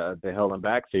 the Hell and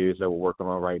Back series that we're working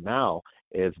on right now,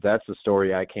 that's the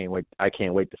story I can't wait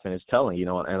to finish telling.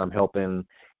 And I'm helping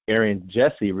Aaron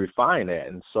Jesse refine that.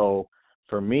 And so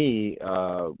for me,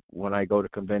 when I go to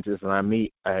conventions and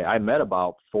I met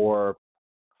about four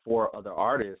other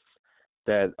artists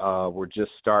that were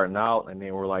just starting out, and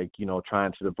they were like,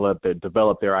 trying to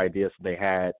develop their ideas they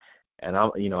had. And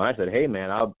I said, hey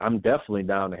man, I'm definitely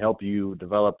down to help you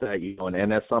develop that,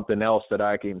 and that's something else that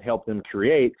I can help them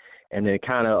create, and then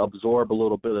kind of absorb a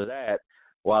little bit of that,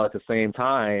 while at the same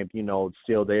time,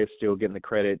 they're still getting the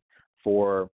credit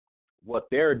for what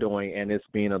they're doing, and it's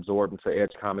being absorbed into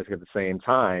Edge Comics at the same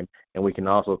time, and we can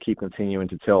also keep continuing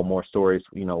to tell more stories,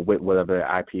 with whatever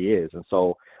the IP is. And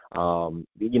so,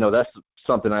 that's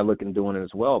something I look into doing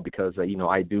as well, because,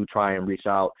 I do try and reach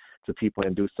out to people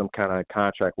and do some kind of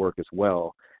contract work as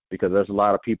well, because there's a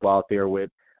lot of people out there with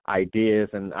ideas,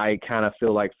 and I kind of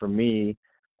feel like for me,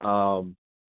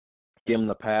 given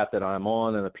the path that I'm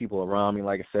on and the people around me,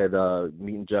 like I said,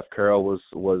 meeting Jeff Carroll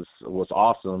was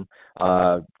awesome.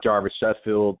 Jarvis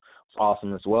Sheffield was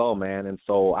awesome as well, man. And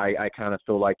so I kind of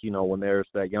feel like, when there's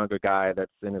that younger guy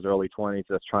that's in his early 20s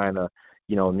that's trying to,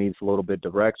 needs a little bit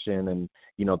direction, and,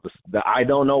 I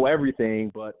don't know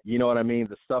everything, but you know what I mean?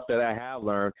 The stuff that I have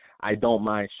learned, I don't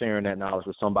mind sharing that knowledge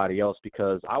with somebody else,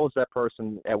 because I was that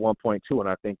person at one point too, and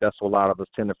I think that's what a lot of us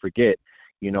tend to forget.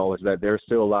 Is that there's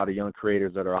still a lot of young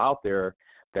creators that are out there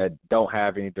that don't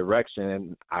have any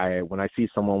direction. And when I see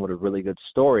someone with a really good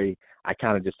story, I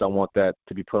kind of just don't want that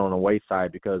to be put on the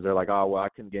wayside, because they're like, oh, well, I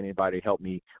couldn't get anybody to help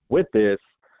me with this,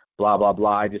 blah, blah,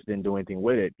 blah. I just didn't do anything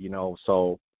with it,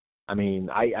 So, I mean,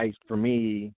 for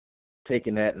me,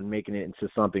 taking that and making it into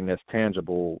something that's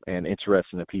tangible and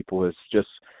interesting to people is just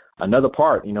another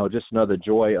part, just another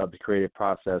joy of the creative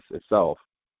process itself.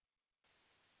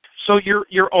 So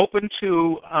you're open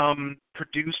to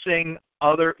producing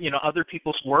other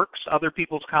people's works, other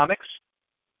people's comics?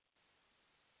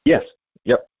 Yes.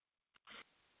 Yep.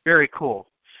 Very cool.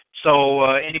 So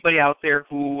anybody out there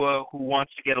who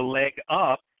wants to get a leg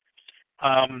up,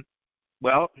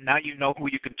 well, now you know who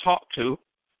you can talk to.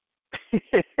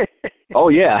 Oh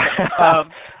yeah.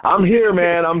 I'm here,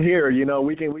 man. I'm here.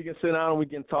 We can sit down and we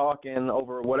can talk, and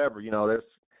over whatever. There's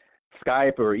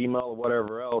Skype or email or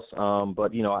whatever else.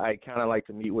 But I kind of like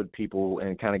to meet with people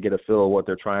and kind of get a feel of what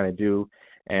they're trying to do,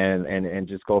 and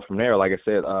just go from there. Like I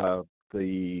said,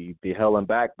 the Hell and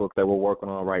Back book that we're working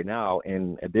on right now,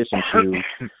 in addition to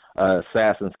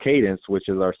Assassin's Cadence, which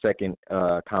is our second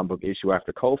comic book issue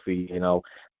after Kofi,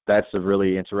 that's a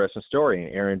really interesting story.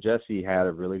 And Aaron Jesse had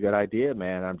a really good idea,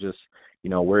 man. I'm just,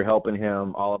 we're helping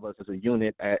him, all of us as a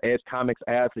unit. Edge Comics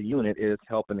as a unit is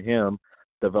helping him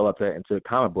develop that into a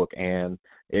comic book. And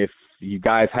if you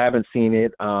guys haven't seen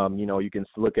it, you can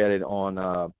look at it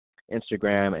on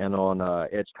Instagram and on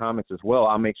Edge Comics as well.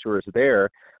 I'll make sure it's there.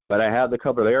 But I have the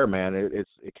cover there, man.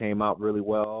 It came out really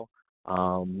well.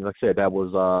 Like I said, that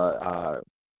was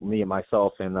me and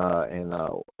myself and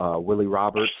Willie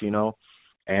Roberts,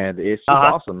 and it's just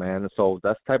awesome, man. And so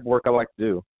that's the type of work I like to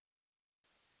do.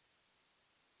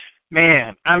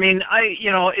 Man, I mean,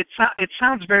 it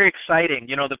sounds very exciting,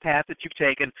 the path that you've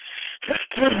taken.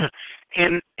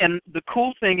 and the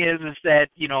cool thing is that,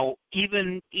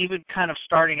 even kind of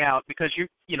starting out, because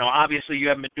obviously you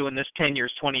haven't been doing this 10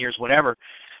 years, 20 years, whatever,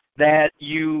 that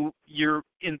you're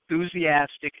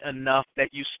enthusiastic enough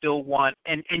that you still want,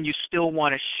 and you still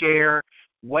want to share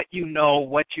what you know,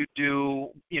 what you do,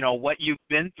 what you've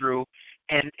been through,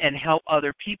 and help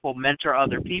other people, mentor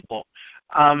other people.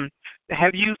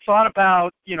 Have you thought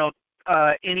about,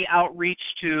 any outreach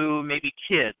to maybe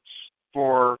kids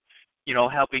for,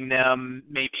 helping them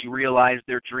maybe realize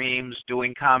their dreams,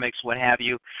 doing comics, what have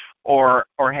you, or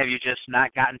have you just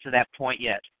not gotten to that point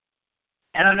yet?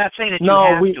 And I'm not saying that you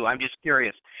have to. I'm just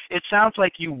curious. It sounds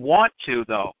like you want to,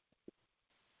 though.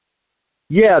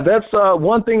 Yeah, that's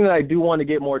one thing that I do want to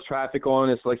get more traffic on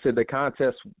is, like I said, the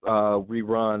contest we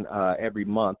run every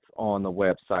month on the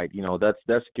website.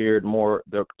 That's geared more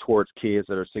towards kids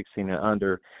that are 16 and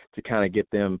under to kind of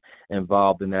get them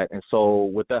involved in that. And so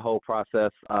with that whole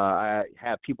process, I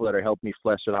have people that are helping me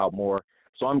flesh it out more.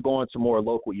 So I'm going to more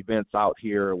local events out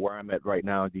here where I'm at right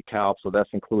now in DeKalb. So that's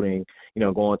including,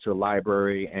 going to the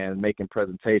library and making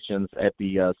presentations at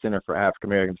the Center for African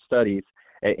American Studies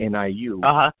at NIU.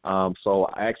 So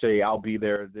actually, I'll be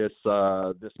there this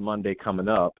Monday coming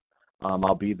up.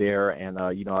 I'll be there, and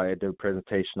I did a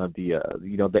presentation of the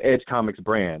the Edge Comics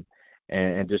brand,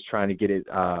 and just trying to get it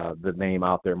the name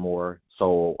out there more.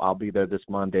 So I'll be there this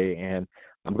Monday, and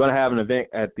I'm going to have an event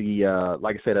at the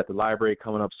like I said, at the library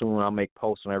coming up soon. I'll make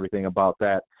posts and everything about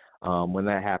that when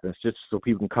that happens, just so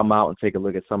people can come out and take a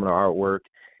look at some of the artwork,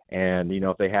 and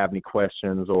if they have any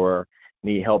questions or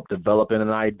need help developing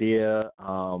an idea,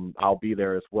 I'll be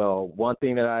there as well. One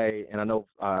thing that I know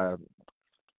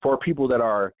for people that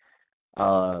are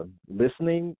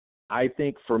listening, I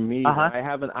think for me, when I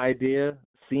have an idea,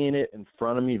 seeing it in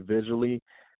front of me visually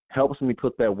helps me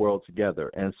put that world together.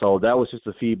 And so that was just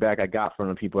the feedback I got from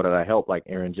the people that I helped, like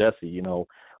Aaron Jesse.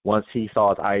 Once he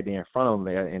saw his idea in front of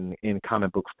him in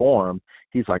comic book form,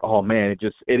 he's like, oh man,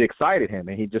 it excited him,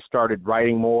 and he just started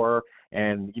writing more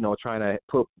and trying to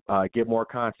get more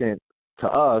content to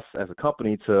us as a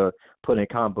company to put in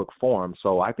comic book form.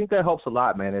 So I think that helps a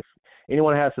lot, man. If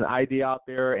anyone has an idea out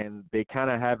there and they kind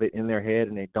of have it in their head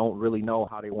and they don't really know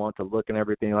how they want to look and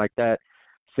everything like that,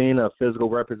 seeing a physical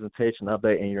representation of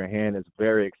that in your hand is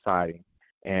very exciting.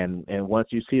 And once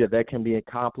you see that can be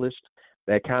accomplished,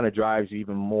 that kind of drives you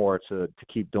even more to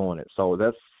keep doing it. So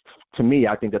that's, to me,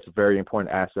 I think that's a very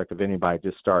important aspect of anybody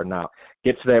just starting out.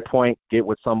 Get to that point, get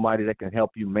with somebody that can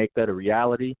help you make that a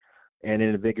reality, and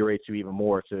it invigorates you even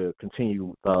more to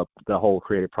continue the whole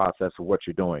creative process of what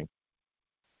you're doing.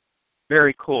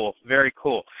 Very cool, very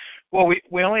cool. Well,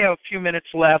 we only have a few minutes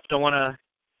left. I want to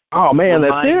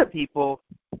that's it? People.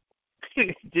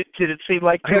 Did it seem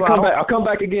like 2 hours? I'll come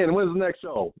back again. When's the next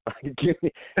show? give me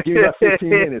about 15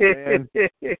 minutes,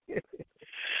 man.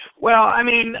 Well, I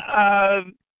mean, I'll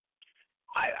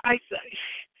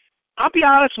be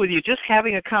honest with you. Just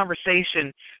having a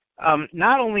conversation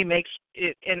not only makes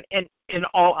it, and in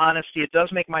all honesty, it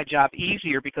does make my job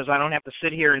easier because I don't have to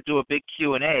sit here and do a big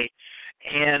Q&A,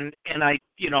 and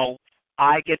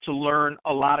I get to learn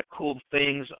a lot of cool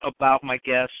things about my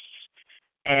guests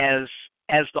as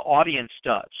the audience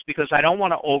does, because I don't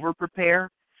want to over-prepare,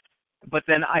 but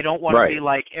then I don't want to be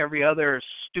like every other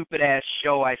stupid-ass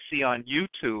show I see on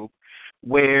YouTube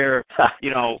where,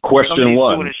 somebody's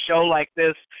doing a show like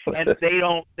this and they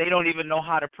don't even know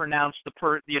how to pronounce the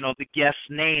guest's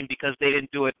name because they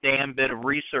didn't do a damn bit of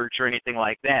research or anything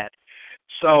like that.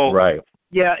 So,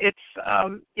 yeah, it's,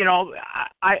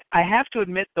 I have to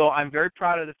admit, though, I'm very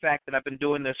proud of the fact that I've been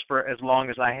doing this for as long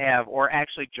as I have, or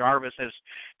actually Jarvis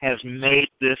has made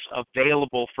this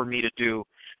available for me to do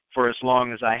for as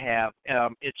long as I have.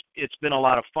 It's been a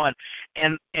lot of fun.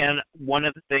 And one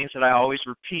of the things that I always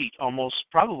repeat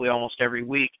probably almost every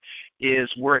week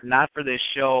is, were it not for this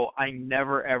show, I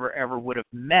never, ever, ever would have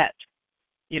met,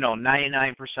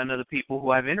 99% of the people who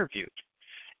I've interviewed.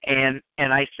 And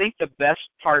I think the best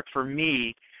part for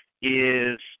me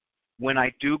is when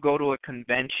I do go to a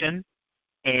convention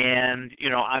and,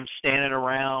 I'm standing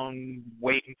around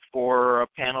waiting for a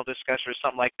panel discussion or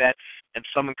something like that, and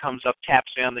someone comes up,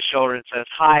 taps me on the shoulder and says,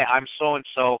 hi, I'm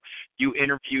so-and-so, you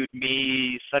interviewed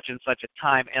me such and such a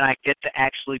time, and I get to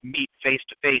actually meet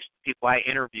face-to-face the people I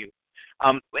interview.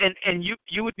 And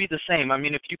you would be the same. I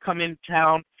mean, if you come in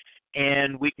town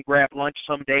and we can grab lunch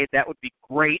someday, that would be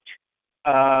great.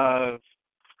 Yeah,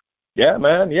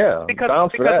 man. Yeah, because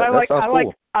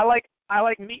I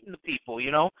like meeting the people,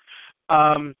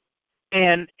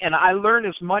 and I learn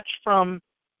as much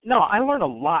I learn a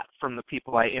lot from the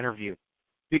people I interview,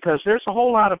 because there's a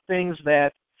whole lot of things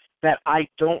that I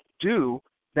don't do,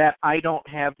 that I don't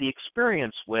have the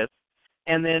experience with,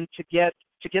 and then to get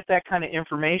that kind of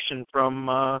information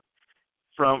from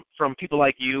people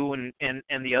like you and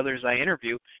the others I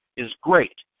interview is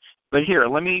great. But here,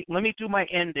 let me do my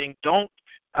ending. Don't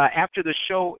after the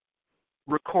show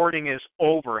recording is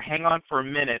over, hang on for a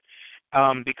minute,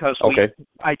 because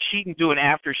I cheat and do an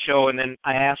after show, and then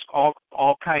I ask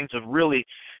all kinds of really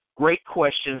great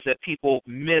questions that people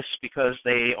miss because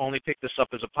they only pick this up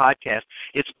as a podcast.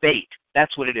 It's bait.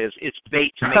 That's what it is. It's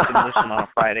bait to make them listen on a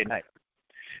Friday night.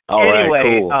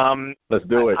 Anyway, right, cool. Let's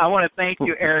do it. I want to thank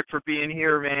you, Eric, for being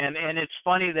here, man. And it's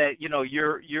funny that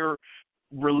you're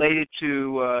related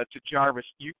to Jarvis.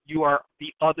 You are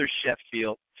the other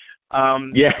Sheffield.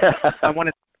 Yeah. I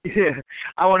want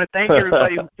to thank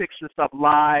everybody who picks this up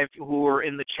live, who are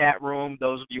in the chat room,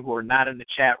 those of you who are not in the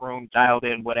chat room, dialed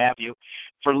in, what have you,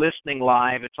 for listening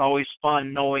live. It's always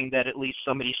fun knowing that at least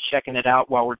somebody's checking it out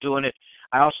while we're doing it.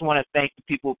 I also want to thank the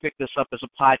people who pick this up as a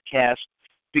podcast,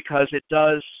 because it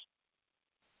does,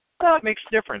 it makes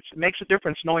a difference. It makes a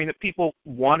difference knowing that people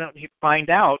want to find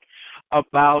out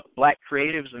about black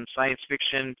creatives in science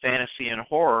fiction, fantasy, and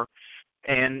horror.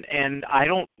 And I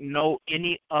don't know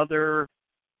any other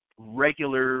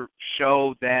regular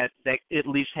show that at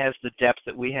least has the depth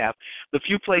that we have. The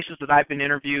few places that I've been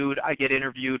interviewed, I get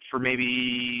interviewed for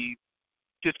maybe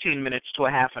 15 minutes to a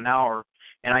half an hour,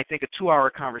 and I think a 2-hour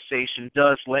conversation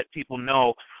does let people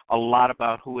know a lot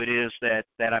about who it is that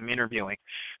I'm interviewing.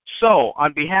 So,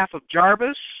 on behalf of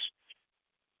Jarvis,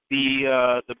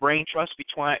 the brain trust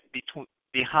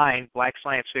behind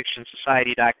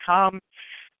BlackScienceFictionSociety.com,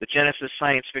 the Genesis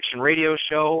Science Fiction Radio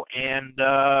Show, and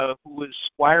who is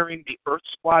squiring the Earth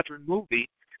Squadron movie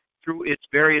through its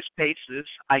various paces.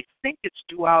 I think it's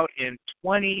due out in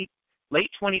late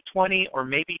 2020 or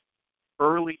maybe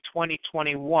early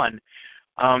 2021.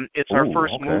 It's our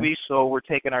first movie, so we're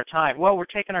taking our time. Well, we're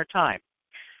taking our time.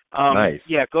 Nice.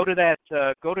 Yeah, go to that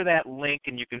link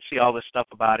and you can see all this stuff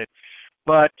about it.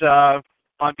 But on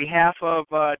behalf of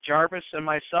Jarvis and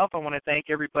myself, I want to thank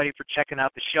everybody for checking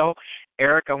out the show.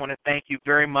 Eric, I want to thank you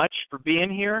very much for being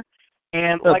here.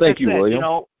 And like thank I said, you,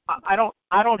 William. I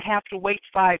don't have to wait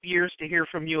 5 years to hear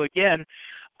from you again.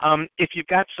 If you've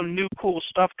got some new cool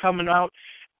stuff coming out,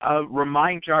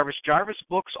 remind Jarvis. Jarvis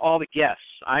books all the guests.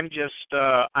 I'm just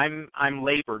I'm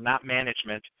labor, not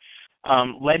management.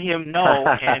 Let him know,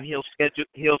 and he'll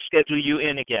schedule you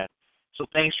in again. So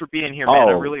thanks for being here, man.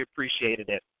 I really appreciated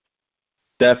it.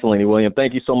 Definitely, William.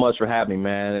 Thank you so much for having me,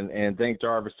 man, and thank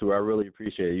Jarvis too. I really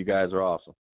appreciate it. You guys are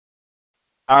awesome.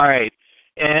 All right.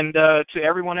 And to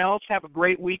everyone else, have a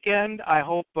great weekend. I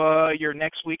hope your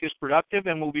next week is productive,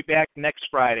 and we'll be back next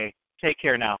Friday. Take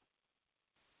care now.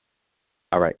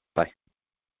 All right. Bye.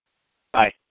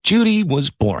 Bye. Judy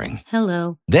was boring.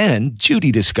 Hello. Then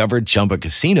Judy discovered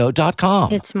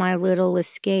ChumbaCasino.com. It's my little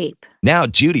escape. Now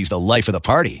Judy's the life of the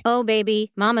party. Oh,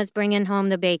 baby, mama's bringing home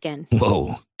the bacon.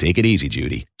 Whoa, take it easy,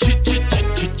 Judy.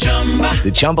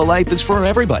 The Chumba life is for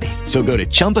everybody. So go to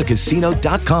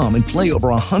ChumbaCasino.com and play over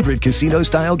 100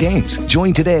 casino-style games.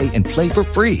 Join today and play for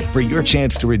free for your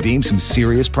chance to redeem some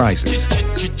serious prizes.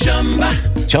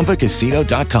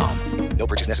 ChumbaCasino.com. No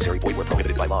purchase necessary. Void where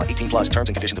prohibited by law. 18+ terms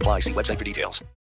and conditions apply. See website for details.